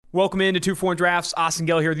Welcome into 2-for-1 Drafts. Austin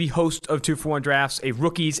Gayle here, the host of 2-for-1 Drafts, a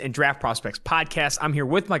rookies and draft prospects podcast. I'm here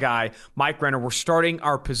with my guy, Mike Renner. We're starting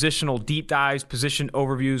our positional deep dives, position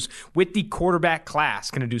overviews with the quarterback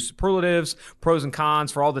class. Going to do superlatives, pros and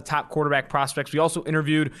cons for all the top quarterback prospects. We also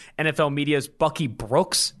interviewed NFL Media's Bucky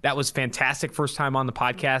Brooks. That was fantastic. First time on the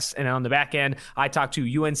podcast. And on the back end, I talked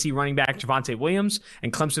to UNC running back Javonte Williams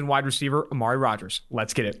and Clemson wide receiver Amari Rodgers.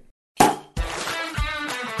 Let's get it.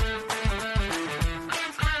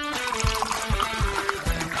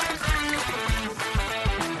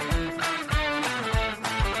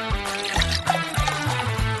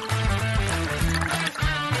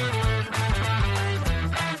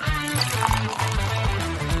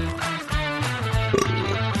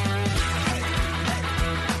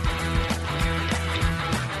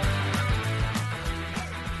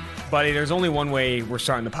 Buddy, there's only one way we're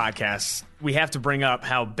starting the podcast. We have to bring up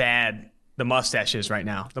how bad the mustache is right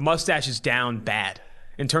now. The mustache is down bad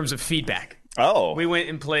in terms of feedback. Oh. We went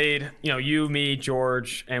and played, you, me,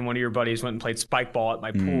 George, and one of your buddies went and played spike ball at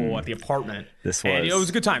my pool at the apartment. And it was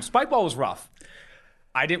a good time. Spike ball was rough.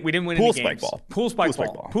 We didn't win any games. Pool spike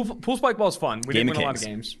ball. Pool spike ball is fun. We didn't win a lot of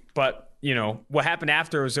games. But, what happened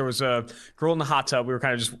after was there was a girl in the hot tub. We were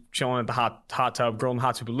kind of just chilling at the hot tub. Girl in the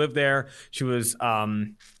hot tub who lived there. She was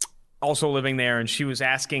also living there, and she was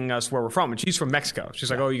asking us where we're from, and she's from Mexico. She's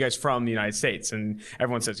like, "Oh, you guys from the United States?" And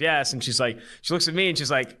everyone says yes, and she looks at me and she's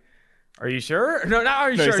like, "Are you sure?" No, not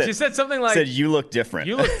are you sure. She said something like, "You look different."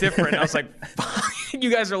 You look different. And I was like, you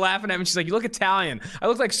guys are laughing at me. She's like, "You look Italian." I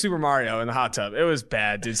look like Super Mario in the hot tub. It was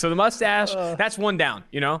bad, dude. So the mustache, that's one down,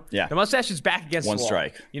 Yeah. The mustache is back against one the wall.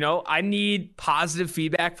 Strike. I need positive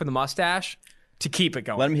feedback for the mustache to keep it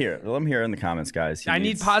going. Let him hear it. Let him hear it in the comments, guys. I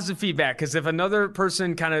need positive feedback, because if another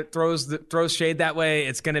person kind of throws shade that way,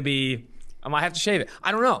 it's going to be, I might have to shave it.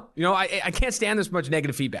 I don't know. I can't stand this much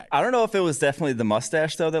negative feedback. I don't know if it was definitely the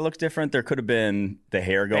mustache, though, that looked different. There could have been the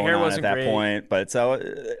hair going on at that point. But so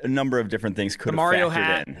a number of different things could have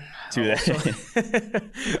factored in to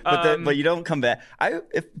that. But you don't come back.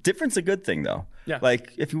 If difference a good thing, though. Yeah.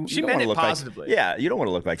 Like, if you she don't meant want to it look positively. you don't want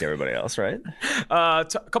to look like everybody else, right? A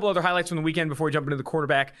couple other highlights from the weekend before we jump into the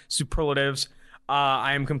quarterback superlatives.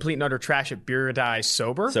 I am complete and utter trash at beer die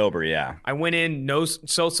sober. Sober, yeah. I went in, no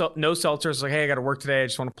seltzers. Like, hey, I got to work today. I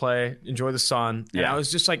just want to play, enjoy the sun. And I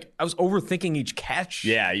was just like, I was overthinking each catch.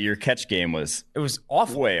 Yeah, your catch game was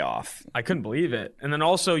awful. Way off. I couldn't believe it. And then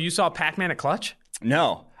also, you saw Pac-Man at Clutch?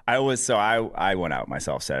 No. I went out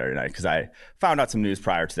myself Saturday night because I found out some news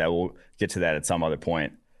prior to that. We'll get to that at some other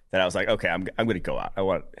point. That I was like, okay, I'm going to go out. I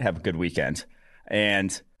want to have a good weekend.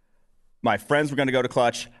 And my friends were going to go to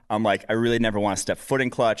Clutch. I'm like, I really never want to step foot in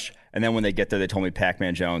Clutch. And then when they get there, they told me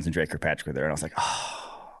Pac-Man Jones and Drake Kirkpatrick were there. And I was like,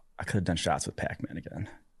 oh, I could have done shots with Pac-Man again.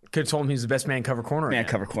 Could have told him he's the best man cover corner. Man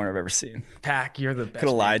cover corner I've ever seen. Pac, you're the best. Could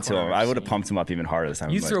have lied to him. I would have pumped him up even harder this time.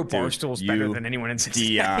 You throw bar stools better than anyone in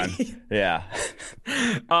Cincinnati. Yeah.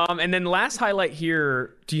 And then last highlight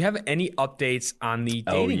here, do you have any updates on the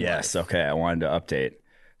dating life? Yes. Okay. I wanted to update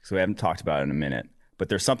because we haven't talked about it in a minute. But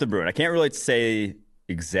there's something brewing. I can't really say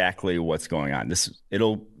exactly what's going on.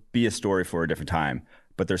 It'll be a story for a different time.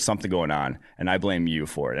 But there's something going on, and I blame you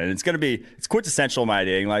for it. And it's quintessential in my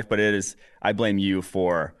dating life, but I blame you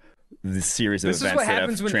for the series of events that have transpired.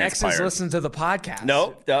 This is what happens when exes listen to the podcast.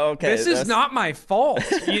 No, okay. This is not my fault.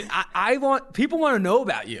 People want to know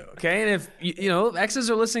about you, okay? And if exes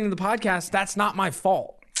are listening to the podcast, that's not my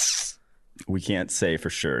fault. We can't say for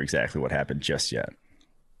sure exactly what happened just yet.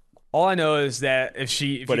 All I know is that if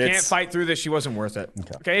you can't fight through this, she wasn't worth it.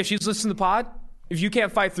 Okay? If she's listening to the pod, if you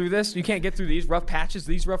can't fight through this, you can't get through these rough patches,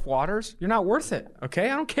 these rough waters, you're not worth it. Okay?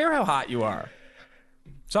 I don't care how hot you are.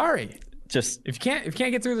 Sorry. Just if you can't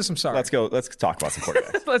get through this, I'm sorry. Let's talk about some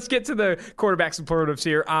quarterbacks. Let's get to the quarterback superlatives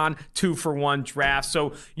here on 2-for-1 Draft.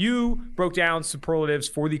 So you broke down superlatives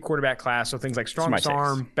for the quarterback class. So things like strongest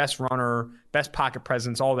arm, best runner, best pocket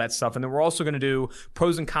presence, all that stuff. And then we're also going to do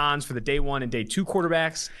pros and cons for the day 1 and day 2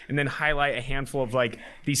 quarterbacks, and then highlight a handful of like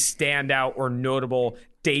the standout or notable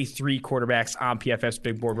day 3 quarterbacks on PFF's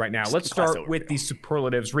big board right now. Let's start with the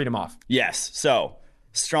superlatives. Read them off. Yes. So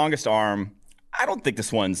strongest arm. I don't think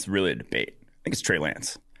this one's really a debate. I think it's Trey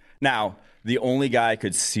Lance. Now, the only guy I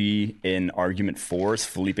could see in argument for is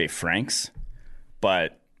Felipe Franks,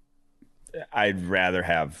 but I'd rather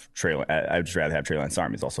have Trey Lance's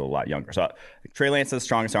arm. He's also a lot younger. So Trey Lance is the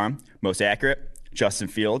strongest arm, most accurate. Justin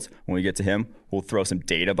Fields, when we get to him, we'll throw some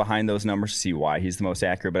data behind those numbers to see why he's the most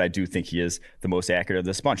accurate, but I do think he is the most accurate of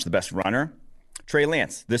this bunch. The best runner, Trey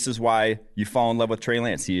Lance. This is why you fall in love with Trey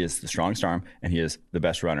Lance. He is the strongest arm, and he is the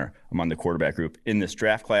best runner among the quarterback group in this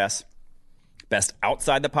draft class. Best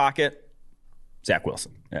outside the pocket, Zach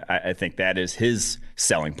Wilson. I think that is his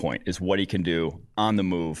selling point, is what he can do on the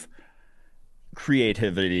move,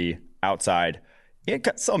 creativity outside,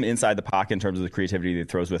 some inside the pocket in terms of the creativity that he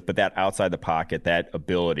throws with, but that outside the pocket, that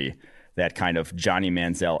ability, that kind of Johnny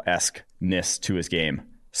Manziel-esque-ness to his game,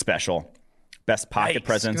 special. Best pocket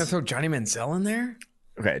presence. You're going to throw Johnny Manziel in there?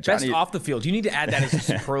 Okay, Best off the field. You need to add that as a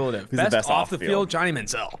superlative. best off the field, Johnny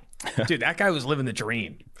Manziel. Dude, that guy was living the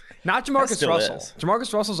dream. Not Jamarcus Russell.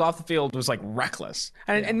 Jamarcus Russell's off the field was like reckless.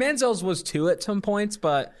 And Manziel's was too at some points,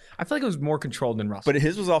 but I feel like it was more controlled than Russell. But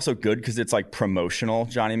his was also good because it's like promotional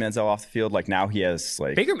Johnny Manziel off the field. Like now he has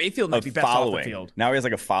like Baker Mayfield might be best off the field. Now he has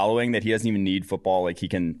like a following that he doesn't even need football. Like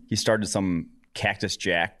he started some Cactus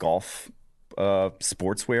Jack golf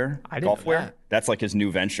sportswear. Golf wear. That's like his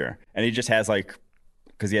new venture. And he just has like,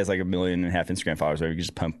 because he has like 1.5 million Instagram followers, so he can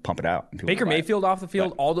just pump it out. Baker Mayfield off the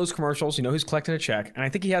field, all those commercials, he's collecting a check. And I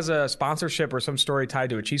think he has a sponsorship or some story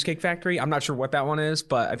tied to a Cheesecake Factory. I'm not sure what that one is,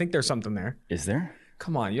 but I think there's something there. Is there?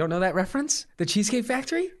 Come on, you don't know that reference? The Cheesecake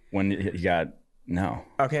Factory? When he got, no.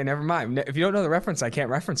 Okay, never mind. If you don't know the reference, I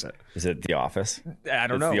can't reference it. Is it The Office? I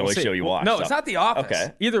don't know. It's the only show you watch. No, it's not The Office.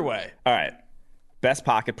 Okay. Either way. All right. Best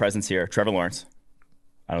pocket presence here, Trevor Lawrence.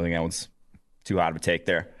 I don't think that one's too hot of a take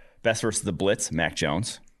there. Best versus the blitz, Mac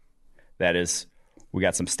Jones. That is, we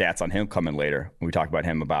got some stats on him coming later. We talk about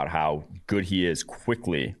him, about how good he is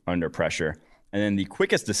quickly under pressure. And then the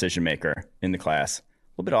quickest decision maker in the class, a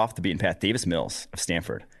little bit off the beaten path, Davis Mills of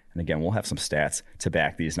Stanford. And again, we'll have some stats to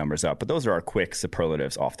back these numbers up. But those are our quick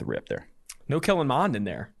superlatives off the rip there. No Kellen Mond in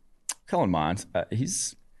there. Kellen Mond, we'll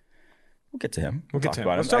get to him. We'll get to him.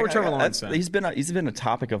 Let's start with Trevor Lawrence. He's been a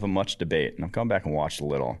topic of much debate, and I've gone back and watched a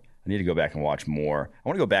little. I need to go back and watch more. I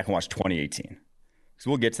want to go back and watch 2018.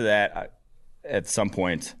 So we'll get to that at some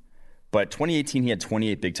point. But 2018, he had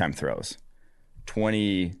 28 big-time throws.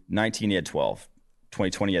 2019, he had 12.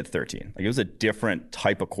 2020, he had 13. Like, it was a different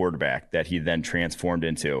type of quarterback that he then transformed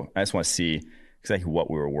into. I just want to see exactly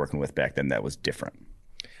what we were working with back then that was different.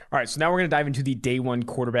 All right, so now we're going to dive into the day one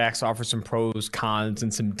quarterbacks, offer some pros, cons,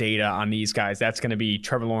 and some data on these guys. That's going to be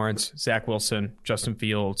Trevor Lawrence, Zach Wilson, Justin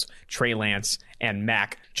Fields, Trey Lance, and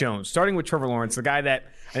Mac Jones. Starting with Trevor Lawrence, the guy that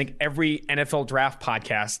I think every NFL draft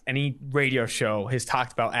podcast, any radio show has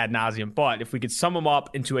talked about ad nauseum. But if we could sum him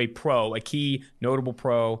up into a pro, a key notable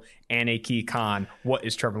pro, and a key con, what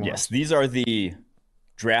is Trevor Lawrence? Yes, these are the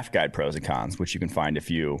draft guide pros and cons, which you can find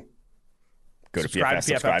if you go to PFF,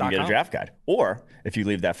 subscribe, and get a draft guide. Or if you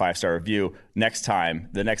leave that 5-star review, next time,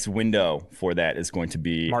 the next window for that is going to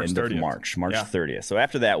be March 30th. So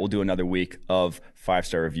after that, we'll do another week of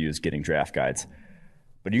 5-star reviews getting draft guides.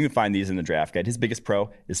 But you can find these in the draft guide. His biggest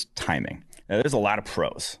pro is timing. Now, there's a lot of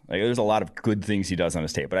pros. There's a lot of good things he does on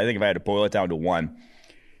his tape. But I think if I had to boil it down to one,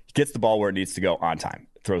 he gets the ball where it needs to go on time.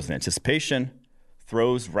 Throws in anticipation,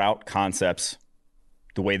 throws route concepts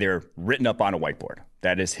the way they're written up on a whiteboard.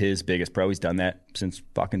 That is his biggest pro. He's done that since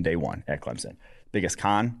fucking day one at Clemson. Biggest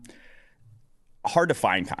con, hard to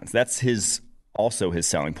find cons. That's also his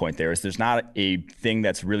selling point there, is there's not a thing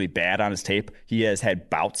that's really bad on his tape. He has had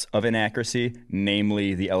bouts of inaccuracy,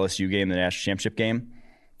 namely the LSU game, the national championship game.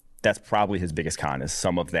 That's probably his biggest con, is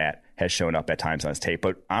some of that has shown up at times on his tape.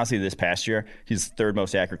 But honestly, this past year, he's the third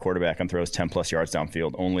most accurate quarterback on throws, 10-plus yards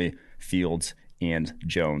downfield. Only Fields and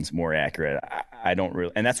Jones more accurate. I don't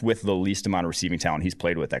really, and that's with the least amount of receiving talent he's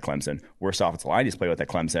played with at Clemson. Worst offensive line he's played with at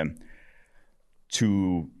Clemson.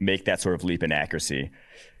 To make that sort of leap in accuracy,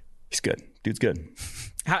 he's good. Dude's good.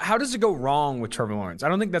 How does it go wrong with Trevor Lawrence? I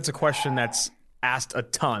don't think that's a question that's asked a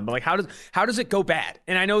ton, but like how does it go bad?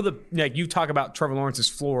 And I know you talk about Trevor Lawrence's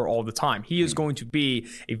floor all the time. He is going to be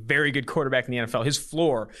a very good quarterback in the NFL. His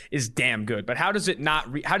floor is damn good, but how does he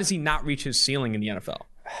not reach his ceiling in the NFL?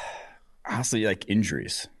 Honestly, like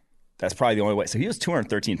injuries. That's probably the only way. So he was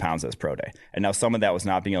 213 pounds at his pro day. And now some of that was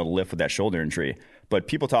not being able to lift with that shoulder injury. But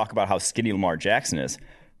people talk about how skinny Lamar Jackson is.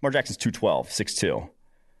 Lamar Jackson's 212, 6'2".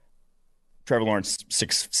 Trevor Lawrence,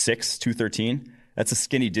 6'6", 213. That's a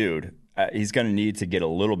skinny dude. He's going to need to get a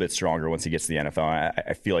little bit stronger once he gets to the NFL.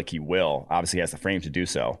 I feel like he will. Obviously, he has the frame to do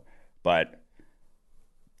so. But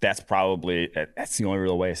that's the only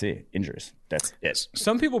real way I see injuries. That's it.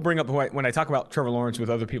 Some people bring up, when I talk about Trevor Lawrence with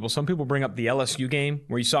other people, some people bring up the LSU game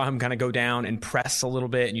where you saw him kind of go down and press a little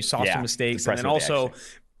bit and you saw some mistakes. And then also,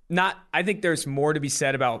 I think there's more to be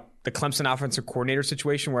said about the Clemson offensive coordinator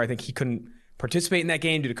situation where I think he couldn't participate in that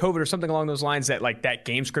game due to COVID or something along those lines, that like that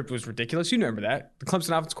game script was ridiculous. You remember that. The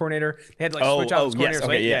Clemson offensive coordinator, they had to switch out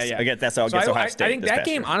coordinators. Yes. I get that's how Ohio State. I think that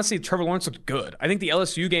game, honestly, Trevor Lawrence looked good. I think the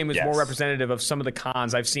LSU game is more representative of some of the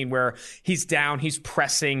cons I've seen where he's down, he's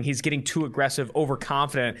pressing, he's getting too aggressive,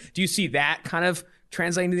 overconfident. Do you see that kind of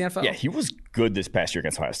translating to the NFL. Yeah, he was good this past year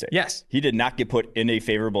against Ohio State. Yes. He did not get put in a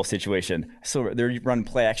favorable situation. So they're running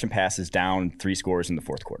play action passes down 3 scores in the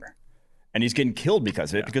fourth quarter. And he's getting killed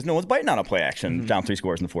because of it, because no one's biting on a play action down 3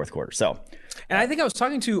 scores in the fourth quarter. So, and I think I was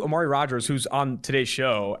talking to Amari Rodgers, who's on today's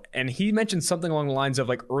show, and he mentioned something along the lines of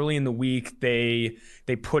like early in the week they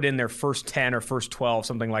put in their first 10 or first 12,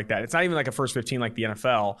 something like that. It's not even like a first 15 like the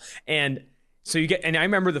NFL. And so and I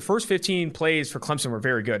remember the first 15 plays for Clemson were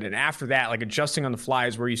very good. And after that, like adjusting on the fly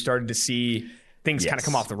is where you started to see things kind of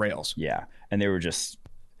come off the rails. Yeah. And they were just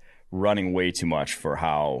running way too much for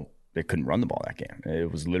how they couldn't run the ball that game. It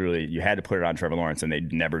was literally, you had to put it on Trevor Lawrence, and they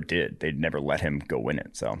never did. They'd never let him go win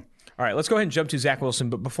it. So, all right, let's go ahead and jump to Zach Wilson.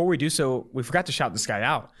 But before we do so, we forgot to shout this guy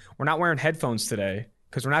out. We're not wearing headphones today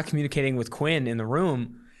because we're not communicating with Quinn in the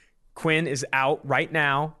room. Quinn is out right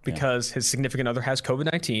now because his significant other has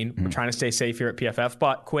COVID-19. We're trying to stay safe here at PFF.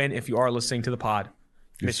 But Quinn, if you are listening to the pod,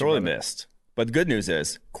 you're sorely missed. But the good news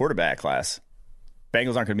is, quarterback class,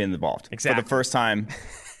 Bengals aren't going to be involved. Exactly. For the first time,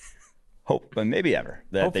 but maybe ever,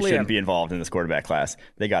 that hopefully they shouldn't be involved in this quarterback class.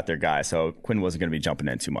 They got their guy, so Quinn wasn't going to be jumping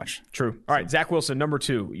in too much. True. All right, Zach Wilson, number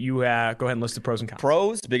 2. You go ahead and list the pros and cons.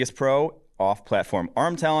 Pros, biggest pro, off-platform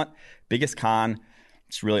arm talent. Biggest con,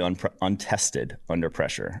 it's really untested under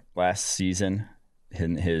pressure. Last season,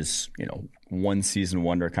 in his one-season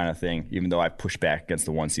wonder kind of thing, even though I pushed back against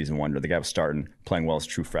the one-season wonder, the guy was playing well as a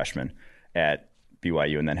true freshman at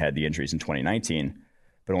BYU and then had the injuries in 2019,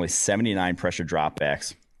 but only 79 pressure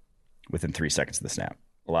dropbacks within 3 seconds of the snap.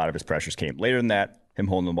 A lot of his pressures came later than that, him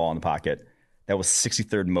holding the ball in the pocket. That was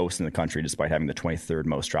 63rd most in the country, despite having the 23rd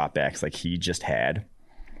most dropbacks. Like, he just had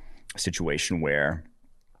a situation where,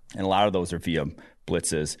 and a lot of those are via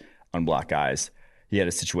blitzes, unblocked guys. He had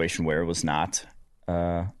a situation where it was not,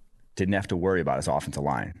 didn't have to worry about his offensive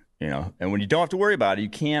line, And when you don't have to worry about it, you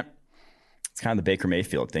can't, it's kind of the Baker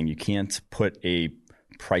Mayfield thing. You can't put a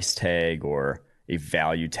price tag or a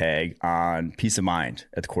value tag on peace of mind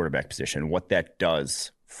at the quarterback position, what that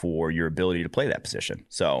does for your ability to play that position.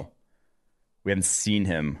 So we haven't seen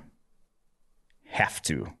him have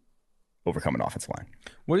to overcome an offensive line.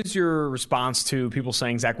 What is your response to people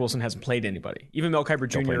saying Zach Wilson hasn't played anybody? Even Mel Kiper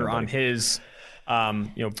Jr. on his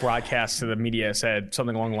broadcast to the media said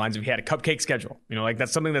something along the lines of he had a cupcake schedule. Like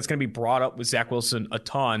that's something that's going to be brought up with Zach Wilson a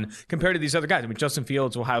ton compared to these other guys. I mean, Justin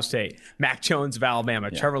Fields of Ohio State, Mac Jones of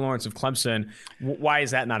Alabama, Trevor Lawrence of Clemson. Why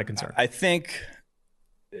is that not a concern? I think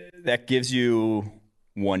that gives you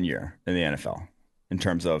 1 year in the NFL in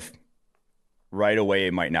terms of right away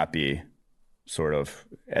it might not be sort of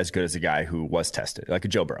as good as a guy who was tested, like a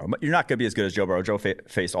Joe Burrow. You're not going to be as good as Joe Burrow. Joe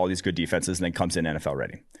faced all these good defenses and then comes in NFL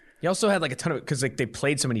ready. He also had like a ton of, because like they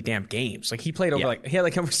played so many damn games. Like he played over he had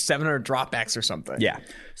like over 700 dropbacks or something. Yeah.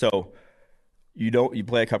 So you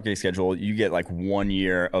play a cupcake schedule, you get like 1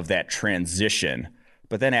 year of that transition.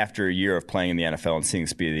 But then after a year of playing in the NFL and seeing the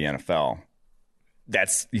speed of the NFL,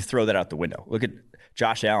 you throw that out the window. Look at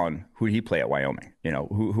Josh Allen. Who did he play at Wyoming?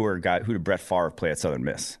 Who did Brett Favre play at Southern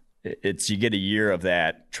Miss? You get a year of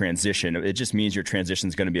that transition. It just means your transition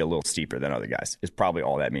is going to be a little steeper than other guys. Is probably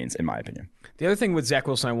all that means, in my opinion. The other thing with Zach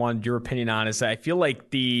Wilson I wanted your opinion on is that I feel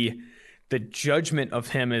like the judgment of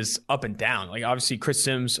him is up and down. Like obviously Chris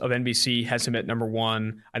Sims of NBC has him at number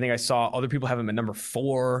 1. I think I saw other people have him at number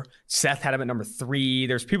 4. Seth had him at number 3.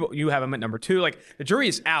 There's people, you have him at number 2. Like the jury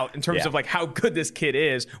is out in terms of like how good this kid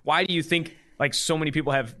is. Why do you think like so many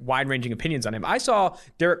people have wide-ranging opinions on him? I saw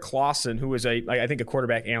Derek Clausen, who is I think a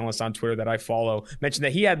quarterback analyst on Twitter that I follow, mentioned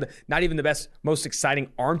that he had not even the best, most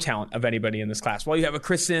exciting arm talent of anybody in this class. While you have a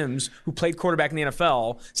Chris Sims who played quarterback in the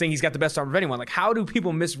NFL saying he's got the best arm of anyone. Like, how do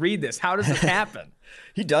people misread this? How does this happen?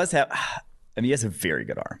 He does have, he has a very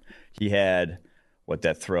good arm. He had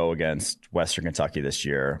that throw against Western Kentucky this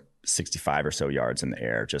year, 65 or so yards in the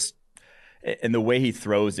air. And the way he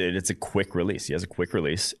throws it, it's a quick release. He has a quick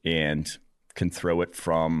release and can throw it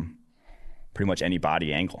from pretty much any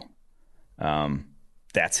body angle.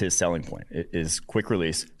 That's his selling point. It is quick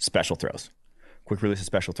release, special throws. Quick release and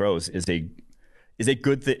special throws is a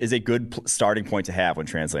good starting point to have when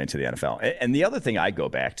translating to the NFL. And the other thing I go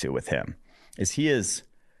back to with him is he is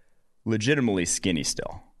legitimately skinny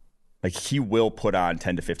still. Like he will put on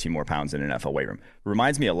 10 to 15 more pounds in an NFL weight room. It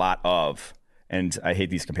reminds me a lot of, and I hate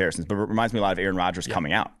these comparisons, but it reminds me a lot of Aaron Rodgers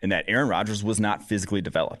coming out. In that Aaron Rodgers was not physically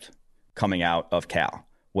developed coming out of Cal,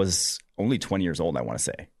 was only 20 years old, I want to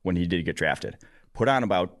say, when he did get drafted. Put on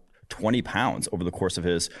about 20 pounds over the course of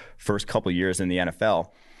his first couple of years in the NFL.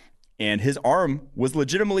 And his arm was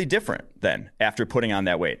legitimately different then after putting on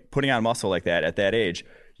that weight. Putting on muscle like that at that age,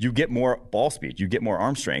 you get more ball speed, you get more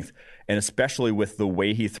arm strength, and especially with the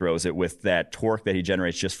way he throws it, with that torque that he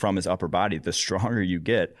generates just from his upper body, the stronger you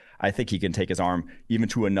get, I think he can take his arm even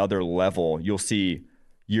to another level. You'll see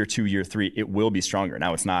year 2, year 3, it will be stronger.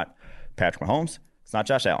 Now, it's not Patrick Mahomes, it's not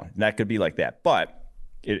Josh Allen. That could be like that, but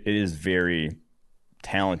it is very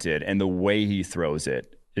talented, and the way he throws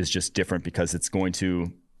it is just different because it's going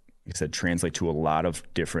to, like I said, translate to a lot of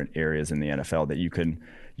different areas in the NFL that you can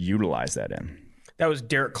utilize that in. That was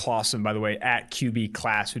Derek Clausen, by the way, at QB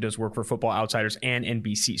Class, who does work for Football Outsiders and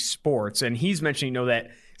NBC Sports. And he's mentioning,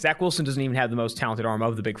 that Zach Wilson doesn't even have the most talented arm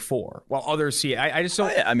of the big four, while others see it. I just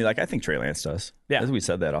don't. I think Trey Lance does. Yeah. As we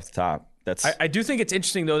said that off the top. I do think it's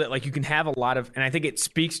interesting, though, that you can have a lot of, and I think it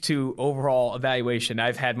speaks to overall evaluation.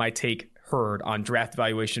 I've had my take heard on draft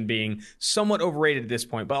evaluation being somewhat overrated at this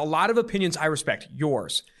point, but a lot of opinions I respect.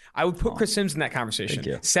 Yours. I would put Chris Sims in that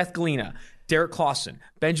conversation. Seth Galina, Derek Clausen,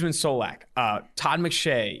 Benjamin Solak, Todd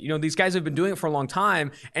McShay. These guys have been doing it for a long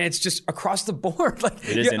time, and it's just across the board.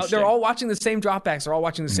 They're all watching the same dropbacks. They're all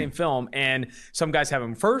watching the same film, and some guys have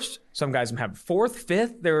them first, some guys have them fourth,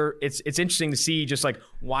 fifth. It's interesting to see just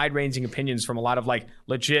wide-ranging opinions from a lot of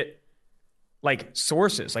legit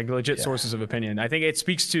sources, sources of opinion. I think it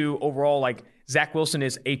speaks to overall Zach Wilson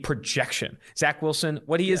is a projection. Zach Wilson,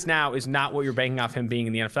 what he is now is not what you're banking off him being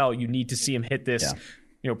in the NFL. You need to see him hit this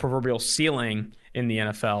proverbial ceiling in the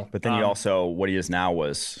NFL. But then what he is now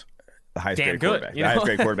was the highest grade quarterback. The highest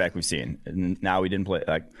grade quarterback we've seen. And now he didn't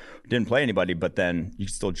play anybody, but then you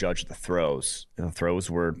can still judge the throws. The throws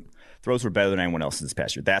were better than anyone else's this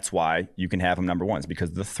past year. That's why you can have him number one,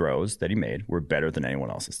 because the throws that he made were better than anyone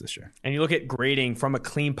else's this year. And you look at grading from a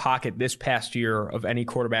clean pocket this past year of any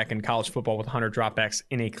quarterback in college football with 100 dropbacks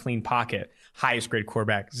in a clean pocket. Highest grade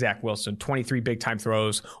quarterback, Zach Wilson. 23 big-time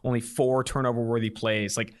throws, only 4 turnover-worthy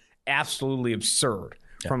plays. Absolutely absurd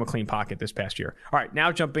from a clean pocket this past year. All right,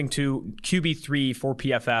 now jumping to QB3 for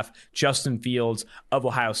PFF, Justin Fields of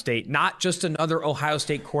Ohio State. Not just another Ohio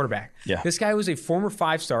State quarterback. Yeah. This guy was a former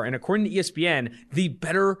 5-star, and according to ESPN, the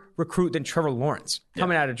better recruit than Trevor Lawrence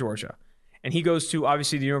coming out of Georgia. And he goes to,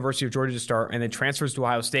 obviously, the University of Georgia to start, and then transfers to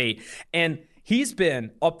Ohio State. And he's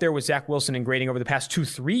been up there with Zach Wilson in grading over the past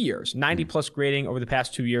 2-3 years, 90-plus grading over the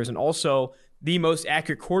past 2 years, and also the most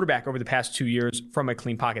accurate quarterback over the past 2 years from a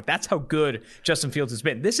clean pocket. That's how good Justin Fields has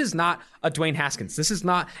been. This is not a Dwayne Haskins. This is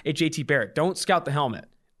not a JT Barrett. Don't scout the helmet.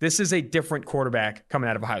 This is a different quarterback coming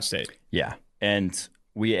out of Ohio State. Yeah, and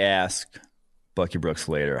we asked Bucky Brooks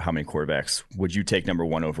later, how many quarterbacks would you take number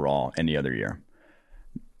one overall any other year?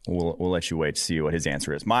 We'll let you wait to see what his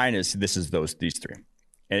answer is. Mine is these 3.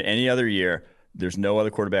 And any other year, there's no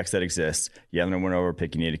other quarterbacks that exist. You have number one overall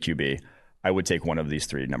pick, you need a QB. I would take one of these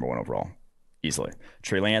 3 number one overall. Easily.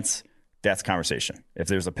 Trey Lance, that's conversation. If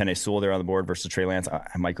there's a Penei Sewell there on the board versus Trey Lance,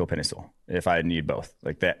 I might go Penei Sewell if I need both.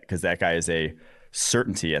 Because that guy is a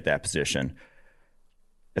certainty at that position,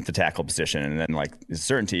 at the tackle position. And then his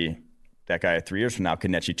certainty, that guy 3 years from now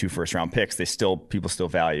could net you 2 first-round picks. People still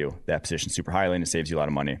value that position super highly, and it saves you a lot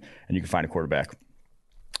of money. And you can find a quarterback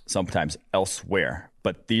sometimes elsewhere.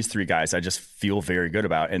 But these 3 guys I just feel very good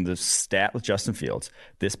about. And the stat with Justin Fields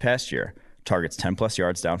this past year, targets 10-plus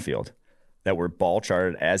yards downfield, that were ball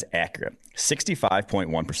charted as accurate,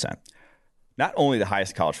 65.1%. Not only the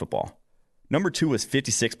highest college football. Number 2 was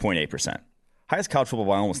 56.8%. Highest college football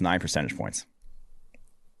by almost 9 percentage points.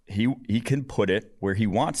 He can put it where he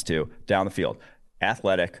wants to down the field.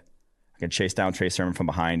 Athletic. I can chase down Trey Sermon from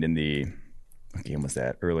behind in the, what game was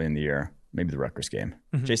that? Early in the year. Maybe the Rutgers game.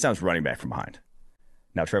 Mm-hmm. Chase down's running back from behind.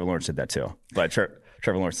 Now, Trevor Lawrence did that too. But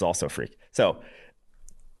Trevor Lawrence is also a freak. So,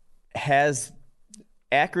 has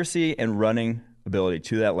accuracy and running ability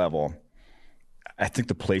to that level. I think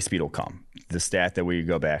the play speed will come. The stat that we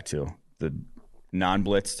go back to, the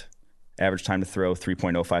non-blitzed average time to throw,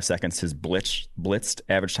 3.05 seconds. His blitzed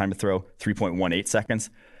average time to throw, 3.18 seconds.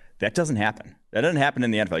 That doesn't happen. That doesn't happen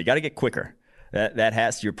in the NFL. You got to get quicker. That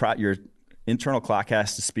has your internal clock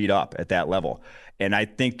has to speed up at that level. And I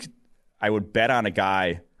think I would bet on a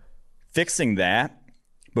guy fixing that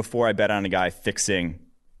before I bet on a guy fixing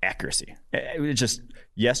accuracy. It just,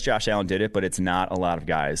 yes, Josh Allen did it, but it's not a lot of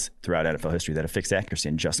guys throughout NFL history that have fixed accuracy,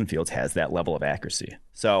 and Justin Fields has that level of accuracy.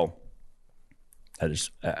 So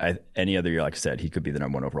any other year, like I said, he could be the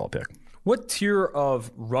number one overall pick. What tier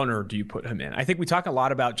of runner do you put him in? I think we talk a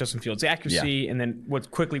lot about Justin Fields' accuracy, and then what's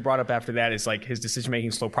quickly brought up after that is his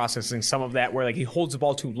decision-making, slow processing, some of that where he holds the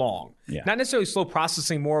ball too long. Yeah. Not necessarily slow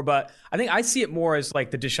processing more, but I think I see it more as the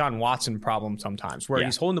Deshaun Watson problem sometimes, where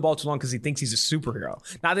he's holding the ball too long because he thinks he's a superhero.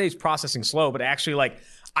 Not that he's processing slow, but actually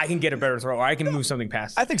I can get a better throw, or I can move something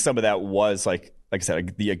past. I think some of that was, like I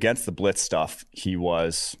said, the against the blitz stuff, he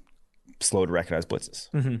was slow to recognize blitzes.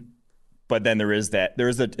 But then it's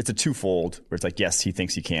a twofold where it's like, yes, he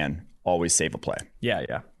thinks he can always save a play.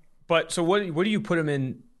 Yeah. But so what do you put him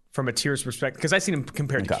in from a tiers perspective? Because I've seen him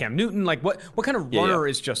compared to Cam Newton. Like what kind of runner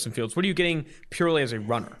is Justin Fields? What are you getting purely as a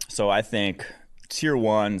runner? So I think tier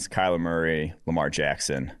one's Kyler Murray, Lamar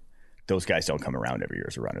Jackson. Those guys don't come around every year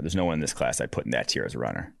as a runner. There's no one in this class I'd put in that tier as a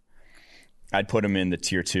runner. I'd put him in the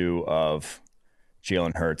tier two of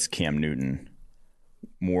Jalen Hurts, Cam Newton,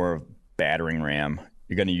 more battering ram.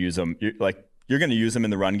 You're going to use them. You're going to use them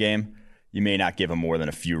in the run game. You may not give him more than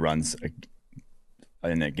a few runs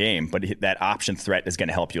in a game, but that option threat is going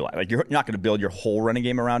to help you a lot. Like you're not going to build your whole running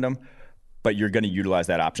game around him, but you're going to utilize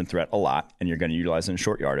that option threat a lot, and you're going to utilize it in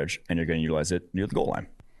short yardage, and you're going to utilize it near the goal line.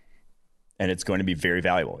 And it's going to be very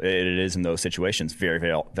valuable. It is in those situations very,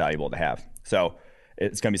 very valuable to have. So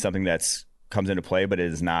it's going to be something that comes into play, but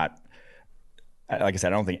it is not. Like I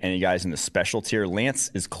said, I don't think any guys in the special tier.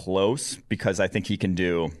 Lance is close because I think you can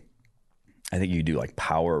do like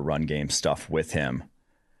power run game stuff with him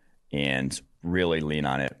and really lean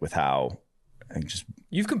on it with how I think just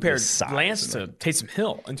you've compared Lance to Taysom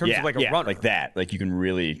Hill in terms of like a runner. Like that. Like you can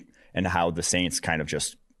really, and how the Saints kind of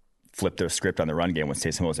just flipped their script on the run game when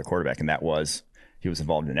Taysom Hill was their quarterback, and he was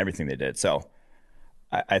involved in everything they did. So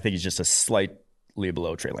I think he's just a slightly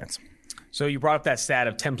below Trey Lance. So you brought up that stat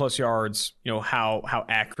of 10 plus yards, how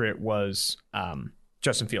accurate was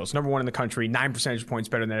Justin Fields. Number one in the country, 9 percentage points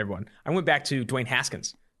better than everyone. I went back to Dwayne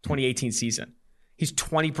Haskins, 2018 season. He's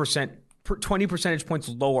 20 percentage points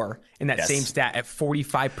lower in that same stat at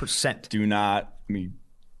 45%.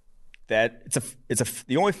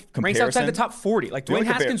 The only comparison. Ranks outside the top 40. Like Dwayne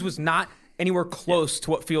Haskins was not anywhere close to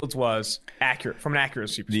what Fields was accurate from an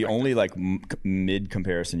accuracy perspective. The only mid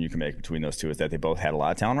comparison you can make between those two is that they both had a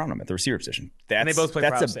lot of talent around them at the receiver position. And they both played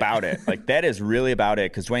that's about it. Like that is really about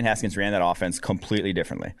it, because Dwayne Haskins ran that offense completely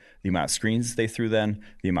differently. The amount of screens they threw then,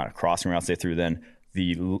 the amount of crossing routes they threw then,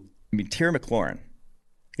 Terry McLaurin,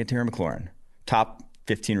 top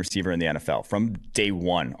 15 receiver in the NFL from day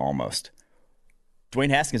one almost. Dwayne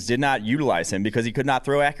Haskins did not utilize him because he could not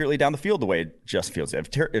throw accurately down the field the way Justin Fields did.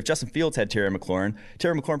 If Justin Fields had Terry McLaurin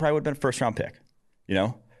probably would have been a first-round pick,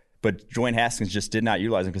 But Dwayne Haskins just did not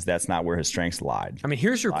utilize him because that's not where his strengths lied. I mean,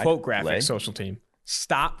 here's your quote graphic, social team.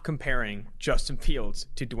 Stop comparing Justin Fields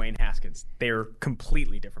to Dwayne Haskins. They're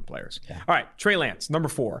completely different players. Yeah. All right, Trey Lance, number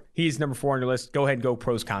 4. He's number 4 on your list. Go ahead and go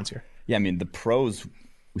pros, cons here. Yeah, I mean, the pros,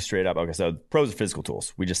 we straight up, okay, so pros are physical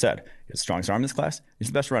tools. We just said, he has the strongest arm in this class. He's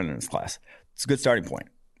the best runner in this class. It's a good starting point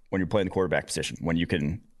when you're playing the quarterback position, when you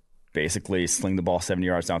can basically sling the ball 70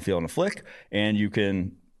 yards downfield in a flick, and you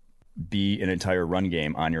can be an entire run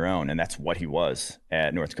game on your own. And that's what he was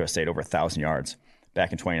at North Dakota State, over 1,000 yards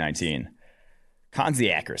back in 2019. Cons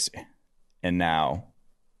the accuracy. And now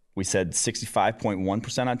we said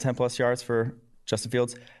 65.1% on 10-plus yards for Justin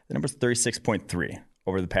Fields. The number's 36.3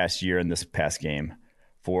 over the past year in this past game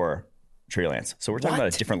for Trey Lance. So we're talking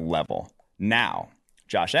about a different level. Now,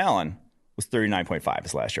 Josh Allen was 39.5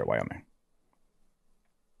 his last year at Wyoming.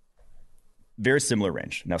 Very similar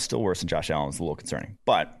range. Now, still worse than Josh Allen. It's a little concerning.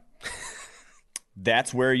 But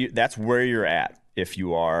that's where you're at if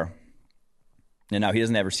you are. And now he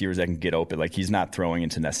doesn't have receivers that can get open. Like, he's not throwing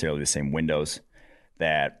into necessarily the same windows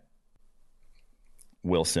that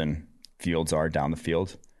Wilson, Fields are down the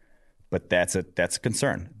field. But that's a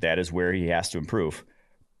concern. That is where he has to improve.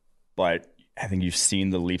 But I think you've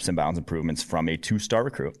seen the leaps and bounds improvements from a 2-star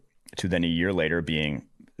recruit to then a year later being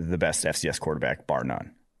the best FCS quarterback, bar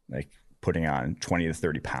none. Like, putting on 20 to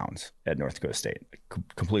 30 pounds at North Dakota State,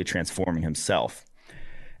 completely transforming himself.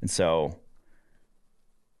 And so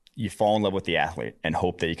you fall in love with the athlete and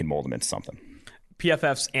hope that you can mold him into something.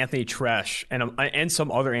 PFF's Anthony Tresh and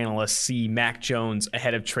some other analysts see Mac Jones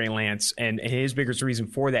ahead of Trey Lance, and his biggest reason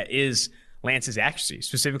for that is Lance's accuracy,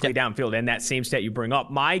 specifically downfield, and that same stat you bring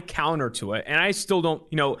up. My counter to it, and I still don't,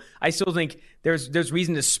 I still think there's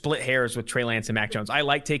reason to split hairs with Trey Lance and Mac Jones. I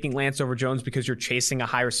like taking Lance over Jones because you're chasing a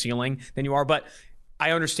higher ceiling than you are, but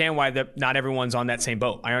I understand why not everyone's on that same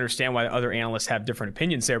boat. I understand why other analysts have different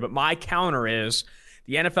opinions there, but my counter is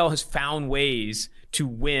the NFL has found ways to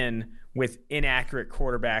win with inaccurate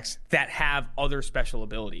quarterbacks that have other special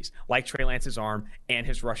abilities, like Trey Lance's arm and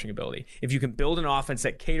his rushing ability. If you can build an offense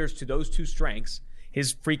that caters to those two strengths,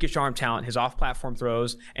 his freakish arm talent, his off-platform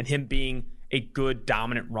throws, and him being a good,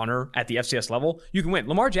 dominant runner at the FCS level, you can win.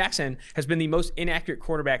 Lamar Jackson has been the most inaccurate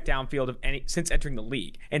quarterback downfield since entering the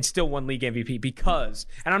league, and still won league MVP because,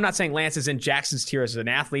 and I'm not saying Lance is in Jackson's tier as an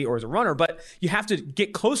athlete or as a runner, but you have to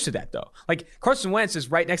get close to that though. Like, Carson Wentz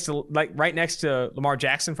is right next to Lamar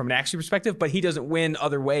Jackson from an accuracy perspective, but he doesn't win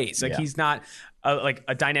other ways. Like, he's not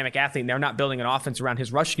a dynamic athlete and they're not building an offense around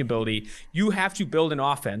his rushing ability, you have to build an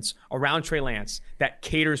offense around Trey Lance that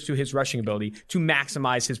caters to his rushing ability to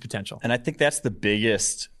maximize his potential. And I think that's the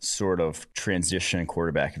biggest sort of transition in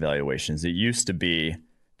quarterback evaluations. It used to be,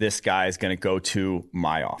 this guy's going to go to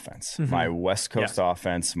my offense, my West Coast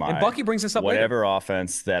offense, my and Bucky brings this up whatever later.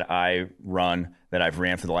 offense that I run, that I've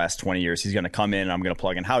ran for the last 20 years. He's going to come in and I'm going to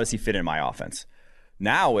plug in. How does he fit in my offense?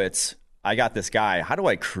 Now it's, I got this guy. How do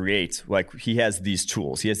I create, like, he has these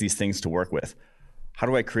tools. He has these things to work with. How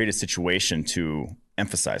do I create a situation to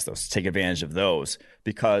emphasize those, take advantage of those?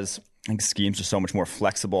 Because I think schemes are so much more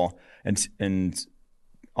flexible, and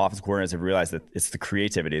offensive coordinators have realized that it's the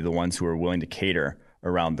creativity, the ones who are willing to cater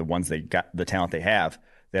around the ones they got, the talent they have,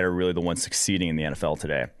 that are really the ones succeeding in the NFL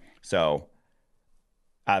today. So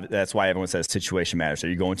that's why everyone says situation matters. Are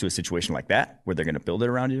you going to a situation like that where they're going to build it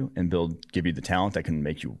around you and give you the talent that can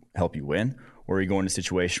help you win? Or are you going to a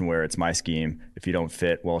situation where it's my scheme? If you don't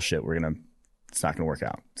fit, well, shit, it's not going to work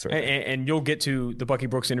out. And you'll get to the Bucky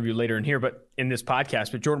Brooks interview later in here, but in this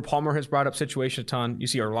podcast. But Jordan Palmer has brought up situation a ton. You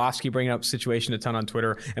see Orlovsky bringing up situation a ton on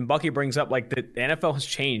Twitter. And Bucky brings up, like, the NFL has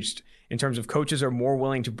changed in terms of coaches are more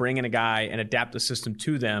willing to bring in a guy and adapt the system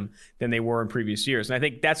to them than they were in previous years. And I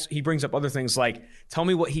think he brings up other things like, tell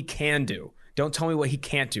me what he can do. Don't tell me what he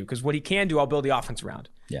can't do, because what he can do, I'll build the offense around.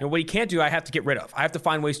 Yeah. What he can't do, I have to get rid of. I have to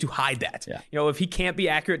find ways to hide that. Yeah. If he can't be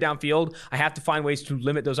accurate downfield, I have to find ways to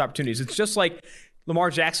limit those opportunities. It's just like Lamar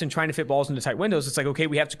Jackson trying to fit balls into tight windows. It's like, okay,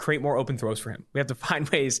 we have to create more open throws for him. We have to find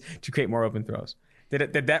ways to create more open throws.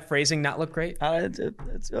 Did that phrasing not look great? I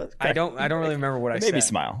don't really remember what I said. Maybe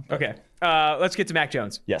smile. Okay. Let's get to Mac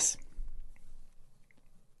Jones. Yes.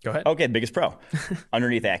 Go ahead. Okay, biggest pro.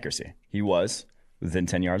 Underneath accuracy. He was, within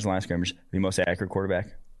 10 yards of the line of scrimmage, the most accurate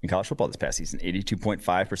quarterback in college football this past season.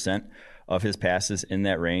 82.5% of his passes in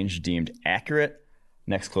that range deemed accurate.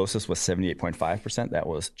 Next closest was 78.5%. That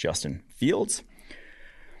was Justin Fields.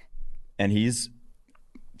 And he's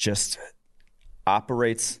just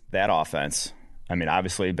operates that offense. I mean,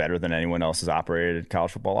 obviously better than anyone else has operated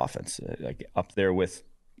college football offense. Like up there with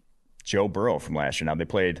Joe Burrow from last year. Now they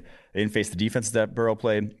didn't face the defense that Burrow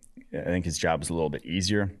played. I think his job was a little bit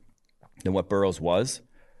easier than what Burrow's was,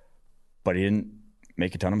 but he didn't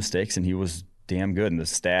make a ton of mistakes and he was damn good. And the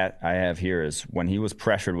stat I have here is when he was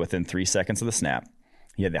pressured within 3 seconds of the snap,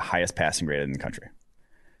 he had the highest passing grade in the country.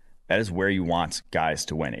 That is where you want guys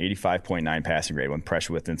to win. 85.9 passing grade when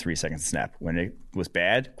pressure within 3 seconds of snap. When it was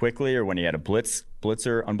bad quickly, or when he had a unblocked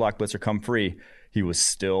blitzer come free, he was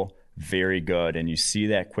still very good. And you see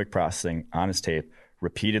that quick processing on his tape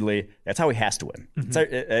repeatedly. That's how he has to win.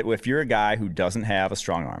 Mm-hmm. If you're a guy who doesn't have a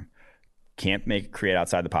strong arm, can't create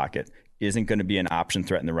outside the pocket, isn't going to be an option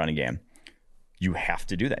threat in the running game, you have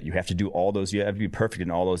to do that. You have to do all those. You have to be perfect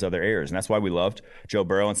in all those other areas. And that's why we loved Joe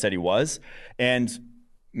Burrow and said he was. And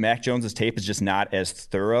Mac Jones's tape is just not as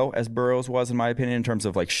thorough as Burrow's was, in my opinion, in terms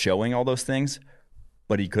of like showing all those things.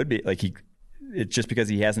 But he could be just because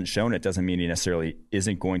he hasn't shown it doesn't mean he necessarily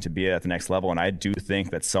isn't going to be at the next level. And I do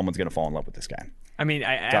think that someone's going to fall in love with this guy. I mean,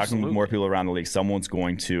 talking to more people around the league, someone's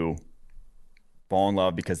going to fall in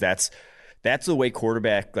love, because that's the way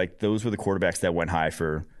those were the quarterbacks that went high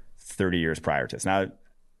for 30 years prior to this. Now,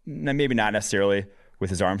 maybe not necessarily with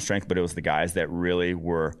his arm strength, but it was the guys that really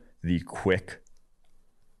were the quick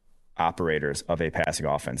operators of a passing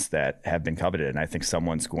offense that have been coveted, and I think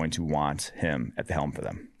someone's going to want him at the helm for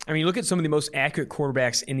them. I mean, look at some of the most accurate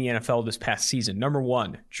quarterbacks in the NFL this past season. Number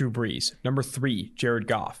 1, Drew Brees. Number 3, Jared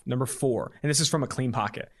Goff. Number 4, and this is from a clean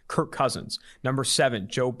pocket, Kirk Cousins. Number 7,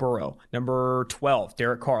 Joe Burrow. Number 12,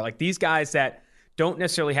 Derek Carr. Like these guys that don't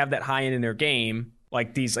necessarily have that high end in their game,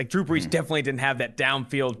 like Drew Brees definitely didn't have that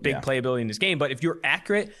downfield big playability in his game. But if you're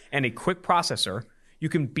accurate and a quick processor, you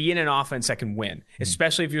can be in an offense that can win,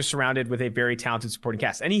 especially if you're surrounded with a very talented supporting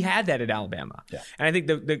cast. And he had that at Alabama. Yeah. And I think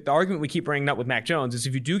the argument we keep bringing up with Mac Jones is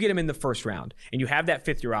if you do get him in the first round and you have that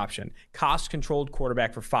fifth-year option, cost-controlled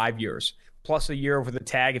quarterback for 5 years, plus a year with a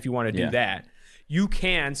tag if you want to do that, you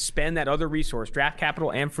can spend that other resource, draft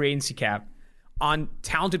capital and free agency cap, on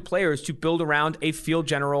talented players to build around a field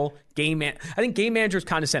general game man. I think game manager is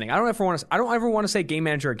condescending. I don't ever want to say game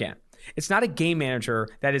manager again. It's not a game manager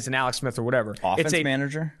that is an Alex Smith or whatever. Offense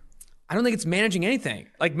manager? I don't think it's managing anything.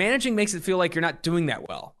 Like managing makes it feel like you're not doing that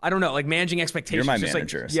well. I don't know. Like managing expectations. You're my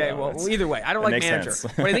manager. Like, yeah, well, either way. I don't like manager.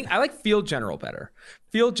 But I like field general better.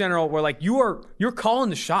 Field general where like you're calling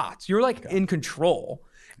the shots. You're like in control.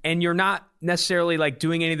 And you're not necessarily like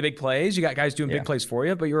doing any of the big plays. You got guys doing big plays for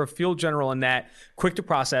you, but you're a field general in that quick to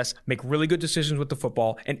process, make really good decisions with the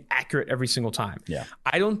football, and accurate every single time. Yeah.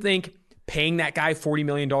 I don't think paying that guy $40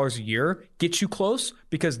 million a year gets you close,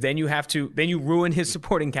 because then you ruin his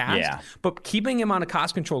supporting cast. Yeah. But keeping him on a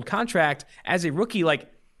cost-controlled contract as a rookie, like,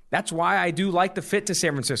 that's why I do like the fit to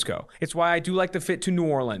San Francisco. It's why I do like the fit to New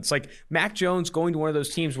Orleans. Like, Mac Jones going to one of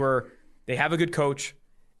those teams where they have a good coach,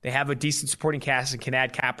 they have a decent supporting cast and can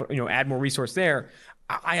add capital, add more resource there.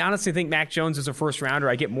 I honestly think Mac Jones is a first rounder.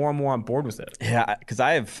 I get more and more on board with it. Yeah, because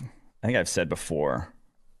I think I've said before,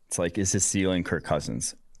 it's like, is his ceiling Kirk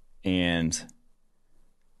Cousins? And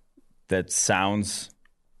that sounds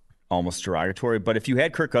almost derogatory, but if you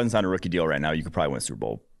had Kirk Cousins on a rookie deal right now, you could probably win a Super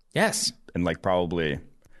Bowl. Yes. And like, probably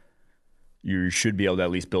you should be able to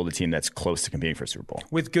at least build a team that's close to competing for a Super Bowl.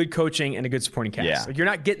 With good coaching and a good supporting cast. Yeah. Like, you're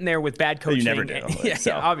not getting there with bad coaching. You never do. Yeah,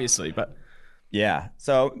 obviously. But yeah.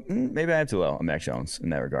 So maybe I have too low on Mac Jones in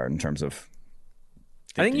that regard in terms of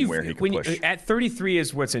I think where he can push. At 33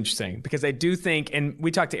 is what's interesting, because I do think, and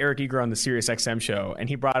we talked to Eric Eager on the Sirius XM show, and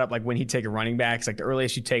he brought up like when he'd take a running back, it's like the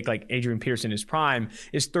earliest you take like Adrian Peterson in his prime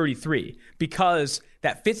is 33, because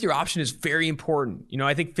that fifth year option is very important.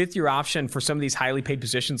 I think fifth year option for some of these highly paid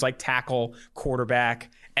positions like tackle, quarterback,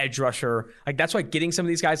 edge rusher, like that's why getting some of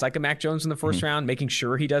these guys like a Mac Jones in the first round, making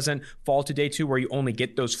sure he doesn't fall to day two where you only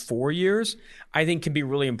get those 4 years, I think can be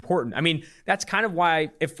really important. I mean, that's kind of why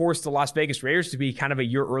it forced the Las Vegas Raiders to be kind of a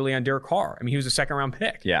year early on Derek Carr. I mean, he was a second round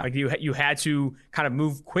pick. Yeah. Like you had to kind of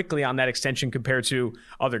move quickly on that extension compared to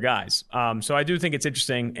other guys. So I do think it's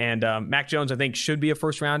interesting. And Mac Jones, I think, should be a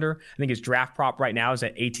first rounder. I think his draft prop right now is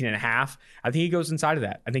at 18.5. I think he goes inside of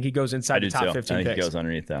that. I think he goes inside the top 15 I think picks. he goes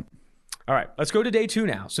underneath that. All right, let's go to day two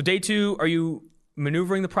now. So day two, are you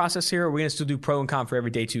maneuvering the process here, or are we going to still do pro and con for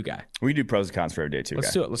every day two guy? We do pros and cons for every day two guy.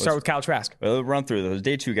 Let's do it. Let's start with Kyle Trask. We'll run through those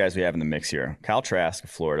day two guys we have in the mix here. Kyle Trask of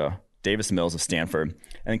Florida, Davis Mills of Stanford, and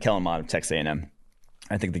then Kellen Mond of Texas A&M.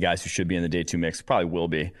 I think the guys who should be in the day two mix probably will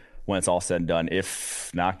be when it's all said and done,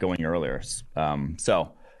 if not going earlier.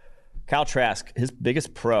 So Kyle Trask, his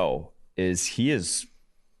biggest pro is he is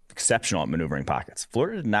exceptional at maneuvering pockets.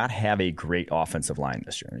 Florida did not have a great offensive line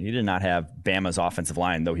this year. He did not have Bama's offensive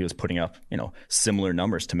line, though he was putting up, similar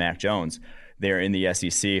numbers to Mac Jones there in the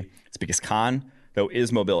SEC. His biggest con, though,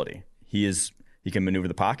 is mobility. He can maneuver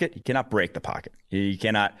the pocket. He cannot break the pocket. He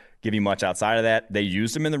cannot give you much outside of that. They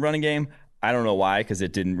used him in the running game. I don't know why, because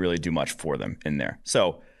it didn't really do much for them in there.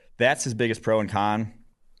 So that's his biggest pro and con.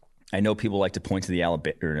 I know people like to point to the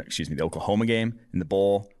Oklahoma game in the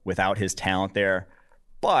bowl without his talent there.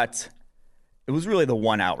 But it was really the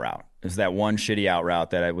one out route. It was that one shitty out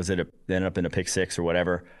route that ended up in a pick six or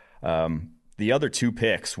whatever. The other two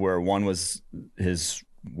picks where one was his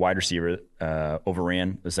wide receiver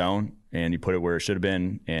overran the zone and he put it where it should have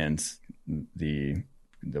been, and the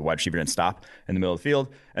wide receiver didn't stop in the middle of the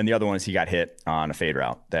field. And the other one is he got hit on a fade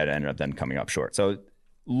route that ended up then coming up short. So it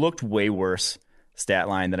looked way worse stat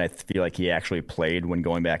line than I feel like he actually played when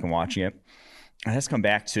going back and watching it. And let's come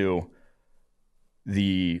back to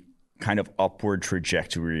the kind of upward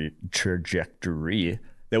trajectory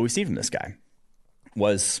that we see from this guy.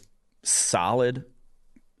 Was solid,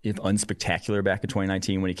 if unspectacular, back in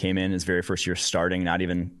 2019 when he came in his very first year starting, not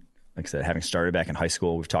even, like I said, having started back in high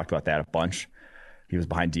school. We've talked about that a bunch. He was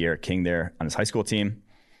behind De'Aaron King there on his high school team,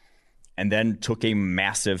 and then took a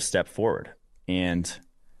massive step forward. And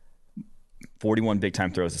 41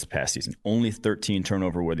 big-time throws this past season, only 13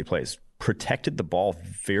 turnover-worthy plays. Protected the ball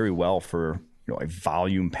very well for a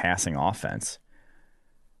volume passing offense.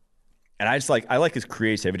 And I like his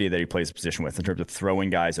creativity that he plays the position with in terms of throwing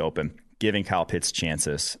guys open, giving Kyle Pitts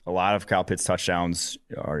chances. A lot of Kyle Pitts touchdowns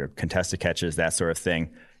are contested catches, that sort of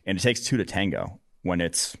thing. And it takes two to tango when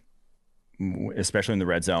it's, especially in the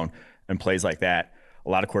red zone and plays like that. A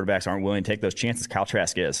lot of quarterbacks aren't willing to take those chances. Kyle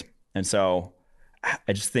Trask is. And so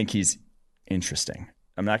I just think he's interesting.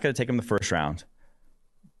 I'm not going to take him the first round.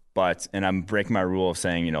 And I'm breaking my rule of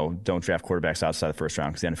saying, don't draft quarterbacks outside the first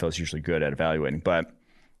round because the NFL is usually good at evaluating. But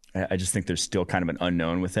I just think there's still kind of an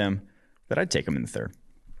unknown with him that I'd take him in the third.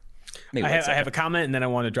 I have a comment, and then I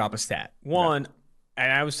want to drop a stat. One,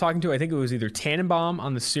 and I was talking to, I think it was either Tannenbaum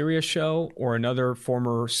on the Sirius show or another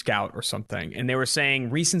former scout or something. And they were saying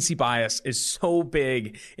recency bias is so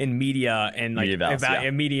big in media and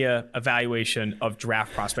like media evaluation of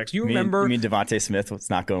draft prospects. You mean Devontae Smith was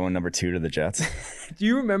not going number 2 to the Jets? Do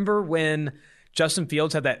you remember when Justin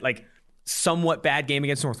Fields had that like somewhat bad game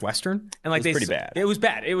against Northwestern? And like it was pretty bad. It was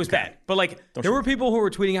bad. It was bad. But like there were people who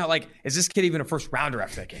were tweeting out like, is this kid even a first rounder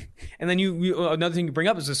after that game? And then you another thing you bring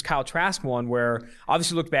up is this Kyle Trask one where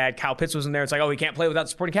obviously looked bad. Kyle Pitts was in there. It's like, oh, he can't play without the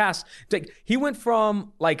supporting cast. It's like he went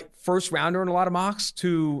from like first rounder in a lot of mocks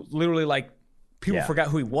to literally like people forgot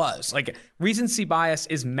who he was. Like, recency bias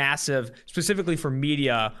is massive, specifically for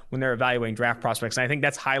media when they're evaluating draft prospects. And I think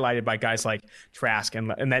that's highlighted by guys like Trask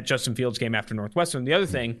and that Justin Fields game after Northwestern. The other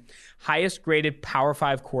thing, highest graded Power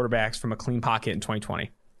 5 quarterbacks from a clean pocket in 2020.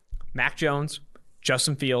 Mac Jones,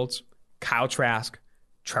 Justin Fields, Kyle Trask,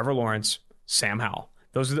 Trevor Lawrence, Sam Howell.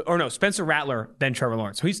 Those are Spencer Rattler, then Trevor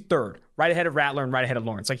Lawrence. So he's third, right ahead of Rattler and right ahead of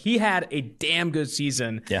Lawrence. Like, he had a damn good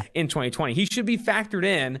season in 2020. He should be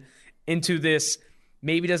factored into this.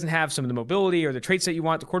 Maybe doesn't have some of the mobility or the traits that you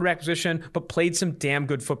want at the quarterback position, but played some damn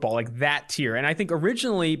good football, like that tier. And I think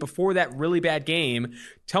originally, before that really bad game,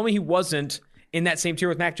 tell me he wasn't in that same tier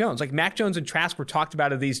with Mac Jones. Like, Mac Jones and Trask were talked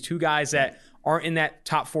about as these two guys that aren't in that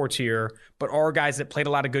top 4 tier, but are guys that played a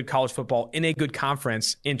lot of good college football in a good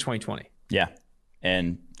conference in 2020. Yeah.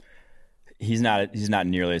 And he's not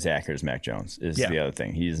nearly as accurate as Mac Jones is the other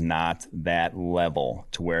thing. He's not that level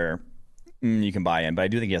to where you can buy in, but I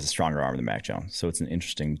do think he has a stronger arm than Mac Jones. So it's an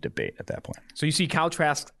interesting debate at that point. So you see Kyle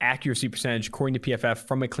Trask's accuracy percentage, according to PFF,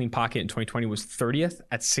 from a clean pocket in 2020 was 30th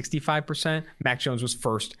at 65%. Mac Jones was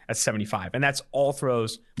first at 75%. And that's all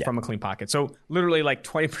throws from a clean pocket. So literally like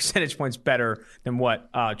 20 percentage points better than what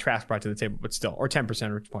Trask brought to the table, but still, or 10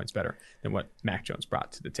 percentage points better than what Mac Jones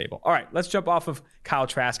brought to the table. All right, let's jump off of Kyle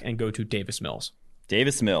Trask and go to Davis Mills.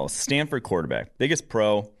 Davis Mills, Stanford quarterback. Biggest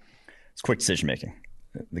pro is quick decision-making.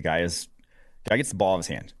 The guy gets the ball in his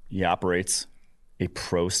hand. He operates a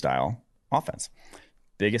pro-style offense.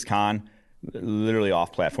 Biggest con, literally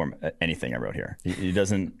off-platform, anything I wrote here. He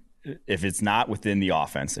doesn't, if it's not within the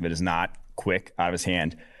offense, if it is not quick out of his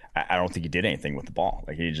hand, I don't think he did anything with the ball.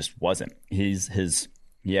 Like, he just wasn't. He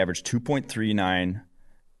averaged 2.39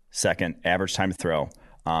 second average time to throw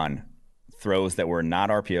on throws that were not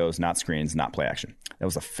RPOs, not screens, not play action. That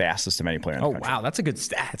was the fastest of any player in the country. Oh, wow. That's a good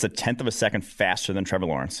stat. It's a tenth of a second faster than Trevor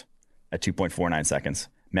Lawrence at 2.49 seconds.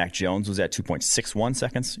 Mac Jones was at 2.61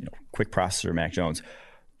 seconds. Quick processor Mac Jones.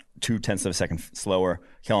 0.2 of a second slower.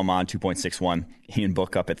 Kellen Mond, 2.61. Ian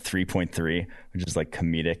Book up at 3.3, which is like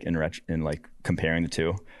comedic in like comparing the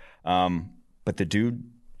two. But the dude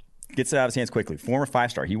gets it out of his hands quickly. Former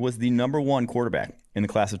 5-star. He was the number 1 quarterback in the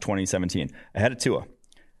class of 2017. Ahead of Tua.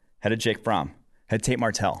 Ahead of Jake Fromm. Ahead of Tate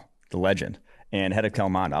Martell, the legend. And ahead of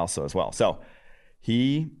Kellen Mond also as well. So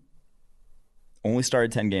he only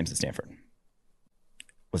started 10 games at Stanford.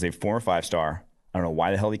 Was a former 5-star. I don't know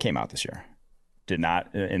why the hell he came out this year. Did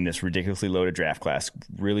not, in this ridiculously loaded draft class,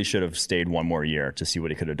 really should have stayed one more year to see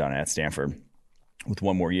what he could have done at Stanford with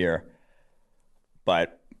one more year.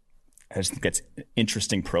 But I just think that's an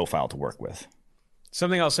interesting profile to work with.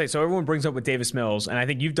 Something I'll say. So everyone brings up with Davis Mills, and I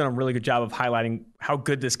think you've done a really good job of highlighting how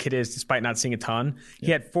good this kid is despite not seeing a ton.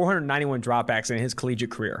 He had 491 dropbacks in his collegiate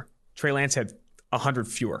career. Trey Lance had 100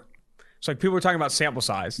 fewer. So like people were talking about sample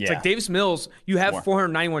size. It's like Davis Mills, you have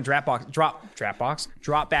 491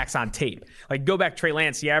 dropbacks on tape. Like go back Trey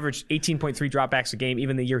Lance, he averaged 18.3 dropbacks a game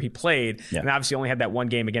even the year he played. And obviously only had that one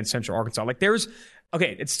game against Central Arkansas. Like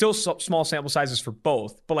it's still small sample sizes for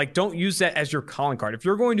both, but like don't use that as your calling card. If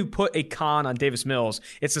you're going to put a con on Davis Mills,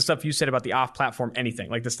 it's the stuff you said about the off-platform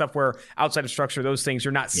anything. Like the stuff where outside of structure, those things,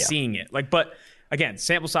 you're not seeing it. Like, but again,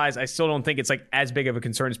 sample size, I still don't think it's like as big of a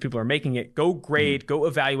concern as people are making it. Go grade, go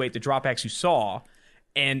evaluate the dropbacks you saw.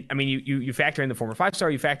 And I mean, you factor in the former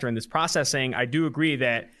 5-star, you factor in this processing. I do agree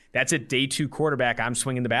that that's a day 2 quarterback I'm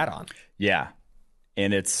swinging the bat on. Yeah.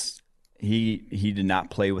 And he did not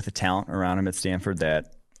play with the talent around him at Stanford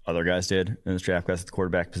that other guys did in this draft class at the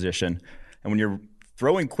quarterback position. And when you're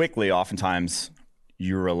throwing quickly, oftentimes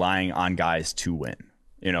you're relying on guys to win.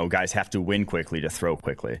 Guys have to win quickly to throw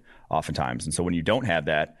quickly oftentimes. And so when you don't have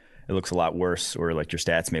that, it looks a lot worse, or like your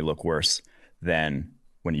stats may look worse than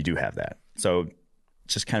when you do have that. So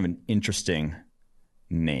it's just kind of an interesting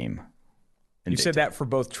name. You said that for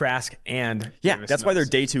both Trask and Davis that's Mills. Why they're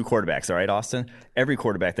day 2 quarterbacks, all right, Austin? Every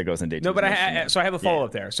quarterback that goes in day 2. No, but so I have a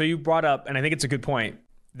follow-up there. So you brought up, and I think it's a good point,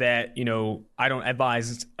 that, I don't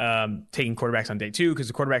advise taking quarterbacks on day 2 because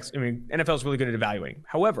the quarterbacks, NFL is really good at evaluating.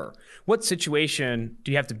 However, what situation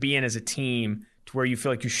do you have to be in as a team to where you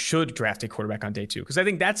feel like you should draft a quarterback on day 2? Because I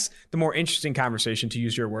think that's the more interesting conversation, to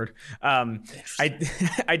use your word.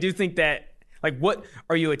 I do think that, like, what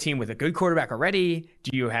are you a team with a good quarterback already?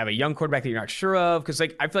 Do you have a young quarterback that you're not sure of? Because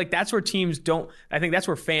like I feel like that's where teams don't. I think that's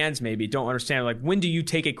where fans maybe don't understand. Like, when do you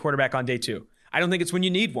take a quarterback on day 2? I don't think it's when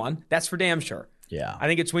you need one. That's for damn sure. Yeah, I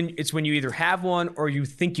think it's when you either have one or you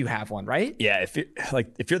think you have one, right? Yeah, if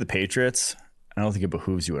you're the Patriots, I don't think it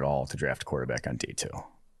behooves you at all to draft a quarterback on day 2.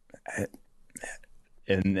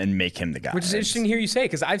 and make him the guy. Which is interesting to hear you say,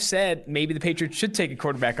 because I've said maybe the Patriots should take a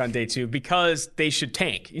quarterback on day 2 because they should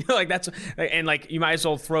tank. You might as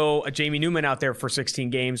well throw a Jamie Newman out there for 16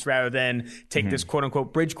 games rather than take this quote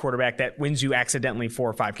unquote bridge quarterback that wins you accidentally 4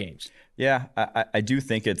 or 5 games. Yeah, I do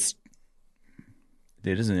think it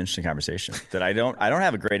is an interesting conversation that I don't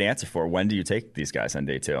have a great answer for. When do you take these guys on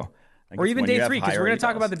day 2? Or even day 3, because we're going to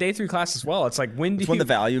talk about the day 3 class as well. It's like, when the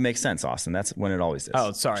value makes sense, Austin. That's when it always is.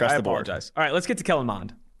 Oh, sorry. Trust I the board. apologize. All right, let's get to Kellen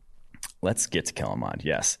Mond. Let's get to Kellen Mond,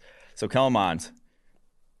 yes. So Kellen Mond,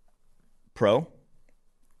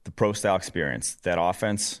 the pro style experience, that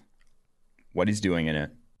offense, what he's doing in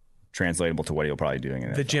it, translatable to what he'll probably be doing in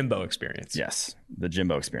it. The Jimbo experience. Yes, the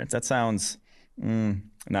Jimbo experience. That sounds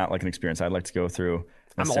not like an experience I'd like to go through.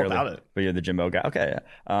 I'm all about it. But you're the Jimbo guy. Okay,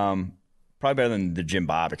 yeah. Probably better than the Jim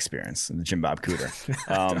Bob experience, the Jim Bob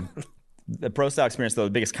Cooter. The pro style experience, though, the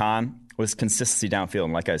biggest con was consistency downfield.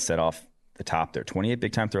 And like I said off the top there, 28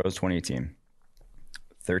 big-time throws, 2018.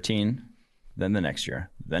 13 then the next year,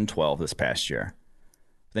 then 12 this past year.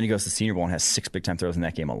 Then he goes to Senior Bowl and has 6 big-time throws in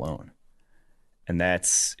that game alone. And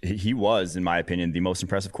he was, in my opinion, the most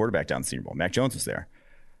impressive quarterback down the Senior Bowl. Mac Jones was there.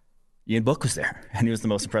 Ian Book was there. And he was the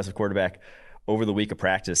most impressive quarterback over the week of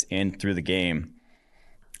practice and through the game.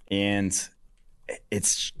 And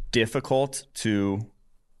it's difficult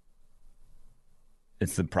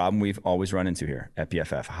it's the problem we've always run into here at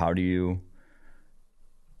PFF. How do you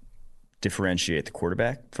differentiate the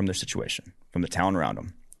quarterback from their situation, from the talent around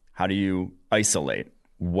him? How do you isolate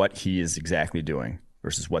what he is exactly doing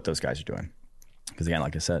versus what those guys are doing? Because again,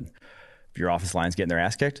 like I said, if your offensive line's getting their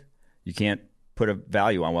ass kicked, you can't put a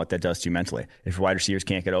value on what that does to you mentally. If your wide receivers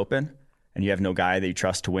can't get open and you have no guy that you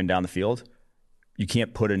trust to win down the field, you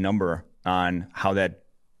can't put a number on how that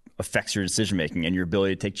affects your decision-making and your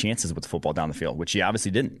ability to take chances with the football down the field, which he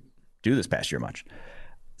obviously didn't do this past year much.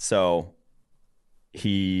 So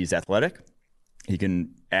he's athletic. He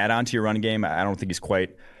can add on to your running game. I don't think he's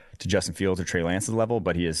quite to Justin Fields or Trey Lance's level,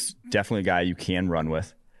 but he is definitely a guy you can run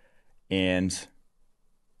with. And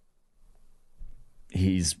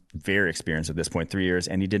he's very experienced at this point, 3 years,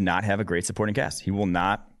 and he did not have a great supporting cast.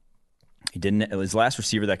 His last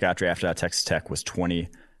receiver that got drafted out of Texas Tech was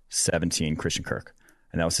 2017 Christian Kirk,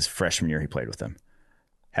 and that was his freshman year he played with him.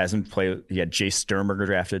 Hasn't played. He had Jace Sternberger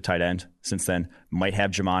drafted, tight end, since then. Might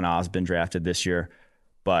have Jamon Osborne drafted this year,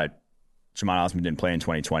 but Jamon Osborne didn't play in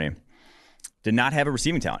 2020. Did not have a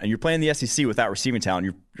receiving talent. And you're playing the SEC without receiving talent,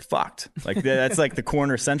 you're fucked. Like that's like the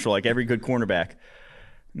corner central, like every good cornerback.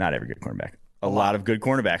 Not every good cornerback. A lot of good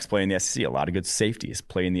cornerbacks play in the SEC. A lot of good safeties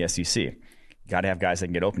play in the SEC. You got to have guys that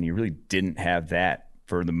can get open. You really didn't have that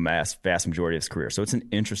for the vast majority of his career. So it's an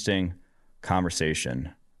interesting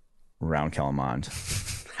conversation around Kellen Mond.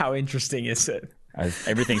 How interesting is it?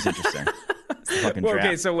 Everything's interesting.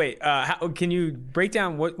 Okay, so wait. Can you break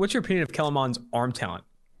down what's your opinion of Kellen Mond's arm talent?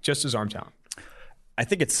 Just his arm talent. I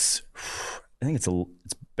think it's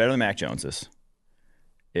better than Mac Jones's.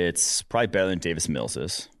 It's probably better than Davis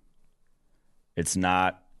Mills's. It's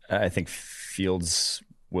not. I think Fields,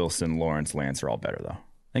 Wilson, Lawrence, Lance are all better though.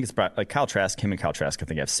 I think it's probably, like Kyle Trask. Him and Kyle Trask, I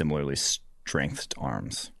think, have similarly strengthed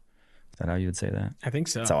arms. Is that how you would say that? I think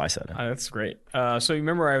so. That's how I said it. That's great. So you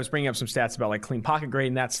remember I was bringing up some stats about like clean pocket grade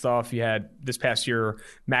and that stuff. You had this past year,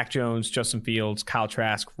 Mac Jones, Justin Fields, Kyle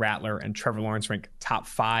Trask, Rattler, and Trevor Lawrence ranked top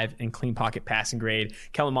 5 in clean pocket passing grade.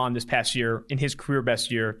 Kellen Mond this past year, in his career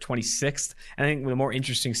best year, 26th. And I think the more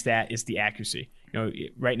interesting stat is the accuracy. You know,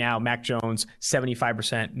 right now, Mac Jones,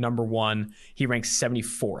 75%, number 1. He ranks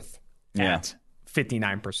 74th at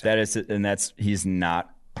 59%. That is, and he's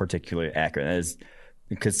not particularly accurate. That is,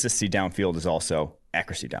 consistency downfield is also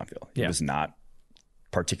accuracy downfield. He was not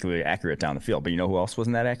particularly accurate down the field. But you know who else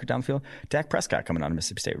wasn't that accurate down the field? Dak Prescott coming out of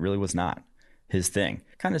Mississippi State really was not his thing.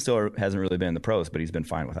 Kind of still hasn't really been in the pros, but he's been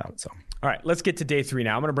fine without it. So, all right, let's get to day 3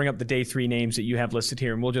 now. I'm going to bring up the day 3 names that you have listed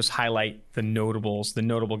here, and we'll just highlight the notables, the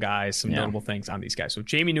notable guys, some notable things on these guys. So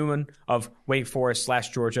Jamie Newman of Wake Forest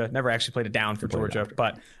 / Georgia, never actually played a down for Georgia,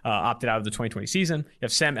 but opted out of the 2020 season. You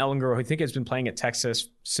have Sam Ehlinger, who I think has been playing at Texas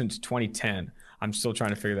since 2010. I'm still trying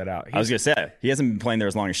to figure that out. I was going to say, he hasn't been playing there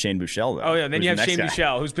as long as Shane Buechele, though. Oh, yeah. And then you have Shane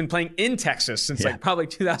Buechele, who's been playing in Texas since like probably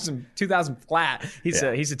 2000 flat. He's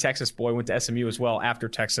a Texas boy, went to SMU as well after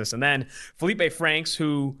Texas. And then Felipe Franks,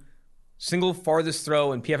 who single farthest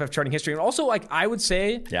throw in PFF charting history. And also, like I would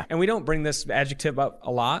say, and we don't bring this adjective up a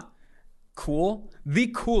lot,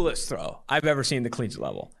 the coolest throw I've ever seen at the collegiate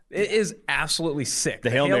level. It is absolutely sick. The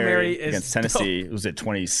Hail Mary against Tennessee, was it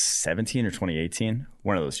 2017 or 2018?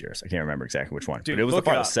 One of those years. I can't remember exactly which one. Dude, but it was the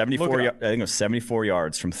part of 74. I think it was 74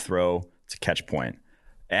 yards from throw to catch point.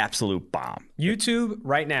 Absolute bomb. YouTube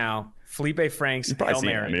right now, Felipe Franks, Hail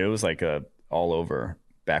Mary. I mean, it was like all over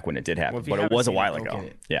back when it did happen, Well, but it was a while ago.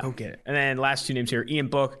 Yeah. Go get it. And then last two names here, Ian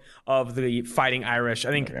Book of the Fighting Irish.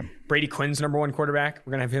 I think Brady Quinn's number one quarterback.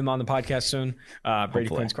 We're going to have him on the podcast soon. Brady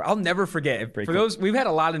Quinn's. I'll never forget. For those, we've had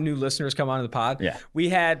a lot of new listeners come onto the pod. Yeah. We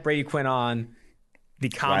had Brady Quinn on the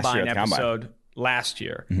Combine episode last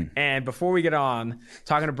year. And before we get on,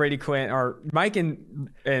 talking to Brady Quinn, or Mike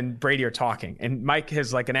and Brady are talking, and Mike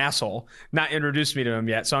has, like an asshole, not introduced me to him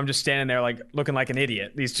yet. So I'm just standing there like looking like an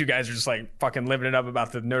idiot. These two guys are just like fucking living it up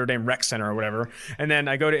about the Notre Dame Rec Center or whatever. And then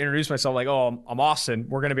I go to introduce myself like, oh, I'm Austin.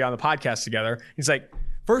 We're going to be on the podcast together. He's like,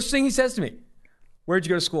 first thing he says to me, where'd you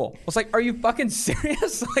go to school? I was like, are you fucking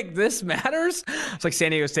serious? Like, this matters? It's like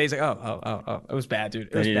San Diego State. He's like, oh. It was bad,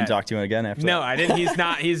 dude. And he didn't talk to you again after that? No, I didn't.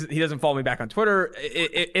 He doesn't follow me back on Twitter.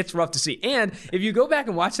 It's rough to see. And if you go back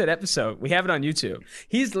and watch that episode, we have it on YouTube.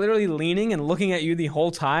 He's literally leaning and looking at you the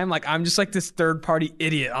whole time. Like, I'm just like this third-party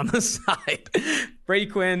idiot on the side. Brady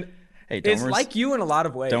Quinn is like you in a lot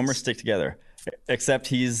of ways. Domers stick together. Except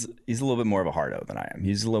he's a little bit more of a hardo than I am.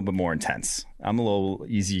 He's a little bit more intense. I'm a little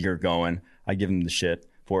easier going. I give him the shit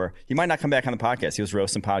for he might not come back on the podcast. He was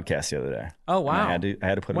roasting podcasts the other day. Oh wow! I had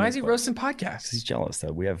to put him. Why is he roasting podcasts? He's jealous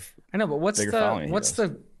that we have. I know, but what's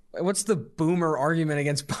the boomer argument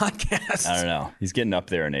against podcasts? I don't know. He's getting up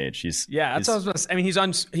there in age. That's what I was about to say. I mean,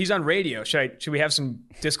 he's on radio. Should we have some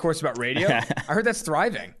discourse about radio? I heard that's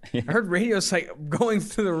thriving. I heard radio's like going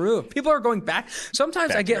through the roof. People are going back.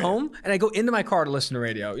 Sometimes I get home and I go into my car to listen to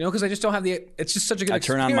radio. Because I just don't have it's just such a good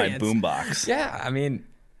experience. I turn on my boombox. Yeah, I mean.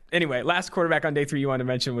 Anyway, last quarterback on day 3 you wanted to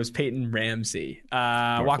mention was Peyton Ramsey.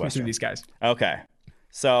 Walk me through these guys. Okay.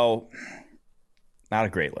 So, not a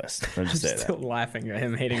great list. I'm still laughing at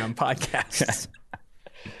him hating on podcasts.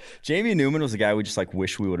 Jamie Newman was a guy we just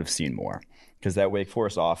wish we would have seen more, because that Wake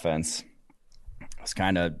Forest offense was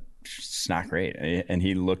kind of just not great. And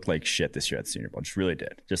he looked like shit this year at the Senior Bowl. Just really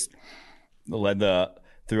did. Just led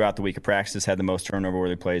throughout the week of practices, had the most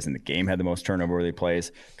turnover-worthy plays, and the game had the most turnover-worthy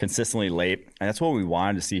plays, consistently late. And that's what we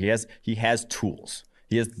wanted to see. He has tools.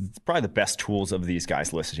 He has probably the best tools of these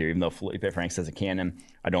guys listed here, even though Felipe Franks has a cannon.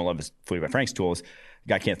 I don't love Felipe Franks' tools. The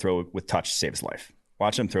guy can't throw with touch to save his life.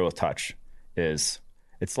 Watching him throw with touch it's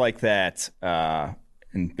like that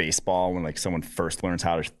in baseball when someone first learns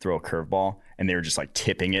how to throw a curveball and they're just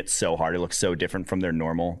tipping it so hard. It looks so different from their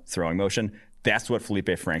normal throwing motion. That's what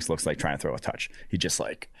Felipe Franks looks like trying to throw a touch. He just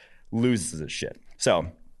loses his shit.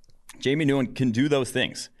 So Jamie Newman can do those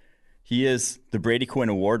things. He is the Brady Quinn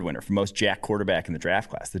Award winner for most jack quarterback in the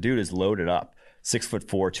draft class. The dude is loaded up, 6'4",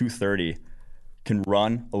 230, can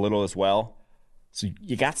run a little as well. So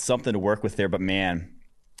you got something to work with there. But man,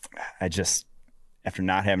 I just, after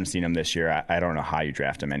not having seen him this year, I don't know how you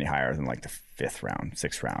draft him any higher than the 5th round,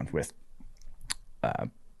 6th round with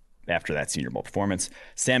after that Senior Bowl performance.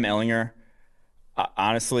 Sam Ehlinger.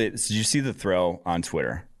 Honestly, did you see the throw on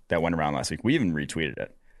Twitter that went around last week? We even retweeted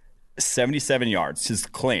it. 77 yards, his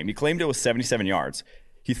claim. He claimed it was 77 yards.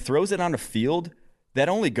 He throws it on a field that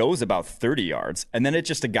only goes about 30 yards, and then a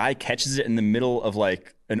guy catches it in the middle of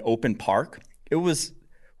an open park. It was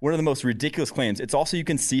one of the most ridiculous claims. It's also, you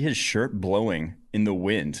can see his shirt blowing in the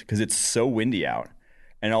wind because it's so windy out,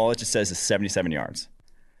 and all it just says is 77 yards.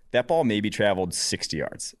 That ball maybe traveled 60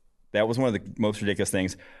 yards. That was one of the most ridiculous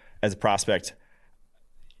things. As a prospect,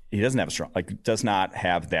 he doesn't have does not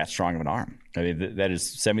have that strong of an arm. I mean, that is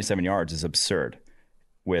 77 yards is absurd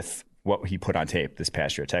with what he put on tape this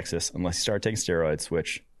past year at Texas, unless he started taking steroids,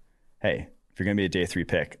 which, hey, if you're going to be a day 3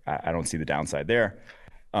 pick, I don't see the downside there.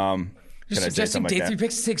 You're suggesting day 3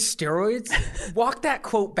 picks take steroids? Walk that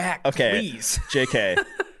quote back, please. JK,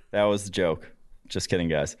 that was the joke. Just kidding,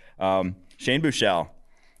 guys. Shane Buechele.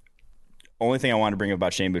 Only thing I want to bring up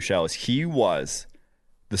about Shane Buechele is he was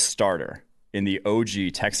the starter in the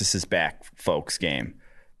OG Texas is Back folks game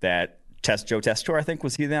that Joe Tessitore, I think,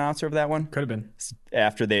 was he the announcer of that one? Could have been.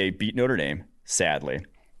 After they beat Notre Dame, sadly.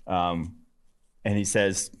 And he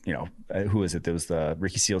says, who is it? There was the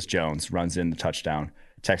Ricky Seals-Jones runs in the touchdown.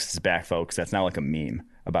 Texas is back, folks. That's now a meme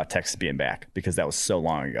about Texas being back because that was so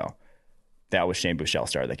long ago. That was Shane Buechele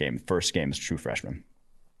started that game. First game as a true freshman.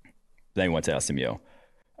 Then he went to SMU.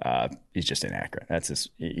 He's just inaccurate.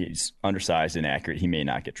 He's undersized, inaccurate. He may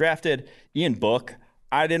not get drafted. Ian Book,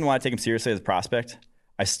 I didn't want to take him seriously as a prospect.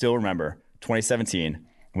 I still remember 2017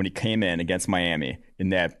 when he came in against Miami in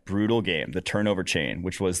that brutal game, the turnover chain,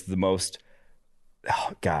 which was the most,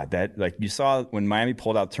 you saw when Miami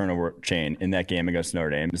pulled out turnover chain in that game against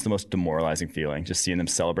Notre Dame. It's the most demoralizing feeling, just seeing them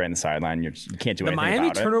celebrate on the sideline. You can't do anything about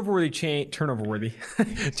it. The Miami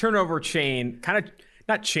turnover chain kind of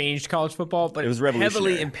not changed college football, but it was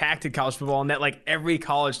heavily impacted college football, and that every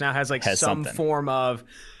college now has some form of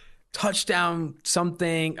touchdown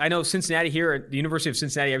something. I know Cincinnati here at the University of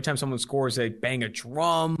Cincinnati, every time someone scores, they bang a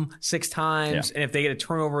drum 6 times. Yeah. And if they get a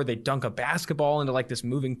turnover, they dunk a basketball into like this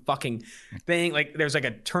moving fucking thing. Like there's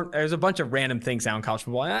a bunch of random things now in college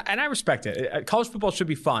football. And I respect it. College football should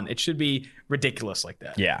be fun. It should be ridiculous like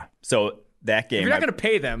that. Yeah. So that game, if you're not going to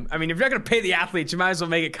pay them, if you're not going to pay the athletes, you might as well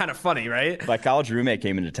make it kind of funny, right? My college roommate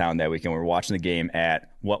came into town that weekend. We were watching the game at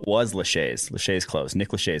what was Lachey's. Lachey's closed. Nick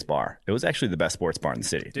Lachey's bar. It was actually the best sports bar in the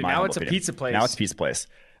city. Dude, now it's a pizza place. Now it's a pizza place.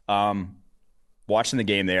 Watching the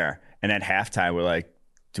game there, and at halftime, we're like,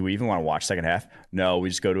 do we even want to watch second half? No, we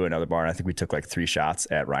just go to another bar, and I think we took like 3 shots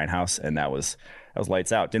at Ryan House, and that was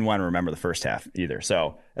lights out. Didn't want to remember the first half either.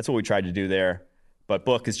 So that's what we tried to do there. But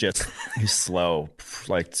Book is just he's slow,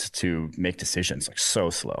 like to make decisions, like so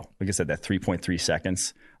slow. Like I said, that 3.3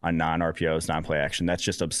 seconds on non-RPOs, non-play action, that's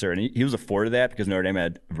just absurd. And he was afforded that because Notre Dame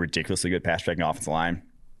had a ridiculously good pass protecting offensive line.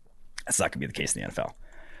 That's not going to be the case in the NFL.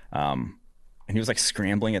 And he was like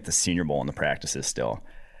scrambling at the Senior Bowl in the practices still.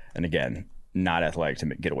 And again, not athletic to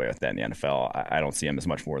get away with that in the NFL. I don't see him as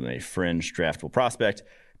much more than a fringe draftable prospect.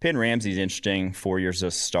 Peyton Ramsey's interesting. 4 years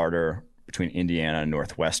as a starter between Indiana and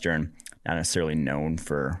Northwestern. Not necessarily known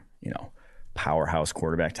for, powerhouse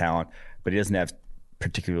quarterback talent, but he doesn't have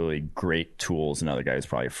particularly great tools. Another guy who's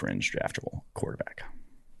probably a fringe draftable quarterback.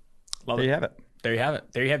 There you have it. There you have it.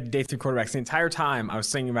 There you have the day 3 quarterbacks. The entire time I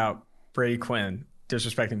was thinking about Brady Quinn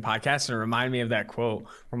disrespecting podcasts, and it reminded me of that quote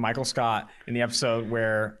from Michael Scott in the Office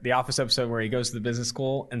episode where he goes to the business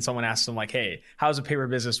school and someone asks him like, hey, how's a paper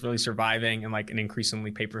business really surviving in like an increasingly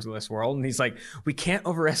paperless world? And he's like, we can't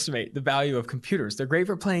overestimate the value of computers. They're great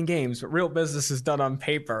for playing games, but real business is done on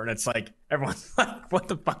paper. And it's like, everyone's like, what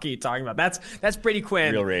the fuck are you talking about? That's Brady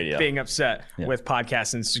Quinn real radio. Being upset with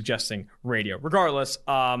podcasts and suggesting radio. Regardless,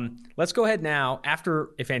 let's go ahead now.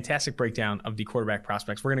 After a fantastic breakdown of the quarterback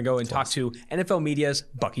prospects, we're going to go and talk to NFL Media's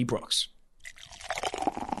Bucky Brooks.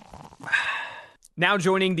 Now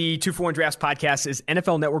joining the 2-for-1 Drafts podcast is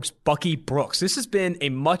NFL Network's Bucky Brooks. This has been a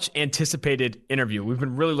much anticipated interview. We've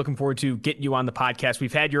been really looking forward to getting you on the podcast.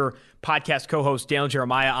 We've had your podcast co-host Daniel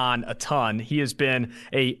Jeremiah on a ton. He has been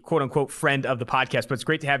a quote-unquote friend of the podcast, but it's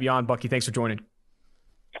great to have you on, Bucky. Thanks for joining.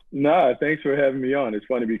 Nah, thanks for having me on. It's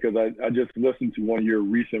funny because I just listened to one of your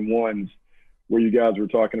recent ones where you guys were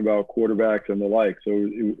talking about quarterbacks and the like. So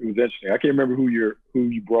it was interesting. I can't remember who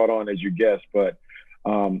you brought on as your guest, but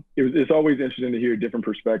it's always interesting to hear different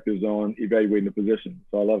perspectives on evaluating the position.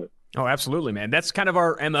 So I love it. Oh, absolutely, man. That's kind of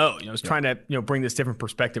our MO, is trying to, bring this different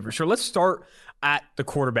perspective for sure. Let's start at the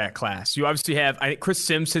quarterback class. You obviously have, I think Chris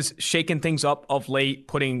Sims has shaken things up of late,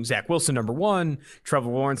 putting Zach Wilson number 1, Trevor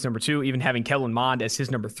Lawrence number 2, even having Kellen Mond as his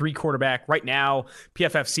number 3 quarterback. Right now,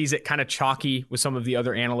 PFF sees it kind of chalky with some of the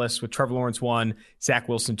other analysts with Trevor Lawrence 1, Zach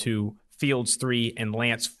Wilson 2, Fields 3, and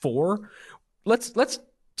Lance 4. Let's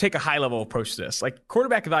take a high-level approach to this. Like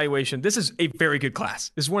quarterback evaluation, this is a very good class.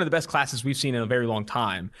 This is one of the best classes we've seen in a very long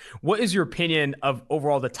time. What is your opinion of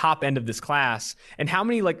overall the top end of this class, and how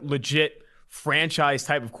many like legit franchise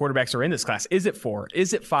type of quarterbacks are in this class? Is it 4?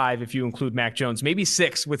 Is it 5 if you include Mac Jones? Maybe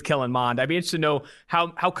 6 with Kellen Mond. I'd be interested to know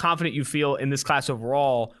how confident you feel in this class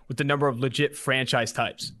overall with the number of legit franchise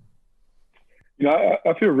types.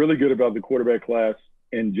 I feel really good about the quarterback class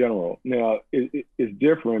in general. Now, it's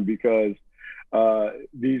different because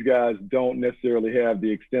these guys don't necessarily have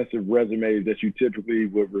the extensive resumes that you typically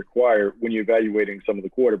would require when you're evaluating some of the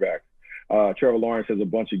quarterbacks. Trevor Lawrence has a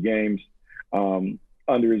bunch of games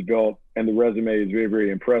under his belt, and the resume is very,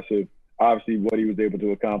 very impressive. Obviously, what he was able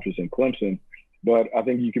to accomplish in Clemson. But I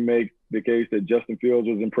think you can make the case that Justin Fields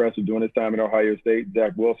was impressive during his time at Ohio State.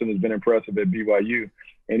 Zach Wilson has been impressive at BYU.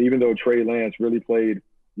 And even though Trey Lance really played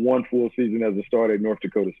one full season as a starter at North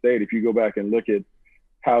Dakota State, if you go back and look at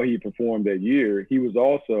how he performed that year, he was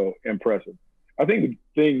also impressive. I think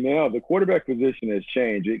the thing now, the quarterback position has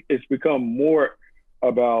changed. It's become more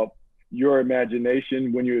about your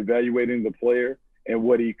imagination when you're evaluating the player and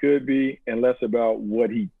what he could be, and less about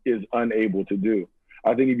what he is unable to do.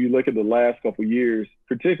 I think if you look at the last couple of years,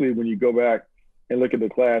 particularly when you go back and look at the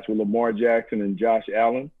class with Lamar Jackson and Josh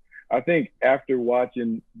Allen, I think after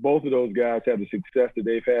watching both of those guys have the success that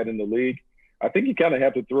they've had in the league, I think you kind of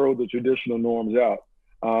have to throw the traditional norms out.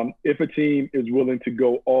 If a team is willing to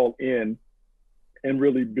go all in and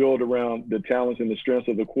really build around the talents and the strengths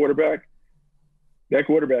of the quarterback, that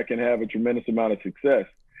quarterback can have a tremendous amount of success.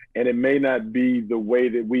 And it may not be the way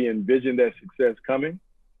that we envision that success coming,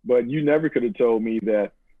 but you never could have told me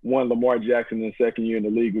that Lamar Jackson in the second year in the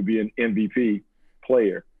league would be an MVP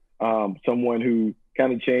player, someone who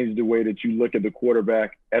kind of changed the way that you look at the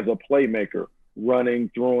quarterback as a playmaker,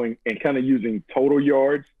 running, throwing, and kind of using total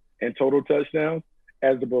yards and total touchdowns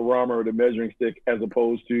as the barometer or the measuring stick, as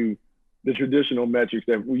opposed to the traditional metrics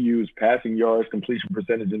that we use, passing yards, completion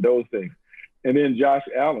percentage, and those things. And then Josh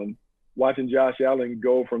Allen, watching Josh Allen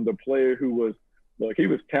go from the player who was, look, he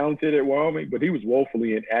was talented at Wyoming, but he was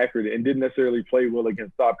woefully inaccurate and didn't necessarily play well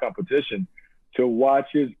against top competition, to watch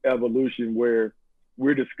his evolution where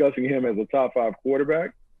we're discussing him as a top 5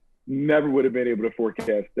 quarterback, never would have been able to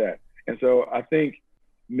forecast that. And so I think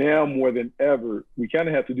now more than ever, we kind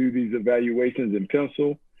of have to do these evaluations in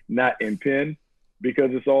pencil, not in pen,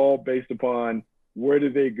 because it's all based upon where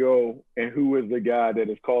did they go and who is the guy that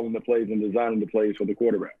is calling the plays and designing the plays for the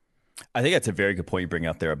quarterback. I think that's a very good point you bring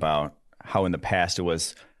up there about how in the past it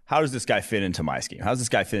was, how does this guy fit into my scheme? How does this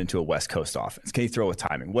guy fit into a West Coast offense? Can he throw with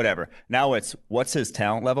timing? Whatever. Now it's, what's his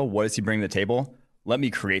talent level? What does he bring to the table? Let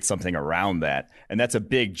me create something around that. And that's a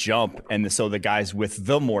big jump. And so the guys with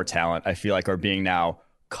the more talent, I feel like, are being now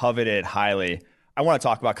coveted highly. I want to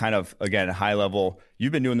talk about kind of, again, high level.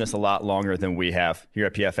 You've been doing this a lot longer than we have here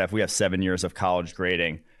at PFF. We have 7 years of college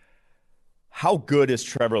grading. How good is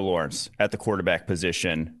Trevor Lawrence at the quarterback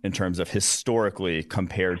position in terms of historically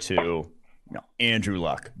compared to Andrew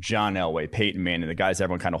Luck, John Elway, Peyton Manning, the guys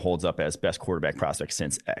everyone kind of holds up as best quarterback prospects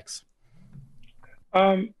since X?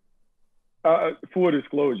 Full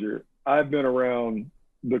disclosure, I've been around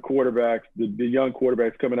the quarterbacks, the young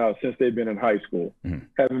quarterbacks coming out since they've been in high school. Mm-hmm.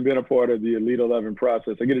 Having been a part of the Elite 11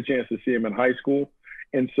 process, I get a chance to see him in high school.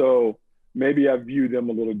 And so maybe I view them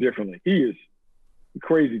a little differently. He is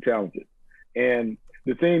crazy talented. And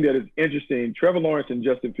the thing that is interesting, Trevor Lawrence and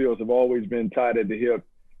Justin Fields have always been tied at the hip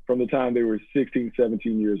from the time they were 16,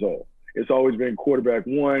 17 years old. It's always been quarterback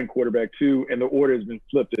 1, quarterback 2, and the order has been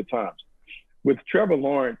flipped at times. With Trevor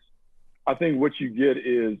Lawrence, I think what you get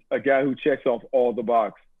is a guy who checks off all the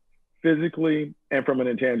boxes physically and from an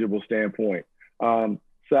intangible standpoint.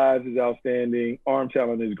 Size is outstanding. Arm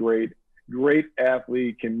talent is great. Great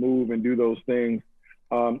athlete, can move and do those things.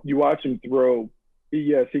 You watch him throw.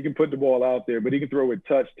 Yes, he can put the ball out there, but he can throw with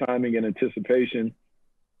touch, timing, and anticipation.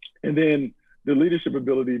 And then the leadership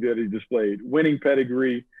ability that he displayed, winning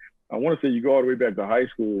pedigree. I want to say you go all the way back to high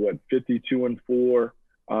school, 52-4,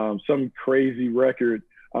 some crazy record.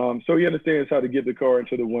 So he understands how to get the car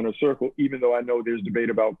into the winner's circle, even though I know there's debate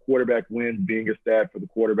about quarterback wins being a stat for the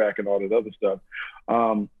quarterback and all that other stuff.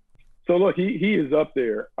 So look, he is up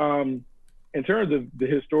there. In terms of the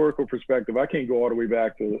historical perspective, I can't go all the way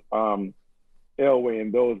back to Elway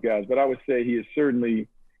and those guys, but I would say he is certainly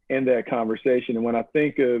in that conversation. And when I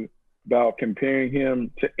think about comparing him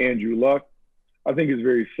to Andrew Luck, I think it's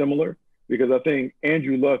very similar, because I think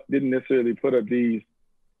Andrew Luck didn't necessarily put up these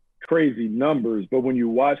crazy numbers, but when you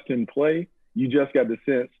watched him play, you just got the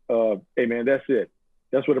sense of, hey man, that's it.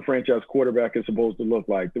 That's what a franchise quarterback is supposed to look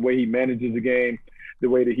like. The way he manages the game, the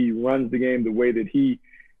way that he runs the game, the way that he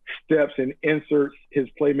steps and inserts his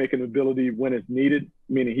playmaking ability when it's needed,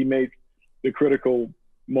 meaning he makes the critical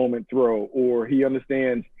moment throw, or he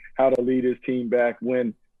understands how to lead his team back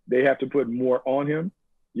when they have to put more on him.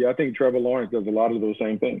 Yeah, I think Trevor Lawrence does a lot of those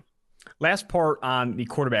same things. Last part on the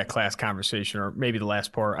quarterback class conversation, or maybe the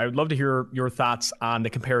last part, I would love to hear your thoughts on the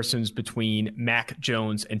comparisons between Mac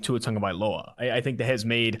Jones and Tua Tagovailoa. I think that has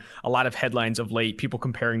made a lot of headlines of late, people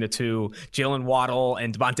comparing the two. Jalen Waddle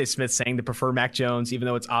and Devontae Smith saying they prefer Mac Jones, even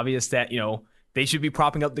though it's obvious that, they should be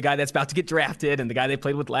propping up the guy that's about to get drafted and the guy they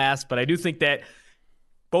played with last. But I do think that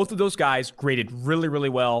both of those guys graded really, really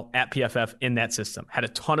well at PFF in that system. Had a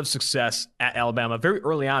ton of success at Alabama very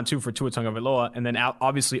early on, too, for Tua Tagovailoa, and then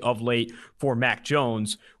obviously of late for Mac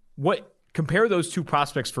Jones. Compare those two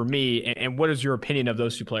prospects for me, and what is your opinion of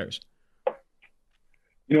those two players?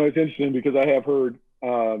 It's interesting because I have heard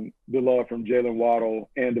the love from Jalen Waddle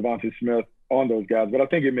and Devontae Smith on those guys, but I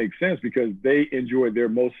think it makes sense because they enjoyed their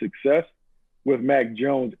most success with Mac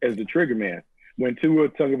Jones as the trigger man. When Tua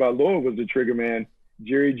Tagovailoa was the trigger man,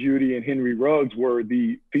 Jerry Jeudy and Henry Ruggs were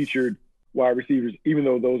the featured wide receivers, even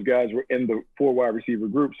though those guys were in the 4 wide receiver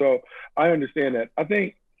group. So I understand that. I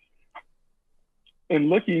think in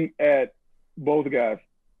looking at both guys,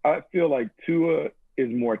 I feel like Tua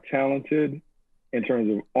is more talented in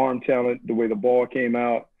terms of arm talent, the way the ball came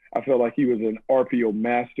out. I felt like he was an RPO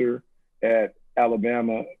master at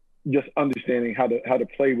Alabama, just understanding how to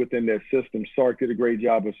play within that system. Sark did a great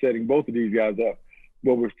job of setting both of these guys up.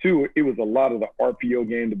 But with Tua, it was a lot of the RPO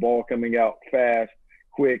game, the ball coming out fast,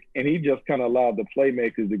 quick, and he just kind of allowed the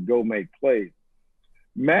playmakers to go make plays.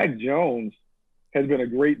 Mac Jones has been a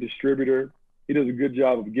great distributor. He does a good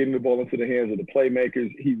job of getting the ball into the hands of the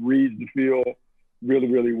playmakers. He reads the field really,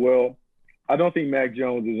 really well. I don't think Mac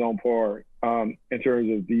Jones is on par in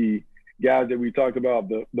terms of the guys that we talked about,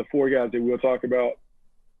 the 4 guys that we'll talk about,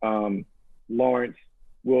 Lawrence,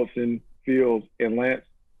 Wilson, Fields, and Lance,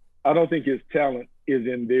 I don't think his talent is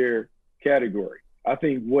in their category. I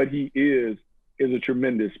think what he is a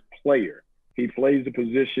tremendous player. He plays the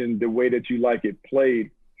position the way that you like it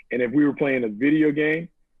played. And if we were playing a video game,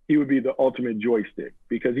 he would be the ultimate joystick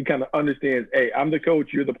because he kind of understands, hey, I'm the coach,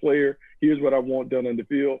 you're the player. Here's what I want done on the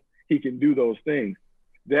field. He can do those things.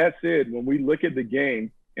 That said, when we look at the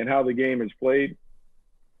game and how the game is played,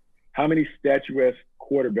 how many statuesque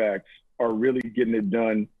quarterbacks are really getting it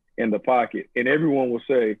done in the pocket? And everyone will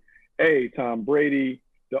say, hey, Tom Brady,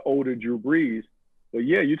 the older Drew Brees. But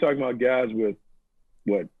yeah, you're talking about guys with,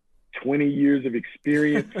 20 years of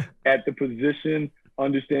experience at the position,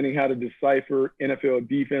 understanding how to decipher NFL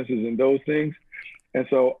defenses and those things. And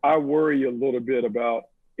so I worry a little bit about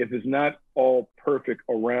if it's not all perfect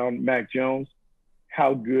around Mac Jones,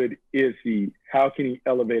 how good is he? How can he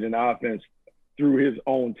elevate an offense through his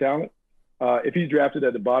own talent? If he's drafted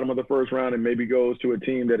at the bottom of the first round and maybe goes to a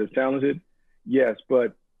team that is talented, yes.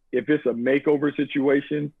 But if it's a makeover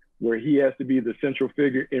situation where he has to be the central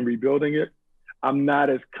figure in rebuilding it, I'm not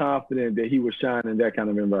as confident that he would shine in that kind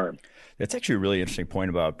of environment. That's actually a really interesting point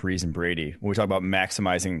about Brees and Brady. When we talk about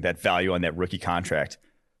maximizing that value on that rookie contract,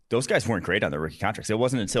 those guys weren't great on their rookie contracts. It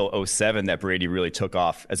wasn't until 2007 that Brady really took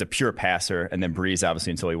off as a pure passer, and then Brees obviously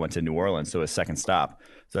until he went to New Orleans, so his second stop.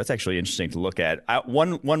 So that's actually interesting to look at.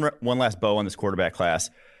 One last bow on this quarterback class.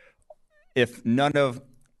 If none of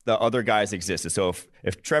the other guys existed, so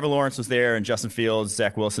if Trevor Lawrence was there and Justin Fields,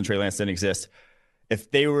 Zach Wilson, Trey Lance didn't exist, if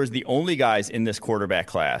they were the only guys in this quarterback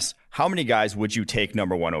class, how many guys would you take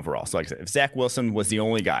number one overall? So like I said, if Zach Wilson was the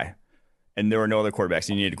only guy and there were no other quarterbacks,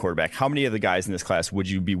 you needed a quarterback, how many of the guys in this class would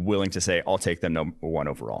you be willing to say, I'll take them number one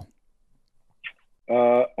overall?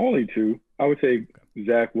 Only two. I would take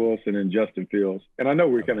Zach Wilson and Justin Fields. And I know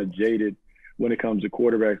we're kind of jaded when it comes to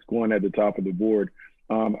quarterbacks going at the top of the board.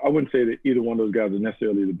 I wouldn't say that either one of those guys is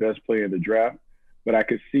necessarily the best player in the draft, but I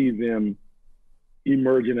could see them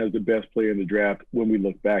emerging as the best player in the draft when we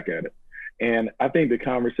look back at it. And I think the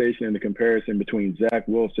conversation and the comparison between Zach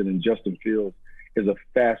Wilson and Justin Fields is a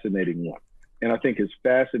fascinating one. And I think it's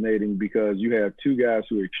fascinating because you have two guys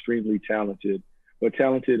who are extremely talented, but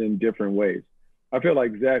talented in different ways. I feel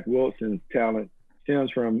like Zach Wilson's talent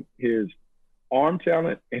stems from his arm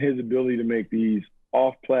talent and his ability to make these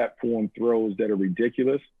off-platform throws that are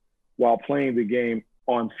ridiculous while playing the game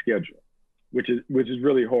on schedule, which is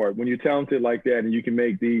really hard. When you're talented like that and you can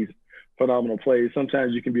make these phenomenal plays,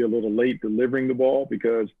 sometimes you can be a little late delivering the ball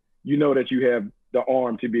because you know that you have the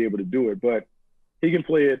arm to be able to do it. But he can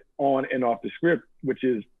play it on and off the script, which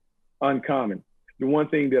is uncommon. The one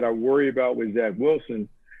thing that I worry about with Zach Wilson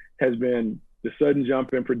has been the sudden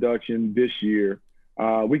jump in production this year.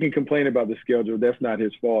 We can complain about the schedule. That's not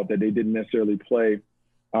his fault that they didn't necessarily play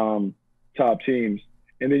top teams.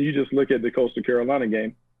 And then you just look at the Coastal Carolina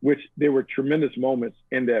game, which there were tremendous moments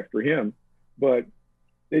in that for him, but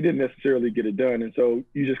they didn't necessarily get it done. And so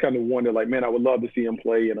you just kind of wonder, like, man, I would love to see him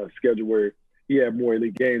play in a schedule where he had more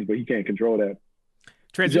elite games, but he can't control that.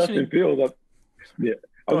 Justin Fields,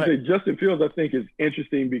 Justin Fields, I think, is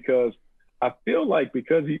interesting because I feel like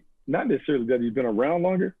because he, not necessarily that he's been around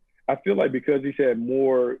longer, I feel like because he's had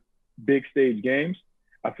more big stage games,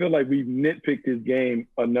 I feel like we've nitpicked his game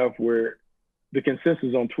enough where the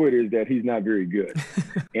consensus on Twitter is that he's not very good.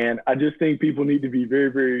 And I just think people need to be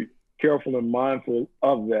very, very careful and mindful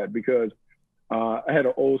of that because I had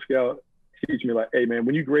an old scout teach me like, hey, man,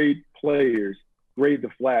 when you grade players, grade the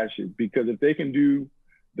flashes because if they can do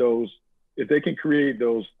those, if they can create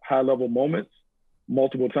those high-level moments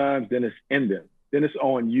multiple times, then it's in them. Then it's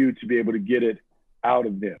on you to be able to get it out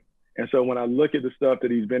of them. And so when I look at the stuff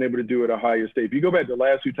that he's been able to do at Ohio State, if you go back the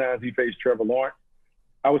last two times he faced Trevor Lawrence,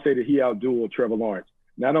 I would say that he outdueled Trevor Lawrence,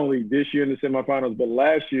 not only this year in the semifinals, but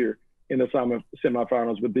last year in the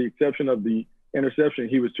semifinals, with the exception of the interception,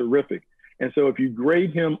 he was terrific. And so if you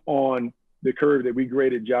grade him on the curve that we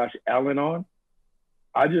graded Josh Allen on,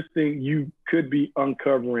 I just think you could be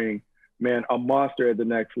uncovering, man, a monster at the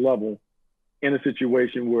next level in a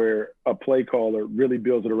situation where a play caller really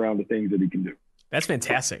builds it around the things that he can do. That's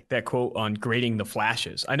fantastic, that quote on grading the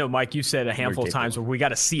flashes. I know, Mike, you said a handful of times where we got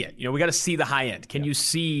to see it. You know, we got to see the high end. Can you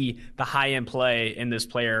see the high end play in this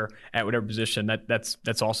player at whatever position?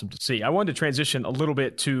 That's awesome to see. I wanted to transition a little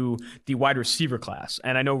bit to the wide receiver class.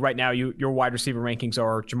 And I know right now your wide receiver rankings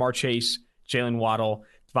are Jamar Chase, Jalen Waddle,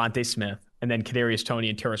 Devontae Smith, and then Kadarius Toney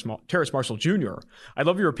and Terrace Marshall Jr. I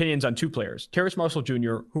love your opinions on two players. Terrace Marshall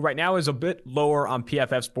Jr., who right now is a bit lower on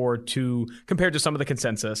PFF's board compared to some of the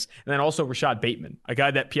consensus, and then also Rashad Bateman, a guy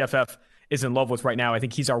that PFF is in love with right now. I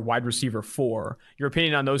think he's our wide receiver 4. Your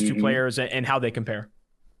opinion on those two players and how they compare?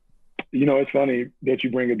 You know, it's funny that you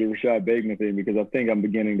bring up the Rashad Bateman thing because I think I'm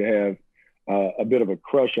beginning to have a bit of a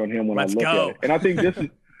crush on him when I look at it. And I think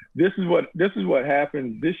this is what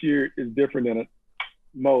happens this year is different than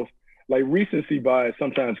most. Like recency bias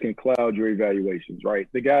sometimes can cloud your evaluations, right?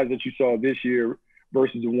 The guys that you saw this year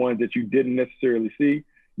versus the ones that you didn't necessarily see,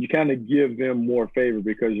 you kind of give them more favor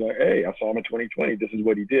because you're like, hey, I saw him in 2020. This is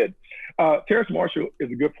what he did. Terrace Marshall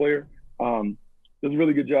is a good player. Does a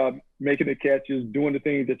really good job making the catches, doing the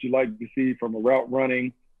things that you like to see from a route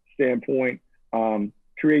running standpoint,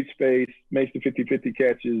 creates space, makes the 50-50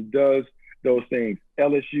 catches, does those things.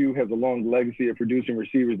 LSU has a long legacy of producing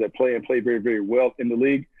receivers that play very, very well in the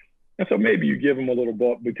league. And so maybe you give them a little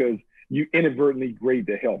bump because you inadvertently grade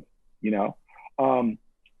the helmet,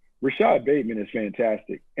 Rashad Bateman is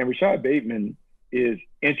fantastic. And Rashad Bateman is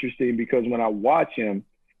interesting because when I watch him,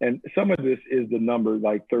 and some of this is the number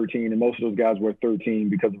like 13, and most of those guys were 13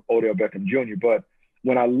 because of Odell Beckham Jr. But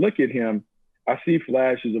when I look at him, I see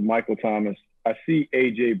flashes of Michael Thomas. I see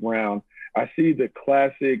A.J. Brown. I see the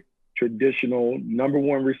classic, traditional number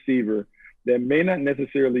one receiver that may not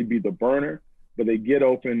necessarily be the burner, but they get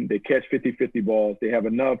open, they catch 50-50 balls. They have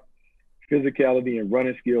enough physicality and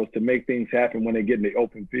running skills to make things happen when they get in the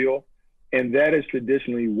open field. And that is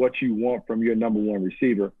traditionally what you want from your number one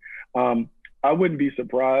receiver. I wouldn't be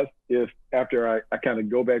surprised if after I kind of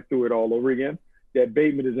go back through it all over again, that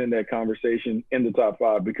Bateman is in that conversation in the top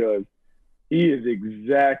 5 because he is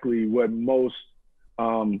exactly what most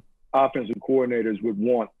offensive coordinators would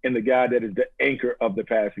want in the guy that is the anchor of the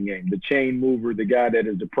passing game, the chain mover, the guy that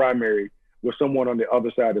is the primary with someone on the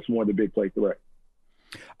other side that's more the big play threat.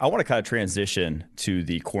 I want to kind of transition to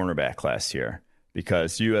the cornerback class here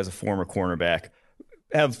because you as a former cornerback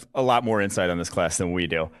have a lot more insight on this class than we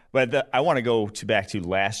do. But I want to go back to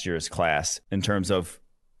last year's class in terms of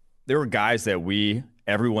there were guys that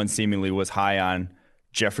everyone seemingly was high on.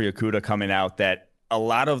 Jeffrey Okudah coming out, that a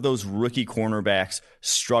lot of those rookie cornerbacks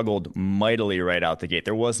struggled mightily right out the gate.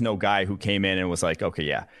 There was no guy who came in and was like, okay,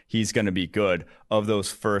 yeah, he's going to be good of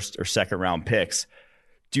those first or second round picks.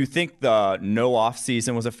 Do you think the no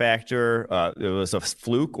offseason was a factor? It was a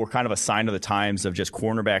fluke or kind of a sign of the times of just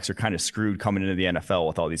cornerbacks are kind of screwed coming into the NFL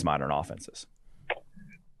with all these modern offenses?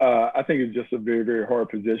 I think it's just a very, very hard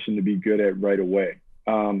position to be good at right away.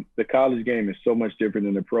 The college game is so much different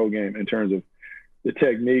than the pro game in terms of the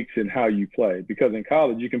techniques and how you play. Because in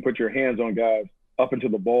college, you can put your hands on guys up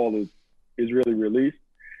until the ball is really released.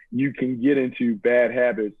 You can get into bad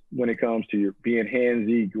habits when it comes to your being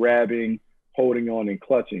handsy, grabbing, holding on, and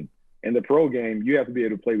clutching. In the pro game, you have to be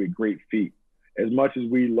able to play with great feet. As much as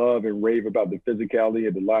we love and rave about the physicality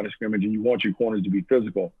of the line of scrimmage, and you want your corners to be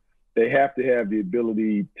physical, they have to have the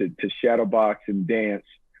ability to shadow box and dance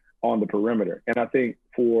on the perimeter. And I think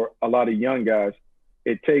for a lot of young guys,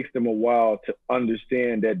 it takes them a while to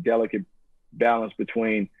understand that delicate balance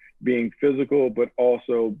between being physical, but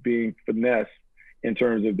also being finesse in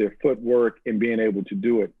terms of their footwork and being able to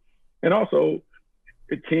do it. And also,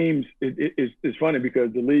 the teams, it's funny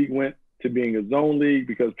because the league went to being a zone league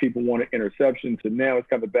because people wanted interception. So now it's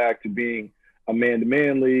coming back to being a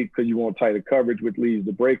man-to-man league because you want tighter coverage, which leads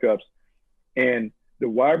to breakups. And the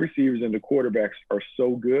wide receivers and the quarterbacks are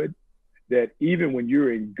so good that even when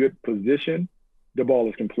you're in good position, the ball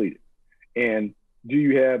is completed. And do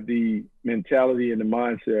you have the mentality and the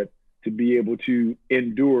mindset to be able to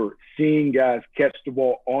endure seeing guys catch the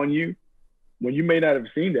ball on you when you may not have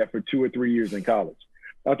seen that for 2 or 3 years in college?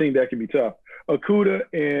 I think that can be tough. Okudah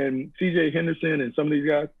and C.J. Henderson and some of these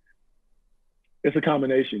guys, it's a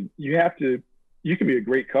combination. You can be a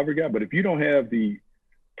great cover guy, but if you don't have the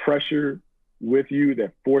pressure with you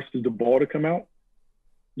that forces the ball to come out,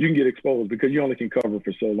 you can get exposed because you only can cover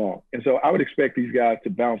for so long. And so I would expect these guys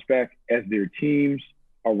to bounce back as their teams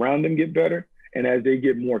around them get better and as they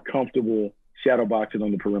get more comfortable shadow boxing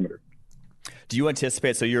on the perimeter. Do you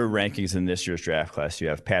anticipate, so your rankings in this year's draft class, you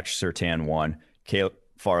have Patrick Surtain 1, Caleb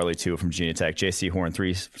Farley 2 from Virginia Tech, J.C. Horn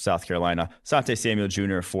 3 from South Carolina, Asante Samuel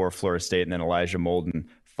Jr. 4 Florida State, and then Elijah Molden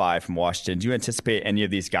 5 from Washington. Do you anticipate any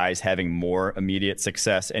of these guys having more immediate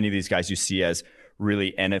success? Any of these guys you see as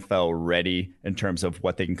really NFL ready in terms of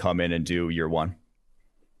what they can come in and do year one?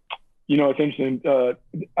 It's interesting.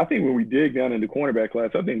 I think when we dig down into cornerback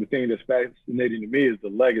class, I think the thing that's fascinating to me is the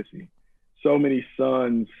legacy. So many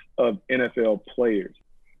sons of NFL players.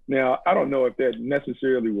 Now, I don't know if that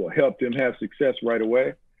necessarily will help them have success right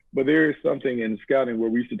away, but there is something in scouting where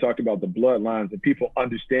we used to talk about the bloodlines and people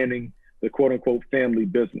understanding the quote-unquote family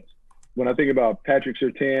business. When I think about Patrick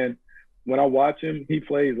Surtain, when I watch him, he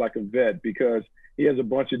plays like a vet because he has a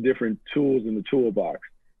bunch of different tools in the toolbox.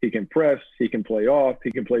 He can press, he can play off,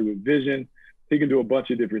 he can play with vision, he can do a bunch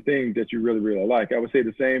of different things that you really, really like. I would say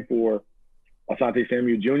the same for Asante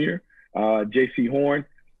Samuel Jr., J.C. Horn.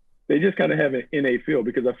 they just kind of have an innate feel,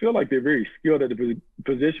 because I feel like they're very skilled at the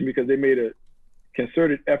position because they made a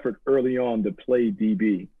concerted effort early on to play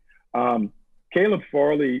DB. Caleb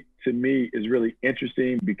Farley, to me, is really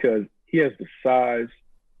interesting because he has the size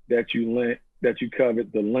that you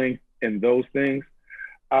covet, the length, and those things.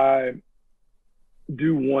 I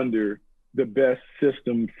do wonder the best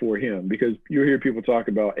system for him, because you hear people talk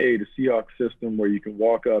about, the Seahawks system where you can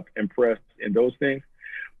walk up and press and those things.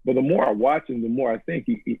 But the more I watch him, the more I think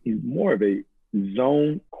he's more of a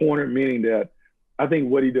zone corner, meaning that I think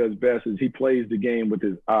what he does best is he plays the game with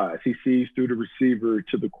his eyes. He sees through the receiver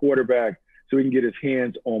to the quarterback so he can get his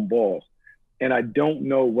hands on balls. And I don't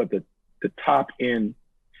know what the top end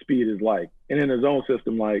speed is like. And in his own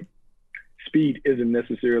system, like, speed isn't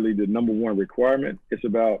necessarily the number one requirement. It's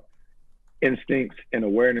about instincts and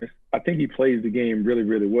awareness. I think he plays the game really,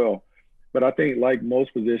 really well. But I think, like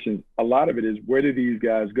most positions, a lot of it is, where do these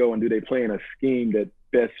guys go, and do they play in a scheme that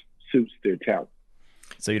best suits their talent?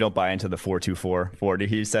 So you don't buy into the 4-2-4 40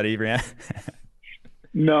 he said he ran?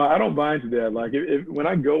 No, I don't buy into that. Like, when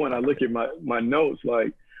I go and I look at my notes,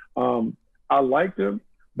 like, I like them,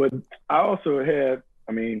 but I also have,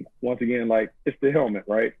 once again, like, it's the helmet,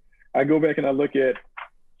 right? I go back and I look at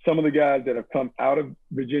some of the guys that have come out of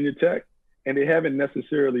Virginia Tech, and they haven't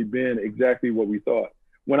necessarily been exactly what we thought.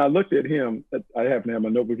 When I looked at him, I happen to have my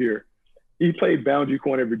notebook here. He played boundary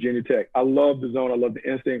corner at Virginia Tech. I love the zone. I love the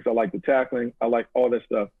instincts. I like the tackling. I like all that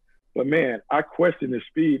stuff. But, man, I question his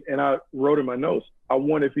speed, and I wrote in my notes, I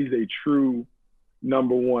wonder if he's a true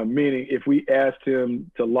number one, meaning if we asked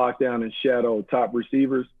him to lock down and shadow top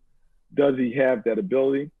receivers, does he have that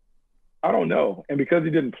ability? I don't know. And because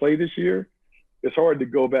he didn't play this year, it's hard to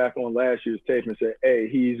go back on last year's tape and say, hey,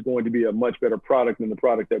 he's going to be a much better product than the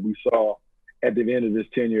product that we saw at the end of his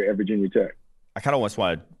tenure at Virginia Tech. I kind of just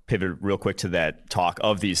want to pivot real quick to that talk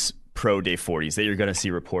of these pro day 40s that you're going to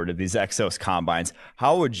see reported, these Exos combines.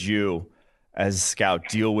 How would you, as a scout,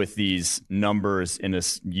 deal with these numbers in a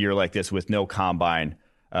year like this with no combine,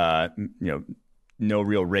 no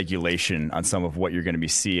real regulation on some of what you're going to be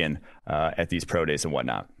seeing at these pro days and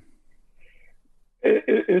whatnot?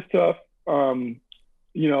 It's tough.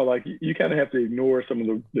 Like, you kind of have to ignore some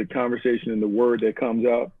of the conversation and the word that comes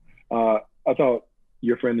out. I thought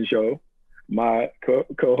your friend of the show, my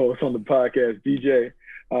co-host on the podcast, DJ,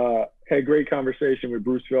 had great conversation with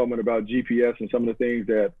Bruce Feldman about GPS and some of the things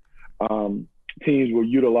that teams will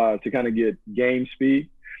utilize to kind of get game speed.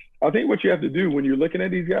 I think what you have to do when you're looking at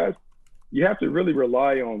these guys, you have to really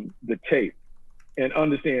rely on the tape and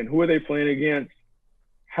understand, who are they playing against?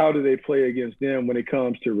 How do they play against them when it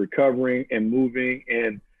comes to recovering and moving?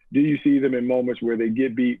 And do you see them in moments where they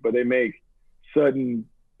get beat, but they make sudden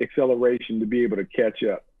acceleration to be able to catch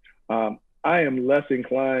up? I am less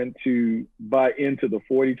inclined to buy into the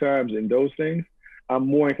 40 times and those things. I'm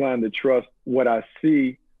more inclined to trust what I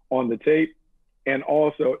see on the tape. And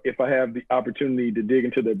also, if I have the opportunity to dig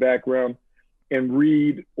into their background and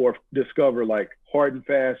read or discover, like, hard and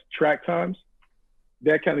fast track times,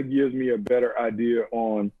 that kind of gives me a better idea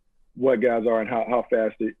on what guys are and how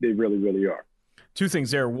fast they really, really are. Two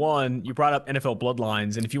things there. One, you brought up NFL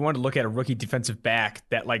bloodlines, and if you wanted to look at a rookie defensive back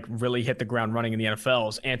that, like, really hit the ground running in the NFL,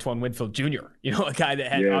 is Antoine Winfield Jr., a guy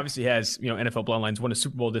that obviously has, NFL bloodlines, won a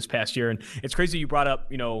Super Bowl this past year. And it's crazy you brought up,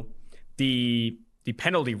 the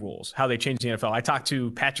penalty rules, how they changed the NFL. I talked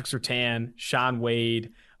to Patrick Surtain, Sean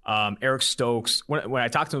Wade, Eric Stokes. When I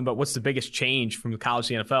talk to them about what's the biggest change from the college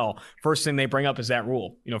to the NFL, first thing they bring up is that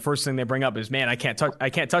rule. First thing they bring up is, man, I can't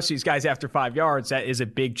touch these guys after 5 yards. That is a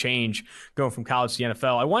big change going from college to the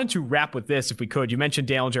NFL. I wanted to wrap with this, if we could. You mentioned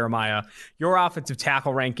Dale Jeremiah. Your offensive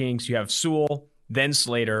tackle rankings, you have Sewell, then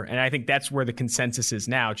Slater, and I think that's where the consensus is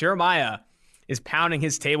now. Jeremiah is pounding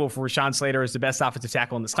his table for Rashawn Slater as the best offensive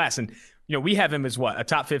tackle in this class. And, we have him as a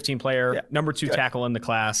top 15 player, number 2 tackle in the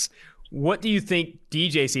class. What do you think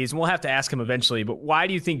DJ sees? And we'll have to ask him eventually, but why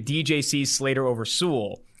do you think DJ sees Slater over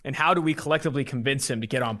Sewell? And how do we collectively convince him to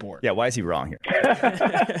get on board? Yeah, why is he wrong here?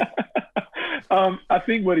 I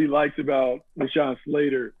think what he likes about Rashawn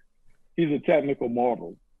Slater, he's a technical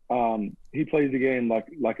marvel. He plays the game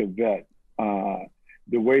like a vet.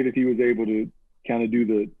 The way that he was able to kind of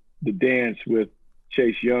do the dance with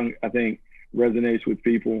Chase Young, I think, resonates with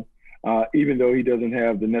people. Even though he doesn't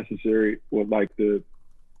have the necessary, the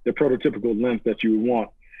prototypical length that you would want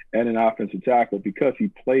at an offensive tackle, because he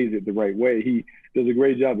plays it the right way. He does a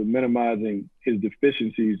great job of minimizing his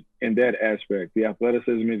deficiencies in that aspect. The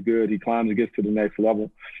athleticism is good. He climbs and gets to the next level.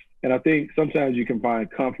 And I think sometimes you can find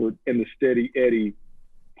comfort in the steady Eddie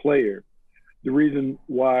player. The reason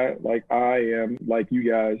why, I am, like you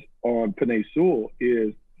guys, on Penei Sewell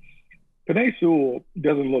is Penei Sewell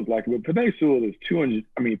doesn't look like it, but Penei Sewell is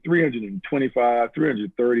 325,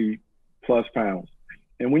 330 plus pounds.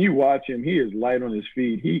 And when you watch him, he is light on his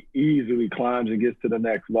feet. He easily climbs and gets to the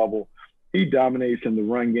next level. He dominates in the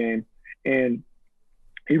run game, and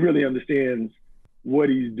he really understands what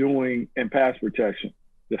he's doing in pass protection.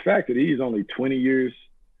 The fact that he's only 20 years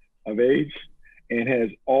of age and has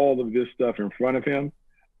all of this stuff in front of him,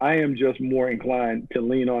 I am just more inclined to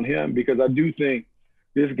lean on him because I do think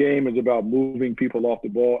this game is about moving people off the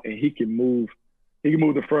ball, and he can move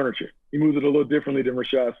the furniture. He moves it a little differently than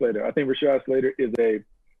Rashad Slater. I think Rashad Slater is a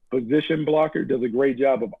position blocker, does a great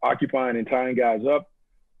job of occupying and tying guys up.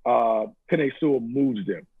 Penei Sewell moves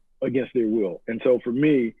them against their will. And so for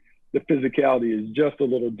me, the physicality is just a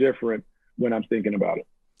little different when I'm thinking about it.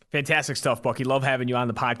 Fantastic stuff, Bucky. Love having you on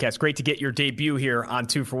the podcast. Great to get your debut here on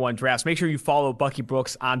 2-for-1 Drafts. Make sure you follow Bucky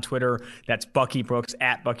Brooks on Twitter. That's Bucky Brooks,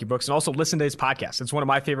 at Bucky Brooks. And also listen to his podcast. It's one of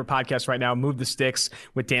my favorite podcasts right now, Move the Sticks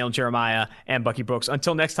with Daniel Jeremiah and Bucky Brooks.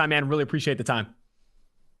 Until next time, man, really appreciate the time.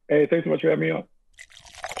 Hey, thanks so much for having me on.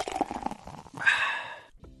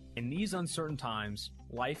 In these uncertain times,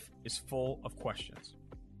 life is full of questions.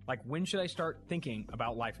 Like, when should I start thinking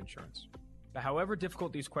about life insurance? But however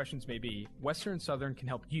difficult these questions may be, Western and Southern can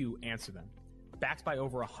help you answer them. Backed by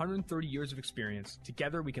over 130 years of experience,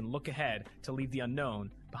 together we can look ahead to leave the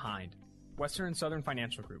unknown behind. Western and Southern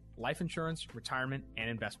Financial Group, life insurance, retirement, and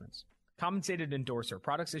investments. Compensated endorser,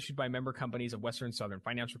 products issued by member companies of Western and Southern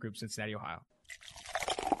Financial Group, Cincinnati, Ohio.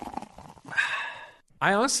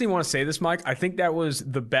 I honestly want to say this, Mike. I think that was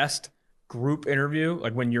the best group interview,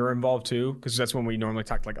 like when you're involved too, because that's when we normally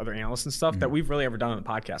talk to like other analysts and stuff, that we've really ever done on the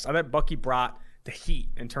podcast. I thought Bucky brought the heat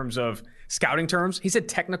in terms of scouting terms. He said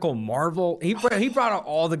technical marvel. He brought out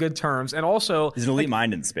all the good terms, and also he's an elite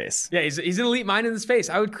mind in the space. Yeah, he's an elite mind in the space.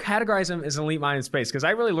 I would categorize him as an elite mind in space because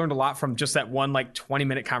I really learned a lot from just that one like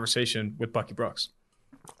 20-minute conversation with Bucky Brooks.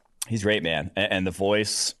 He's great, man, and the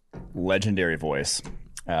voice, legendary voice.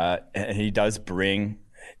 And he does bring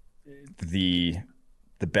the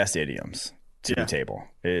best idioms to the table.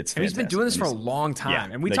 It's fantastic. And he's been doing this for a long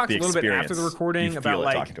time. And we talked a little bit after the recording about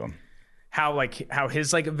like talking to him. how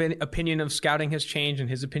his like opinion of scouting has changed and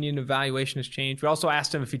his opinion of valuation has changed. We also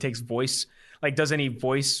asked him if he takes voice, like does any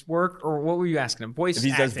voice work, or what were you asking him? Voice. If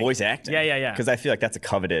he does voice acting. Yeah. Because I feel like that's a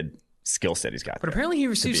coveted skill set he's got. But apparently he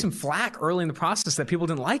received some flack early in the process that people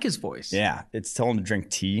didn't like his voice. Yeah, it's telling him to drink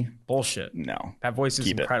tea. Bullshit. No. That voice is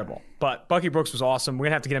incredible. But Bucky Brooks was awesome. We're going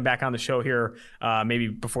to have to get him back on the show here maybe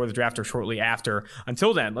before the draft or shortly after.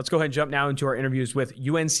 Until then, let's go ahead and jump now into our interviews with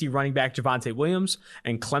UNC running back Javonte Williams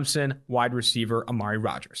and Clemson wide receiver Amari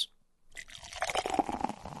Rodgers.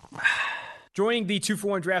 Joining the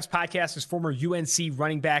 2-for-1 Drafts podcast is former UNC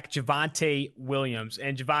running back Javonte Williams.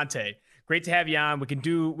 And Javonte, great to have you on. We can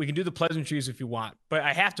do the pleasantries if you want, but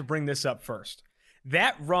I have to bring this up first.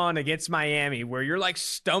 That run against Miami where you're like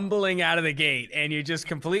stumbling out of the gate and you just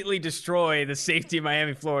completely destroy the safety of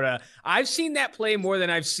Miami, Florida. I've seen that play more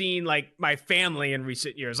than I've seen like my family in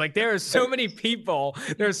recent years. Like there's so many people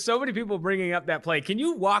bringing up that play. Can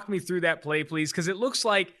you walk me through that play, please? Because it looks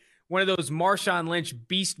like one of those Marshawn Lynch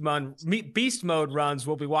beast mode runs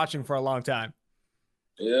we'll be watching for a long time.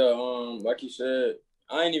 Yeah, like you said,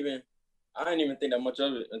 I didn't even think that much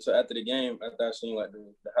of it until after the game, after I seen like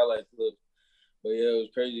the highlight clip. But yeah, it was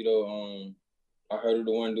crazy though. I heard of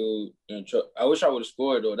the one dude in the truck. I wish I would have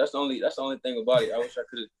scored though. That's the only thing about it. I wish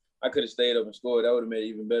I could have stayed up and scored. That would have made it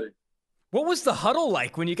even better. What was the huddle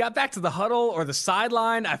like when you got back to the huddle or the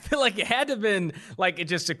sideline? I feel like it had to have been like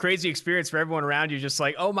just a crazy experience for everyone around you. Just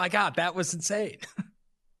like, oh my God, that was insane.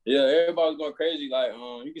 Yeah, everybody was going crazy. Like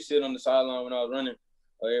you could sit on the sideline when I was running.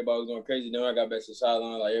 Like everybody was going crazy. Then when I got back to the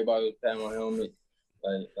sideline, like everybody was patting my helmet,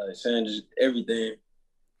 like saying just everything.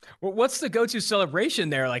 Well, what's the go-to celebration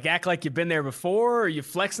there? Like act like you've been there before? Are you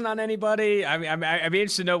flexing on anybody? I mean, I'd be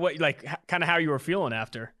interested to know what kind of how you were feeling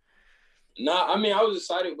after. Nah, I mean, I was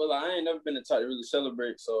excited, but like I ain't never been the type to really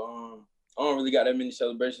celebrate. So I don't really got that many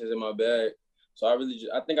celebrations in my bag. So I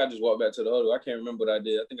think I just walked back to the huddle. I can't remember what I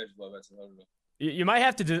did. I think I just walked back to the huddle. You might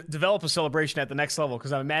have to develop a celebration at the next level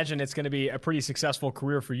because I imagine it's going to be a pretty successful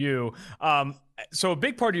career for you. So a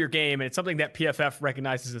big part of your game, and it's something that PFF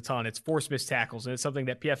recognizes a ton, it's forced missed tackles, and it's something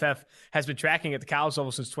that PFF has been tracking at the college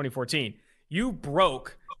level since 2014. You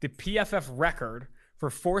broke the PFF record for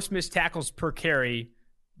forced missed tackles per carry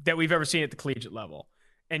that we've ever seen at the collegiate level.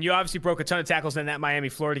 And you obviously broke a ton of tackles in that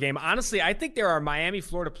Miami-Florida game. Honestly, I think there are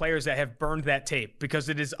Miami-Florida players that have burned that tape because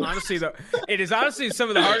it is honestly some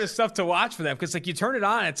of the hardest stuff to watch for them. Because like you turn it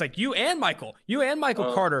on, it's like you and Michael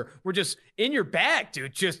Carter were just in your bag,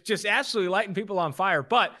 dude, just absolutely lighting people on fire.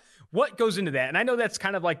 But What goes into that? And I know that's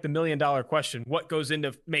kind of like the $1 million question. What goes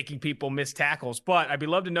into making people miss tackles? But I'd be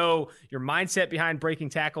love to know your mindset behind breaking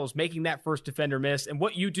tackles, making that first defender miss, and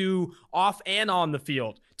what you do off and on the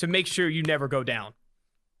field to make sure you never go down.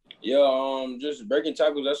 Yeah, just breaking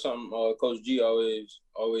tackles. That's something Coach G always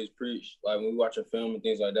preached. Like when we watch a film and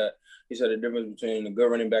things like that, he said the difference between a good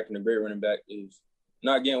running back and a great running back is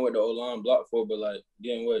not getting what the O-line blocked for, but like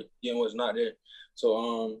getting what's not there.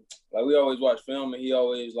 So like we always watch film, and he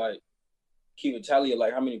always like keep a tally of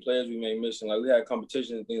like how many players we may miss, and like we had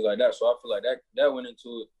competition and things like that. So I feel like that went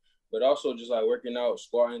into it, but also just like working out,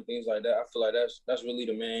 squatting, things like that. I feel like that's really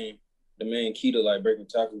the main key to like breaking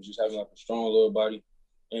tackles, just having like a strong lower body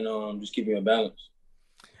and just keeping a balance.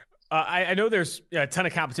 I know there's a ton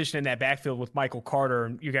of competition in that backfield with Michael Carter,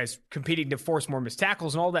 and you guys competing to force more missed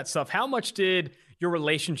tackles and all that stuff. How much did your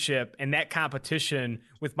relationship and that competition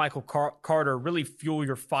with Michael Carter really fuel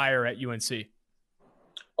your fire at UNC?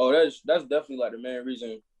 Oh, that's definitely like the main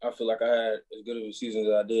reason I feel like I had as good of a season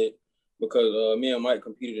as I did, because me and Mike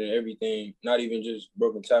competed in everything, not even just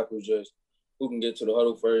broken tackles, just who can get to the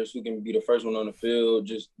huddle first, who can be the first one on the field,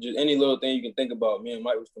 just any little thing you can think about. Me and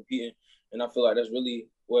Mike was competing, and I feel like that's really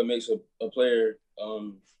what makes a player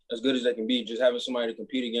as good as they can be, just having somebody to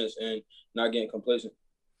compete against and not getting complacent.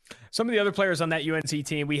 Some of the other players on that UNC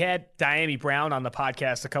team, we had Diami Brown on the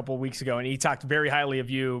podcast a couple of weeks ago, and he talked very highly of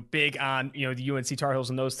you, big on the UNC Tar Heels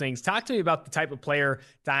and those things. Talk to me about the type of player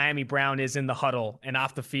Diami Brown is in the huddle and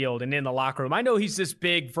off the field and in the locker room. I know he's this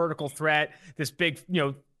big vertical threat, this big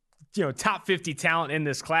top 50 talent in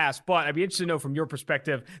this class, but I'd be interested to know from your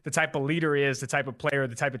perspective the type of leader he is, the type of player,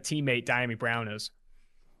 the type of teammate Diami Brown is.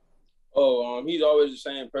 Oh, he's always the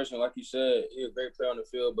same person. Like you said, he's a great player on the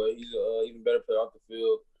field, but he's an even better player off the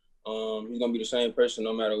field. He's going to be the same person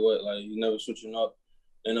no matter what. Like, he's never switching up.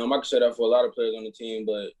 And I can say that for a lot of players on the team,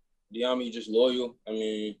 but Diami just loyal. I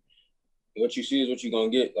mean, what you see is what you're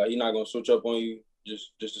going to get. Like, he's not going to switch up on you.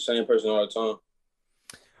 Just the same person all the time.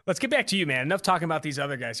 Let's get back to you, man. Enough talking about these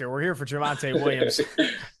other guys here. We're here for Javonte Williams.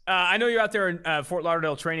 I know you're out there in Fort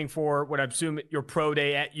Lauderdale training for what I assume your pro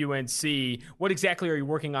day at UNC. What exactly are you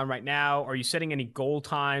working on right now? Are you setting any goal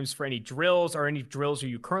times for any drills, or any drills are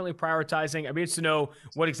you currently prioritizing? I'd be interested to know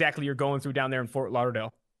what exactly you're going through down there in Fort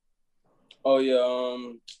Lauderdale. Oh,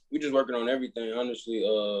 yeah. We just working on everything, honestly.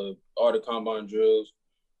 All the combine drills,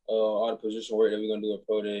 all the position work that we're going to do at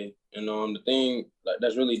pro day. And the thing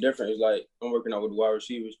that's really different is, like, I'm working out with the wide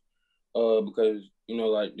receivers because,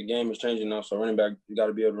 like, the game is changing now. So running back, you got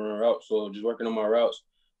to be able to run routes. So just working on my routes,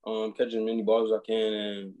 catching as many balls as I can,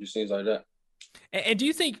 and just things like that. And do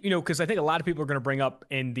you think, because I think a lot of people are going to bring up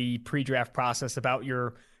in the pre-draft process about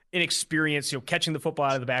your inexperience, catching the football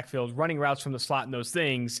out of the backfield, running routes from the slot and those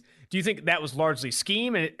things. Do you think that was largely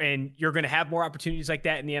scheme and you're going to have more opportunities like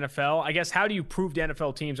that in the NFL? I guess, how do you prove to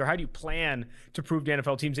NFL teams, or how do you plan to prove to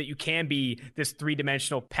NFL teams that you can be this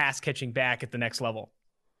three-dimensional pass-catching back at the next level?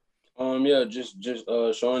 Yeah, just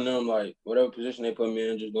showing them, like, whatever position they put me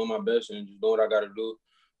in, just doing my best and just doing what I got to do.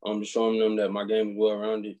 Just showing them that my game is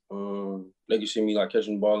well-rounded. They can see me, like,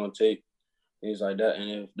 catching the ball on tape, things like that.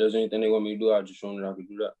 And if there's anything they want me to do, I'll just show them that I can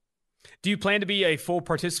do that. Do you plan to be a full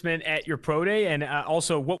participant at your pro day? And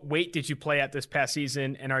also, what weight did you play at this past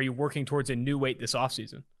season? And are you working towards a new weight this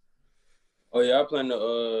offseason? Oh, yeah, I plan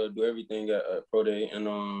to do everything at pro day.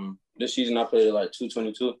 And this season I played like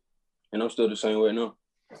 222, and I'm still the same weight now.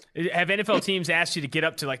 Have NFL teams asked you to get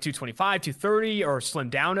up to like 225, 230, or slim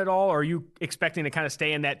down at all? Or are you expecting to kind of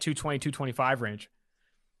stay in that 220, 225 range?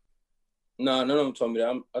 No, none of them told me that.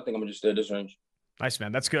 I think I'm going to just stay at this range. Nice,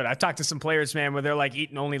 man. That's good. I've talked to some players, man, where they're like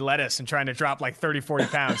eating only lettuce and trying to drop like 30, 40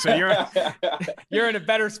 pounds. So you're in a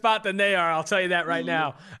better spot than they are. I'll tell you that right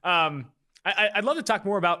now. I'd love to talk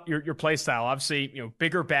more about your play style. Obviously,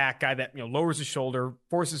 bigger back, guy that lowers his shoulder,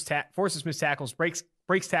 forces missed tackles, breaks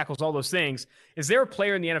tackles, all those things. Is there a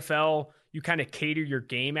player in the NFL you kind of cater your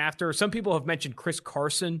game after? Some people have mentioned Chris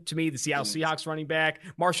Carson to me, the Seattle Seahawks running back.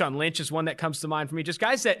 Marshawn Lynch is one that comes to mind for me. Just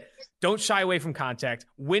guys that don't shy away from contact,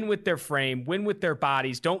 win with their frame, win with their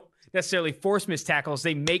bodies, don't necessarily force missed tackles.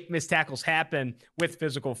 They make missed tackles happen with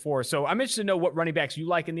physical force. So I'm interested to know what running backs you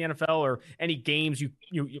like in the NFL, or any games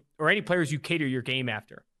you or any players you cater your game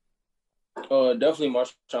after. Definitely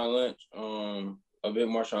Marshawn Lynch. A big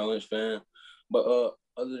Marshawn Lynch fan. But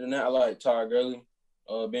other than that, I like Todd Gurley.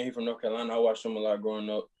 Being here from North Carolina, I watched him a lot growing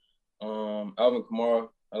up. Alvin Kamara,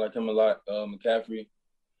 I like him a lot. McCaffrey,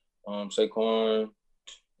 Saquon,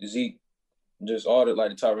 Zeke, just all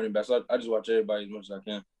the top running backs. I just watch everybody as much as I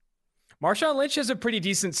can. Marshawn Lynch has a pretty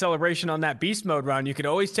decent celebration on that beast mode run. You could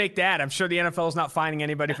always take that. I'm sure the NFL is not finding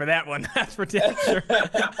anybody for that one. That's for damn sure.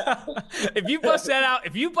 If you bust out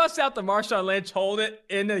the Marshawn Lynch, hold it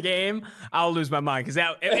in the game, I'll lose my mind. Because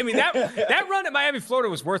that run at Miami, Florida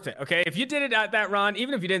was worth it. Okay, if you did it at that run,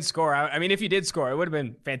 even if you didn't score, if you did score, it would have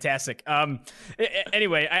been fantastic.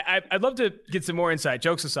 Anyway, I'd love to get some more insight.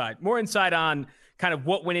 Jokes aside, more insight on kind of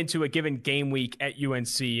what went into a given game week at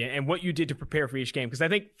UNC and what you did to prepare for each game. Because I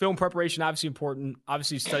think film preparation, obviously important,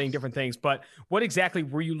 obviously studying different things, but what exactly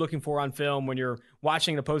were you looking for on film when you're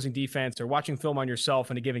watching an opposing defense or watching film on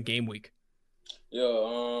yourself in a given game week? Yeah,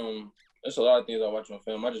 there's a lot of things I watch on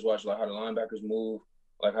film. I just watch like how the linebackers move,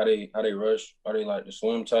 like how they rush, how they like to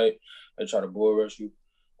swim tight, they try to bull rush you.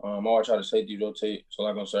 I watch how the safety rotate. So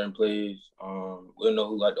like on certain plays, we'll know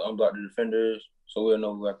who like to unblock the defenders, so we'll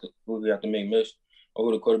know who we have to make miss. Or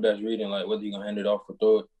who the quarterback's reading, like whether you're going to hand it off or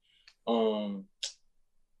throw it.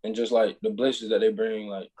 And just like the blitzes that they bring,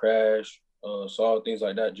 like crash, saw, things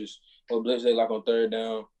like that, just what blitz they like on third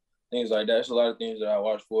down, things like that. It's a lot of things that I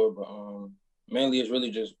watch for, but mainly it's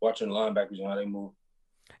really just watching the linebackers and how they move.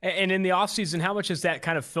 And in the offseason, how much has that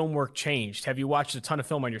kind of film work changed? Have you watched a ton of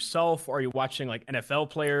film on yourself? Or are you watching like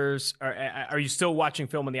NFL players? Or are you still watching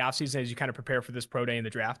film in the offseason as you kind of prepare for this pro day and the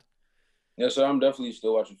draft? Yeah, so I'm definitely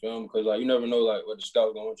still watching film because like you never know like what the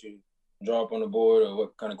scout's gonna want you to draw up on the board or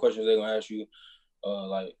what kind of questions they're gonna ask you,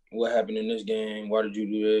 like what happened in this game, why did you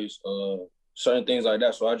do this, certain things like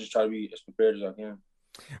that. So I just try to be as prepared as I can.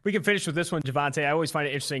 We can finish with this one, Javonte. I always find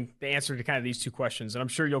it interesting the answer to kind of these two questions, and I'm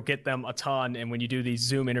sure you'll get them a ton. And when you do these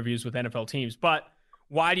Zoom interviews with NFL teams, but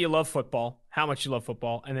why do you love football? How much you love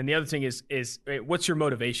football? And then the other thing is what's your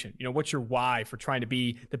motivation? You know, what's your why for trying to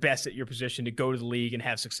be the best at your position to go to the league and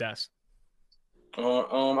have success?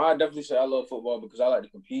 I definitely say I love football because I like to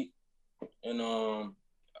compete, and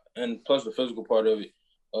plus the physical part of it.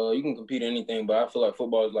 You can compete in anything, but I feel like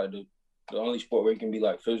football is like the only sport where you can be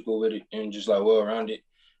like physical with it and just like well around it,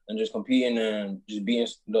 and just competing and just beating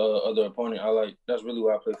the other opponent. That's really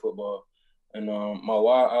why I play football, and my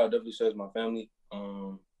why I definitely say is my family.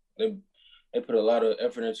 They put a lot of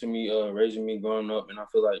effort into me, raising me growing up, and I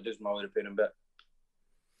feel like this is my way to pay them back.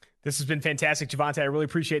 This has been fantastic, Javonte. I really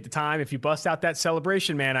appreciate the time. If you bust out that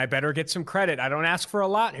celebration, man, I better get some credit. I don't ask for a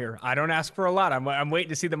lot here. I'm waiting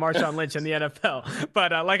to see the Marshawn Lynch in the NFL.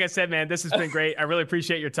 But like I said, man, this has been great. I really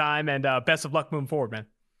appreciate your time, and best of luck moving forward, man.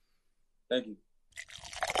 Thank you.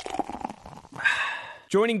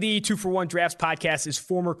 Joining the 2-for-1 Drafts podcast is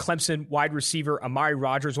former Clemson wide receiver Amari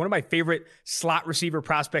Rodgers, one of my favorite slot receiver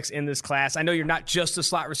prospects in this class. I know you're not just a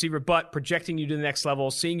slot receiver, but projecting you to the next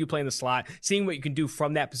level, seeing you play in the slot, seeing what you can do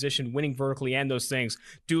from that position, winning vertically and those things.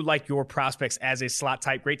 Do like your prospects as a slot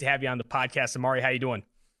type. Great to have you on the podcast. Amari, how you doing?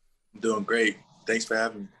 I'm doing great. Thanks for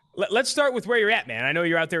having me. Let's start with where you're at, man. I know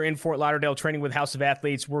you're out there in Fort Lauderdale training with House of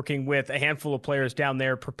Athletes, working with a handful of players down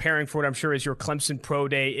there, preparing for what I'm sure is your Clemson Pro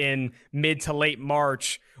Day in mid to late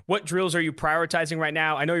March. What drills are you prioritizing right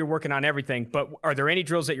now? I know you're working on everything, but are there any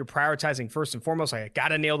drills that you're prioritizing first and foremost? Like, I got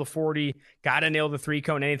to nail the 40, got to nail the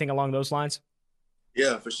 3-cone, anything along those lines?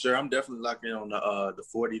 Yeah, for sure. I'm definitely locked in on the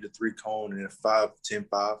 40, the 3-cone, and the 5, 10,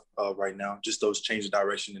 5 right now. Just those change of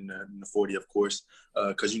direction in the 40, of course.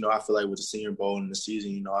 Because, I feel like with the Senior Bowl and the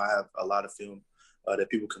season, I have a lot of film that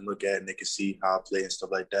people can look at and they can see how I play and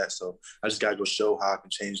stuff like that. So I just got to go show how I can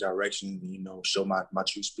change direction and, show my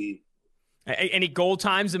true speed. Any goal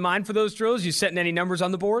times in mind for those drills? You setting any numbers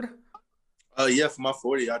on the board? Yeah, for my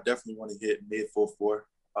 40, I definitely want to hit mid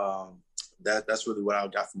 4.4. That's really what I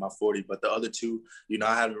got for my 40. But the other two,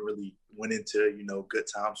 I haven't really went into, good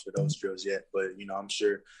times for those drills yet. But, I'm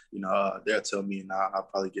sure, they'll tell me and I'll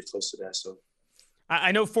probably get close to that. So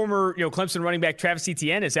I know former, Clemson running back Travis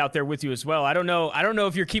Etienne is out there with you as well. I don't know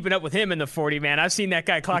if you're keeping up with him in the 40, man. I've seen that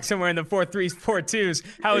guy clock somewhere in the 4.3s, 4.2s.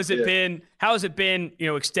 How has it been? How has it been,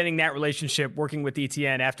 extending that relationship, working with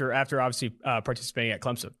Etienne after obviously participating at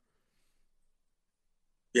Clemson?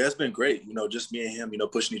 Yeah, it's been great. Just me and him,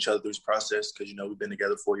 pushing each other through this process because, we've been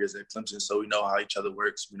together 4 years at Clemson. So we know how each other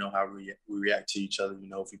works. We know how we react to each other, if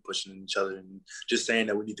we're pushing each other and just saying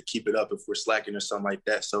that we need to keep it up if we're slacking or something like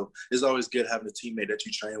that. So it's always good having a teammate that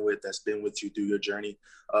you train with that's been with you through your journey,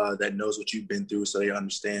 that knows what you've been through so they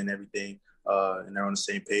understand everything. And they're on the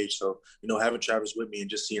same page. So, having Travis with me and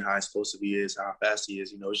just seeing how explosive he is, how fast he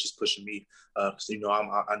is, it's just pushing me. Because,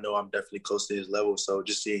 I know I'm definitely close to his level. So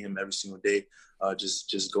just seeing him every single day,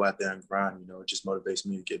 just go out there and grind, it just motivates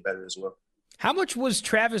me to get better as well. How much was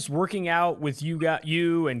Travis working out with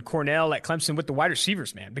you and Cornell at Clemson with the wide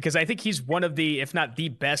receivers, man? Because I think he's one of the, if not the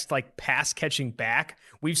best, like pass catching back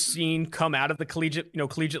we've seen come out of the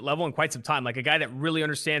collegiate level in quite some time. Like a guy that really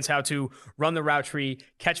understands how to run the route tree,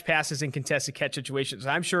 catch passes in contested catch situations.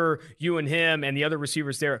 I'm sure you and him and the other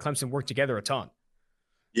receivers there at Clemson work together a ton.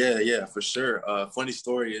 Yeah, for sure. Funny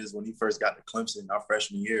story is when he first got to Clemson our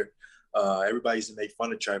freshman year, everybody used to make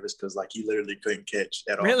fun of Travis because like he literally couldn't catch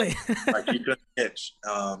at all. Really? Like he couldn't catch.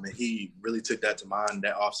 And he really took that to mind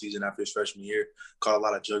that offseason after his freshman year, caught a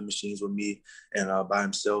lot of jug machines with me and by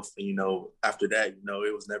himself. And, after that,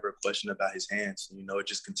 it was never a question about his hands. It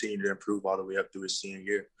just continued to improve all the way up through his senior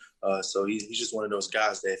year. So he's just one of those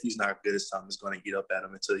guys that if he's not good at something, it's going to get up at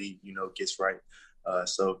him until he, gets right.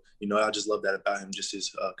 So I just love that about him, just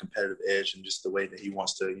his competitive edge and just the way that he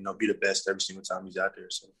wants to, be the best every single time he's out there.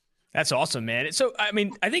 So that's awesome, man. So, I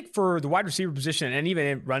mean, I think for the wide receiver position and even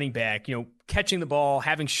in running back, catching the ball,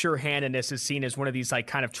 having sure-handedness is seen as one of these like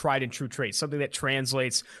kind of tried and true traits, something that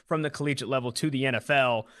translates from the collegiate level to the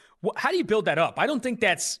NFL. How do you build that up? I don't think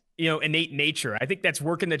that's, innate nature. I think that's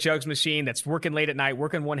working the jugs machine, that's working late at night,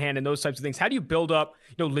 working one hand and those types of things. How do you build up,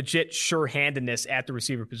 legit sure-handedness at the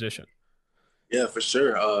receiver position? Yeah, for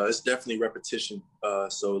sure. It's definitely repetition.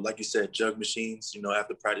 So like you said, jug machines,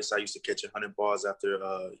 after practice, I used to catch 100 balls after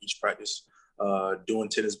each practice, doing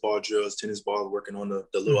tennis ball drills, working on the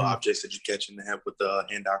little objects that you catch in the hand with the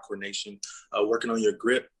hand-eye coordination, working on your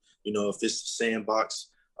grip, if it's sandbox,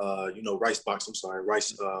 rice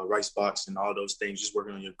box and all those things, just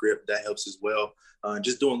working on your grip, that helps as well.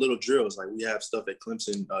 Just doing little drills. Like we have stuff at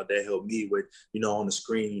Clemson that helped me with, on the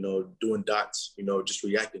screen, doing dots, just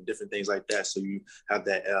reacting, different things like that. So you have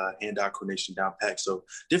that hand-eye coordination down pat. So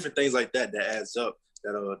different things like that adds up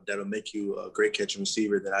that'll make you a great catching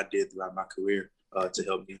receiver that I did throughout my career to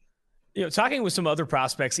help me. Talking with some other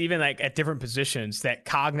prospects, even like at different positions, that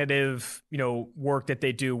cognitive, work that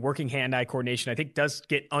they do, working hand-eye coordination, I think does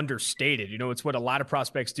get understated. It's what a lot of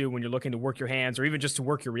prospects do when you're looking to work your hands or even just to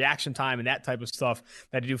work your reaction time and that type of stuff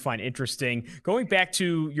that I do find interesting. Going back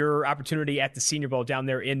to your opportunity at the Senior Bowl down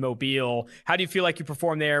there in Mobile, how do you feel like you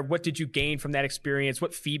performed there? What did you gain from that experience?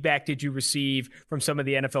 What feedback did you receive from some of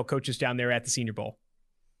the NFL coaches down there at the Senior Bowl?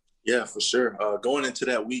 Yeah, for sure. Going into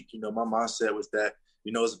that week, my mindset was that,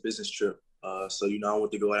 it's a business trip. So, I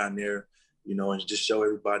want to go down there, and just show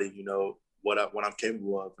everybody, what I'm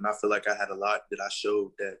capable of. And I feel like I had a lot that I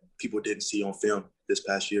showed that people didn't see on film this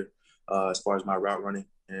past year, as far as my route running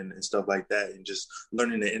and stuff like that. And just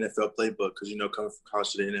learning the NFL playbook, because, coming from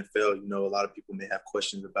college to the NFL, a lot of people may have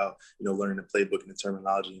questions about, learning the playbook and the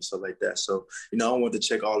terminology and stuff like that. So, I wanted to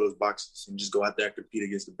check all those boxes and just go out there and compete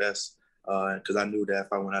against the best. Because I knew that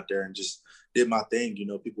if I went out there and just did my thing,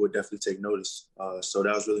 people would definitely take notice. So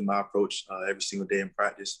that was really my approach every single day in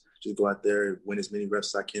practice. Just go out there, win as many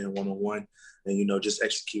reps as I can one-on-one, and, just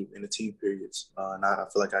execute in the team periods. And I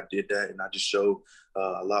feel like I did that, and I just showed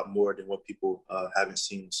a lot more than what people haven't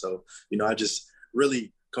seen. So, I just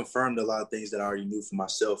really confirmed a lot of things that I already knew for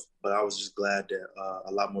myself, but I was just glad that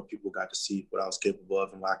a lot more people got to see what I was capable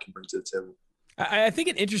of and what I can bring to the table. I think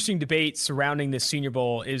an interesting debate surrounding the Senior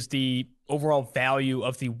Bowl is the overall value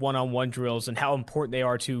of the one-on-one drills and how important they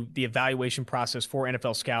are to the evaluation process for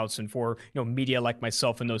NFL scouts and for media like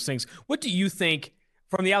myself and those things. What do you think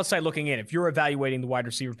from the outside looking in, if you're evaluating the wide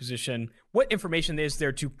receiver position, what information is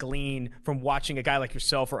there to glean from watching a guy like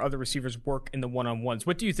yourself or other receivers work in the one-on-ones?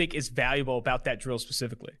 What do you think is valuable about that drill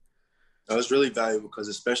specifically? It's really valuable because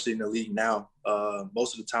especially in the league now,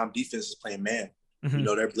 most of the time defense is playing man. Mm-hmm.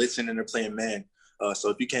 They're blitzing and they're playing man.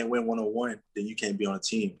 So if you can't win one-on-one, then you can't be on a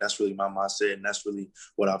team. That's really my mindset, and that's really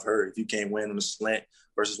what I've heard. If you can't win on a slant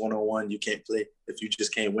versus one-on-one, you can't play. If you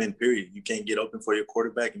just can't win, period. You can't get open for your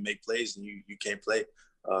quarterback and make plays, and you can't play.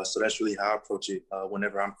 So that's really how I approach it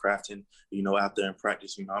whenever I'm crafting, out there in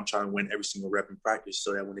practice. I'm trying to win every single rep in practice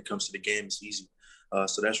so that when it comes to the game, it's easy.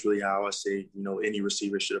 So that's really how I say, any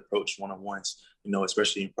receiver should approach one-on-ones,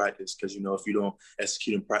 especially in practice. Because, if you don't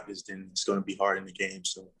execute in practice, then it's going to be hard in the game.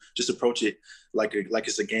 So just approach it like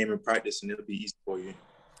it's a game in practice, and it'll be easy for you.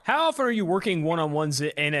 How often are you working one-on-ones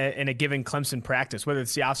in a given Clemson practice, whether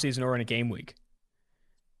it's the offseason or in a game week?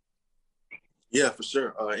 Yeah, for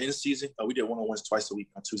sure. In the season, we did one-on-ones twice a week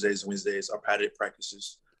on Tuesdays and Wednesdays, our padded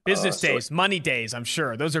practices. Business days, money days, I'm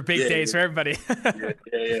sure. Those are big days for everybody.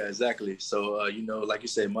 yeah, exactly. So, like you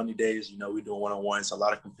said, Monday days, we're doing one-on-ones, a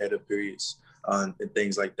lot of competitive periods and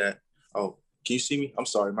things like that. Oh, can you see me? I'm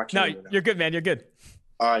sorry. My camera. No, you're good, man. You're good.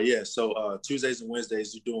 All right, yeah. So Tuesdays and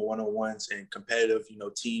Wednesdays, you're doing one-on-ones and competitive,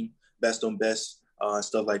 team, best on best,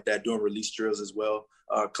 stuff like that, doing release drills as well.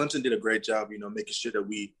 Clemson did a great job, making sure that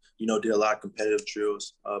we, did a lot of competitive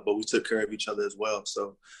drills, but we took care of each other as well.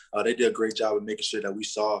 So they did a great job of making sure that we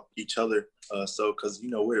saw each other. Because,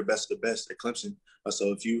 we're the best of the best at Clemson.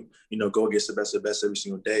 So if you go against the best of the best every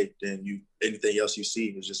single day, then anything else you see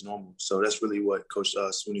is just normal. So that's really what Coach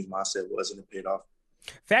Sweeney's mindset was, and it paid off.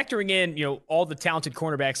 Factoring in, all the talented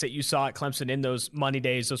cornerbacks that you saw at Clemson in those Monday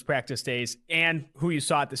days, those practice days, and who you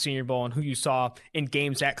saw at the Senior Bowl and who you saw in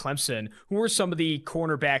games at Clemson, who were some of the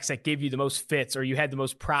cornerbacks that gave you the most fits or you had the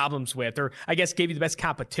most problems with, or I guess gave you the best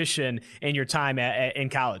competition in your time in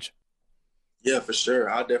college? Yeah, for sure.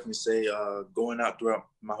 I'll definitely say going out throughout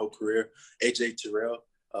my whole career, A.J. Terrell,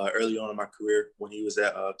 early on in my career when he was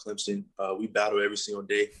at Clemson, we battled every single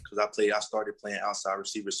day because I started playing outside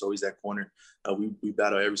receiver, so he's at corner. We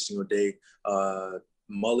battle every single day.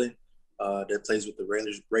 Mullen, that plays with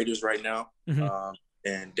the Raiders right now,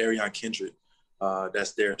 and Darion Kendrick,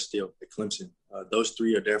 that's there still at Clemson. Those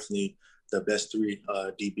three are definitely the best three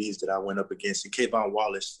DBs that I went up against. And Kayvon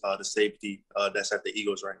Wallace, the safety that's at the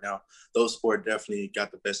Eagles right now. Those four definitely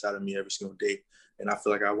got the best out of me every single day. And I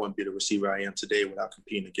feel like I wouldn't be the receiver I am today without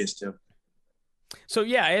competing against him. So,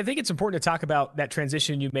 yeah, I think it's important to talk about that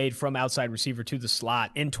transition you made from outside receiver to the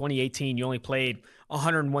slot. In 2018, you only played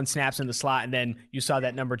 101 snaps in the slot, and then you saw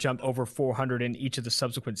that number jump over 400 in each of the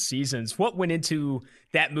subsequent seasons. What went into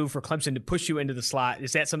that move for Clemson to push you into the slot?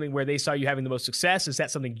 Is that something where they saw you having the most success? Is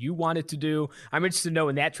that something you wanted to do? I'm interested to know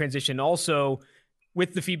in that transition. Also,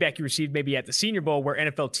 with the feedback you received maybe at the Senior Bowl, where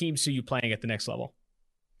NFL teams see you playing at the next level.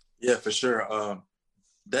 Yeah, for sure.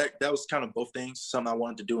 That was kind of both things, something I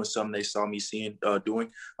wanted to do and something they saw me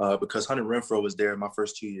doing because Hunter Renfrow was there in my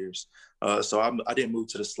first 2 years. So I didn't move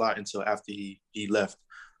to the slot until after he left.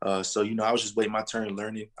 So, I was just waiting my turn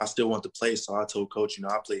learning. I still want to play, so I told Coach,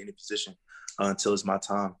 I'll play any position until it's my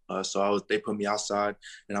time. They put me outside,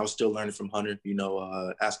 and I was still learning from Hunter,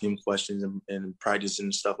 asking him questions and practicing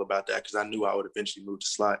and stuff about that because I knew I would eventually move to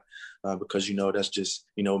slot because, that's just,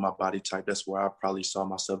 my body type. That's where I probably saw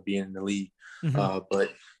myself being in the league.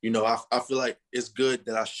 But, I feel like it's good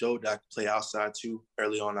that I showed that I could play outside too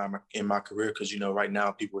early on in my career because, right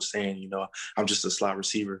now people are saying, I'm just a slot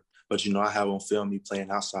receiver. But, I have on film me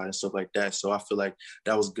playing outside and stuff like that. So I feel like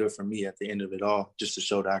that was good for me at the end of it all, just to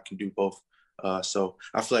show that I can do both. So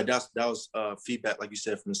I feel like that was feedback, like you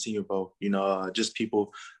said, from the Senior Bowl, just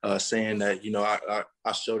people saying that,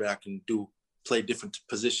 I showed that I can play different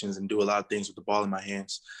positions and do a lot of things with the ball in my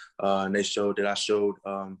hands. And they showed that I showed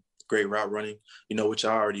great route running, which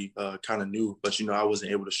I already kind of knew, but, I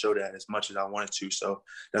wasn't able to show that as much as I wanted to. So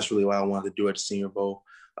that's really what I wanted to do at the Senior Bowl.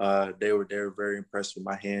 They were very impressed with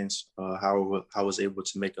my hands, how I was able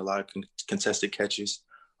to make a lot of contested catches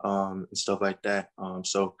and stuff like that.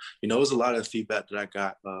 So, it was a lot of feedback that I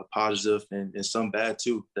got, positive and some bad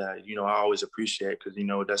too, that, I always appreciate because,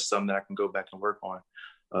 that's something that I can go back and work on.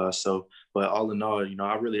 But all in all,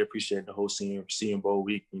 I really appreciate the whole Senior Bowl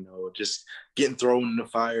week, just getting thrown in the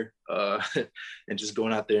fire and just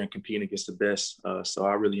going out there and competing against the best. So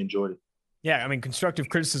I really enjoyed it. Yeah, I mean, constructive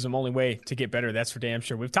criticism, only way to get better. That's for damn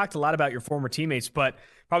sure. We've talked a lot about your former teammates, but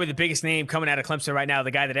probably the biggest name coming out of Clemson right now, the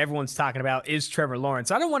guy that everyone's talking about, is Trevor Lawrence.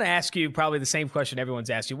 I don't want to ask you probably the same question everyone's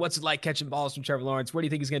asked you. What's it like catching balls from Trevor Lawrence? What do you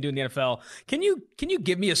think he's going to do in the NFL? Can you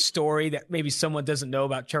give me a story that maybe someone doesn't know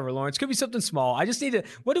about Trevor Lawrence? Could be something small. I just need to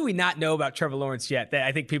 – what do we not know about Trevor Lawrence yet that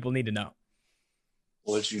I think people need to know?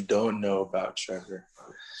 What you don't know about Trevor?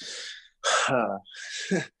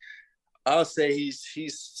 I'll say he's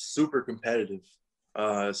super competitive,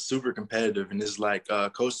 and it's like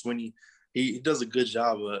Coach Sweeney, he does a good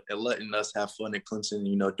job at letting us have fun at Clemson,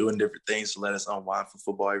 doing different things to let us unwind from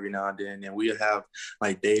football every now and then. And we have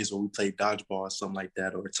like days where we play dodgeball or something like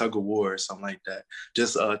that, or tug of war or something like that.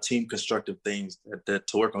 Just team constructive things that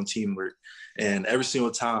to work on teamwork. And every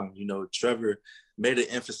single time, Trevor made an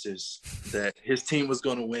emphasis that his team was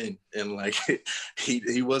going to win, and like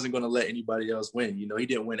he wasn't going to let anybody else win. He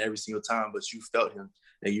didn't win every single time, but you felt him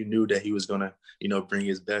and you knew that he was going to, bring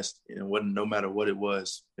his best, and no matter what it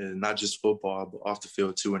was, and not just football, but off the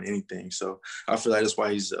field too, and anything. So I feel like that's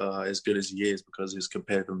why he's as good as he is, because of his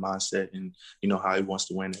competitive mindset and how he wants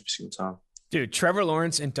to win every single time. Dude, Trevor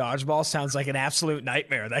Lawrence in dodgeball sounds like an absolute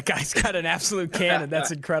nightmare. That guy's got an absolute cannon.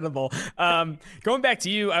 That's incredible. Going back to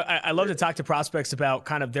you, I love to talk to prospects about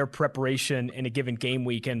kind of their preparation in a given game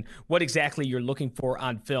week and what exactly you're looking for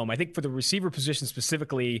on film. I think for the receiver position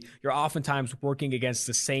specifically, you're oftentimes working against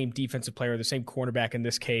the same defensive player, the same cornerback in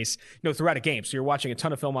this case, throughout a game. So you're watching a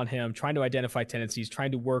ton of film on him, trying to identify tendencies,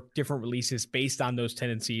 trying to work different releases based on those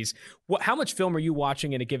tendencies. How much film are you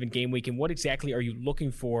watching in a given game week, and what exactly are you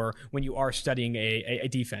looking for when you are studying a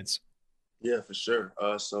defense? Yeah, for sure.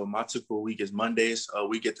 So my typical week is Mondays.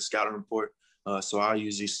 We get the scouting report. So I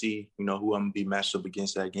usually see, who I'm going to be matched up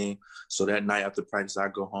against that game. So that night after practice, I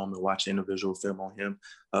go home and watch individual film on him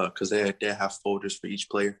because they have folders for each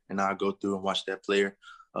player. And I go through and watch that player,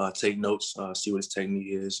 take notes, see what his technique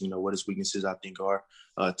is, what his weaknesses I think are.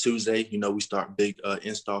 Tuesday, we start big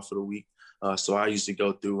install for the week. So I usually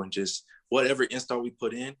go through and just whatever install we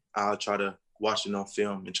put in, I'll try to watch it on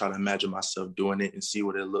film and try to imagine myself doing it and see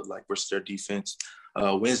what it looked like versus their defense.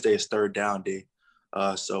 Wednesday is third down day.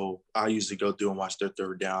 So I usually go through and watch their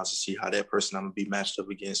third downs to see how that person I'm going to be matched up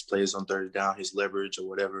against plays on third down, his leverage or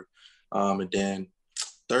whatever. And then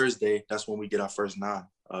Thursday, that's when we get our first 9.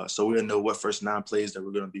 So we'll know what first 9 plays that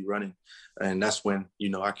we're going to be running. And that's when,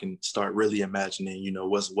 I can start really imagining,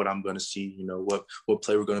 what I'm going to see, what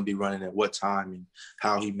play we're going to be running at what time and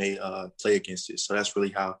how he may play against it. So that's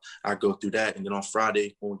really how I go through that. And then on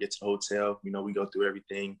Friday, when we get to the hotel, we go through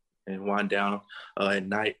everything and wind down at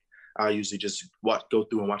night. I usually just go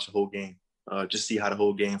through and watch the whole game, just see how the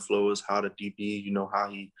whole game flows, how the DB, how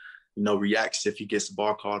he, reacts if he gets the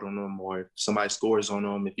ball called on him or if somebody scores on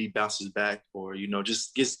him, if he bounces back or,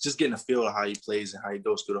 just getting a feel of how he plays and how he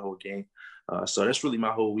goes through the whole game. So that's really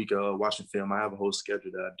my whole week of watching film. I have a whole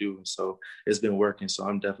schedule that I do. And so it's been working. So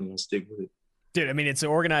I'm definitely going to stick with it. Dude, I mean, it's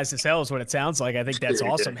organized as hell is what it sounds like. I think that's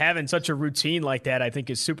awesome. Having such a routine like that, I think,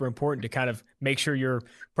 is super important to kind of make sure you're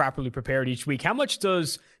properly prepared each week. How much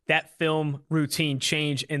does that film routine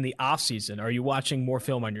change in the offseason? Are you watching more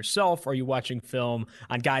film on yourself? Are you watching film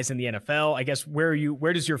on guys in the NFL? I guess where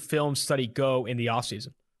does your film study go in the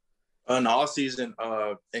offseason? In the offseason,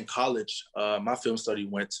 in college, my film study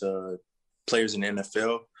went to players in the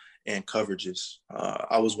NFL and coverages.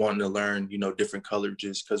 I was wanting to learn, different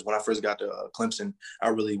coverages because when I first got to Clemson, I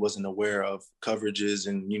really wasn't aware of coverages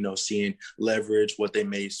and, seeing leverage, what they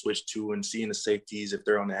may switch to and seeing the safeties, if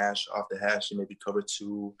they're on the hash, off the hash, and maybe cover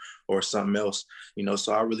 2 or something else,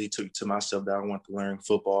 so I really took to myself that I wanted to learn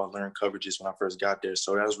football, learn coverages when I first got there.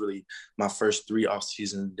 So that was really my first 3 off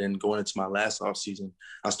seasons. Then going into my last off season,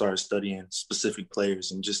 I started studying specific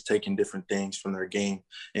players and just taking different things from their game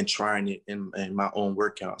and trying it in my own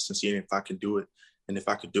workouts and seeing if I could do it. And if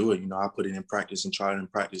I could do it, I put it in practice and try it in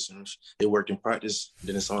practice. And if it worked in practice,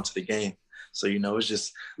 then it's on to the game. So, it's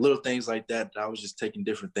just little things like that. I was just taking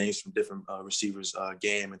different things from different receivers'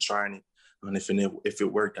 game and trying it. And if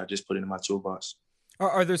it worked, I just put it in my toolbox.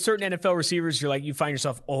 Are there certain NFL receivers you find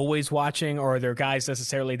yourself always watching, or are there guys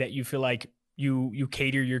necessarily that you feel like you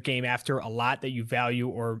cater your game after a lot, that you value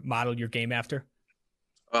or model your game after?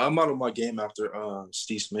 I model my game after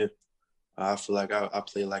Steve Smith. I feel like I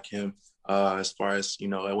play like him as far as,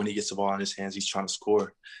 when he gets the ball in his hands, he's trying to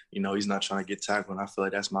score. He's not trying to get tackled. And I feel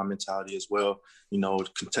like that's my mentality as well.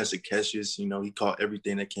 Contested catches, he caught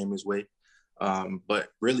everything that came his way. But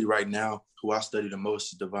really right now, who I study the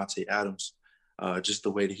most is Javonte Adams. Just the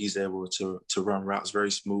way that he's able to run routes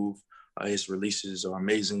very smooth. His releases are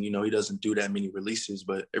amazing. He doesn't do that many releases,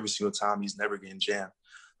 but every single time he's never getting jammed.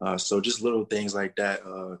 So just little things like that,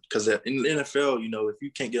 because in the NFL, if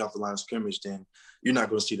you can't get off the line of scrimmage, then you're not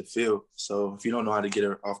going to see the field. So if you don't know how to get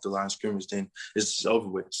off the line of scrimmage, then it's just over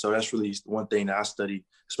with. So that's really one thing that I study,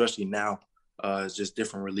 especially now, is just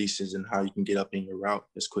different releases and how you can get up in your route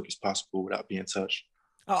as quick as possible without being touched.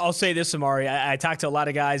 I'll say this, Amari. I talked to a lot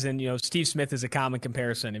of guys, and Steve Smith is a common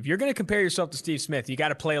comparison. If you're going to compare yourself to Steve Smith, you got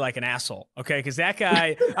to play like an asshole, okay? Because that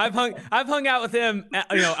guy, I've hung out with him,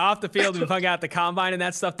 off the field. We've hung out at the combine and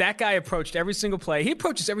that stuff. That guy approached every single play. He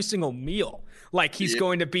approaches every single meal like he's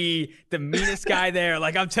going to be the meanest guy there.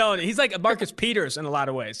 Like I'm telling you, he's like Marcus Peters in a lot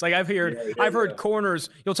of ways. Like I've heard corners.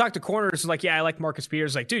 You'll talk to corners like, yeah, I like Marcus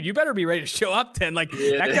Peters. Like, dude, you better be ready to show up then. Like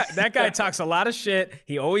that guy talks a lot of shit.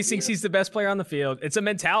 He always thinks he's the best player on the field. It's a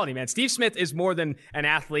mentality, man. Steve Smith is more than an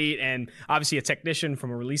athlete and obviously a technician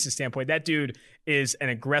from a releases standpoint. That dude is an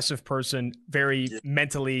aggressive person, very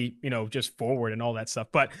mentally, just forward and all that stuff.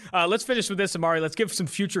 But let's finish with this, Amari. Let's give some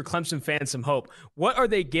future Clemson fans some hope. What are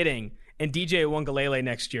they getting in DJ Uiagalelei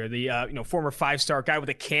next year? The former 5-star guy with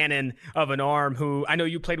a cannon of an arm who I know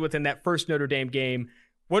you played with in that first Notre Dame game.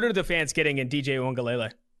 What are the fans getting in DJ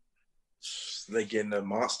Uiagalelei? They're getting a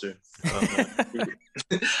monster.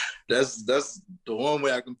 That's the one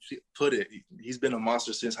way I can put it. He's been a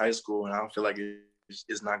monster since high school, and I don't feel like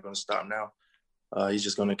it's not going to stop now. He's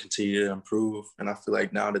just going to continue to improve, and I feel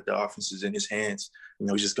like now that the offense is in his hands,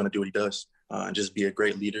 he's just going to do what he does and just be a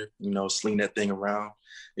great leader. Sling that thing around.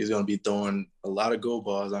 He's going to be throwing a lot of goal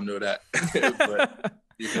balls. I know that, but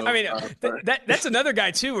I mean, that's another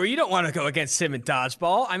guy too, where you don't want to go against him in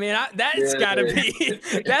dodgeball. I mean, that's got to be.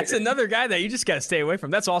 That's another guy that you just got to stay away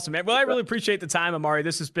from. That's awesome, man. Well, I really appreciate the time, Amari.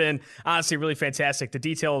 This has been honestly really fantastic. The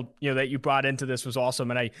detail that you brought into this was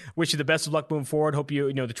awesome, and I wish you the best of luck moving forward. Hope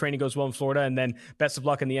you the training goes well in Florida, and then best of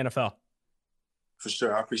luck in the NFL. For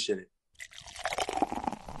sure, I appreciate it.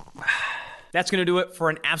 That's going to do it for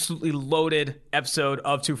an absolutely loaded episode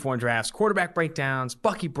of 2-for-1 Drafts. Quarterback breakdowns,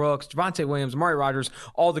 Bucky Brooks, Javonte Williams, Amari Rodgers,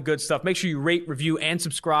 all the good stuff. Make sure you rate, review, and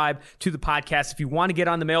subscribe to the podcast if you want to get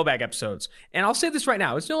on the mailbag episodes. And I'll say this right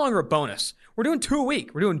now, it's no longer a bonus. We're doing 2 a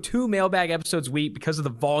week. We're doing 2 mailbag episodes a week because of the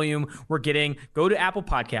volume we're getting. Go to Apple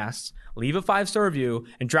Podcasts, leave a 5-star review,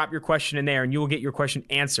 and drop your question in there, and you will get your question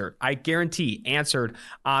answered. I guarantee answered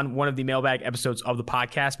on one of the mailbag episodes of the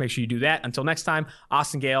podcast. Make sure you do that. Until next time,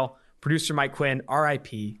 Austin Gayle, producer Mike Quinn, RIP,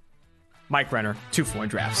 Mike Renner, 2-for-1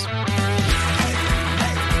 Drafts.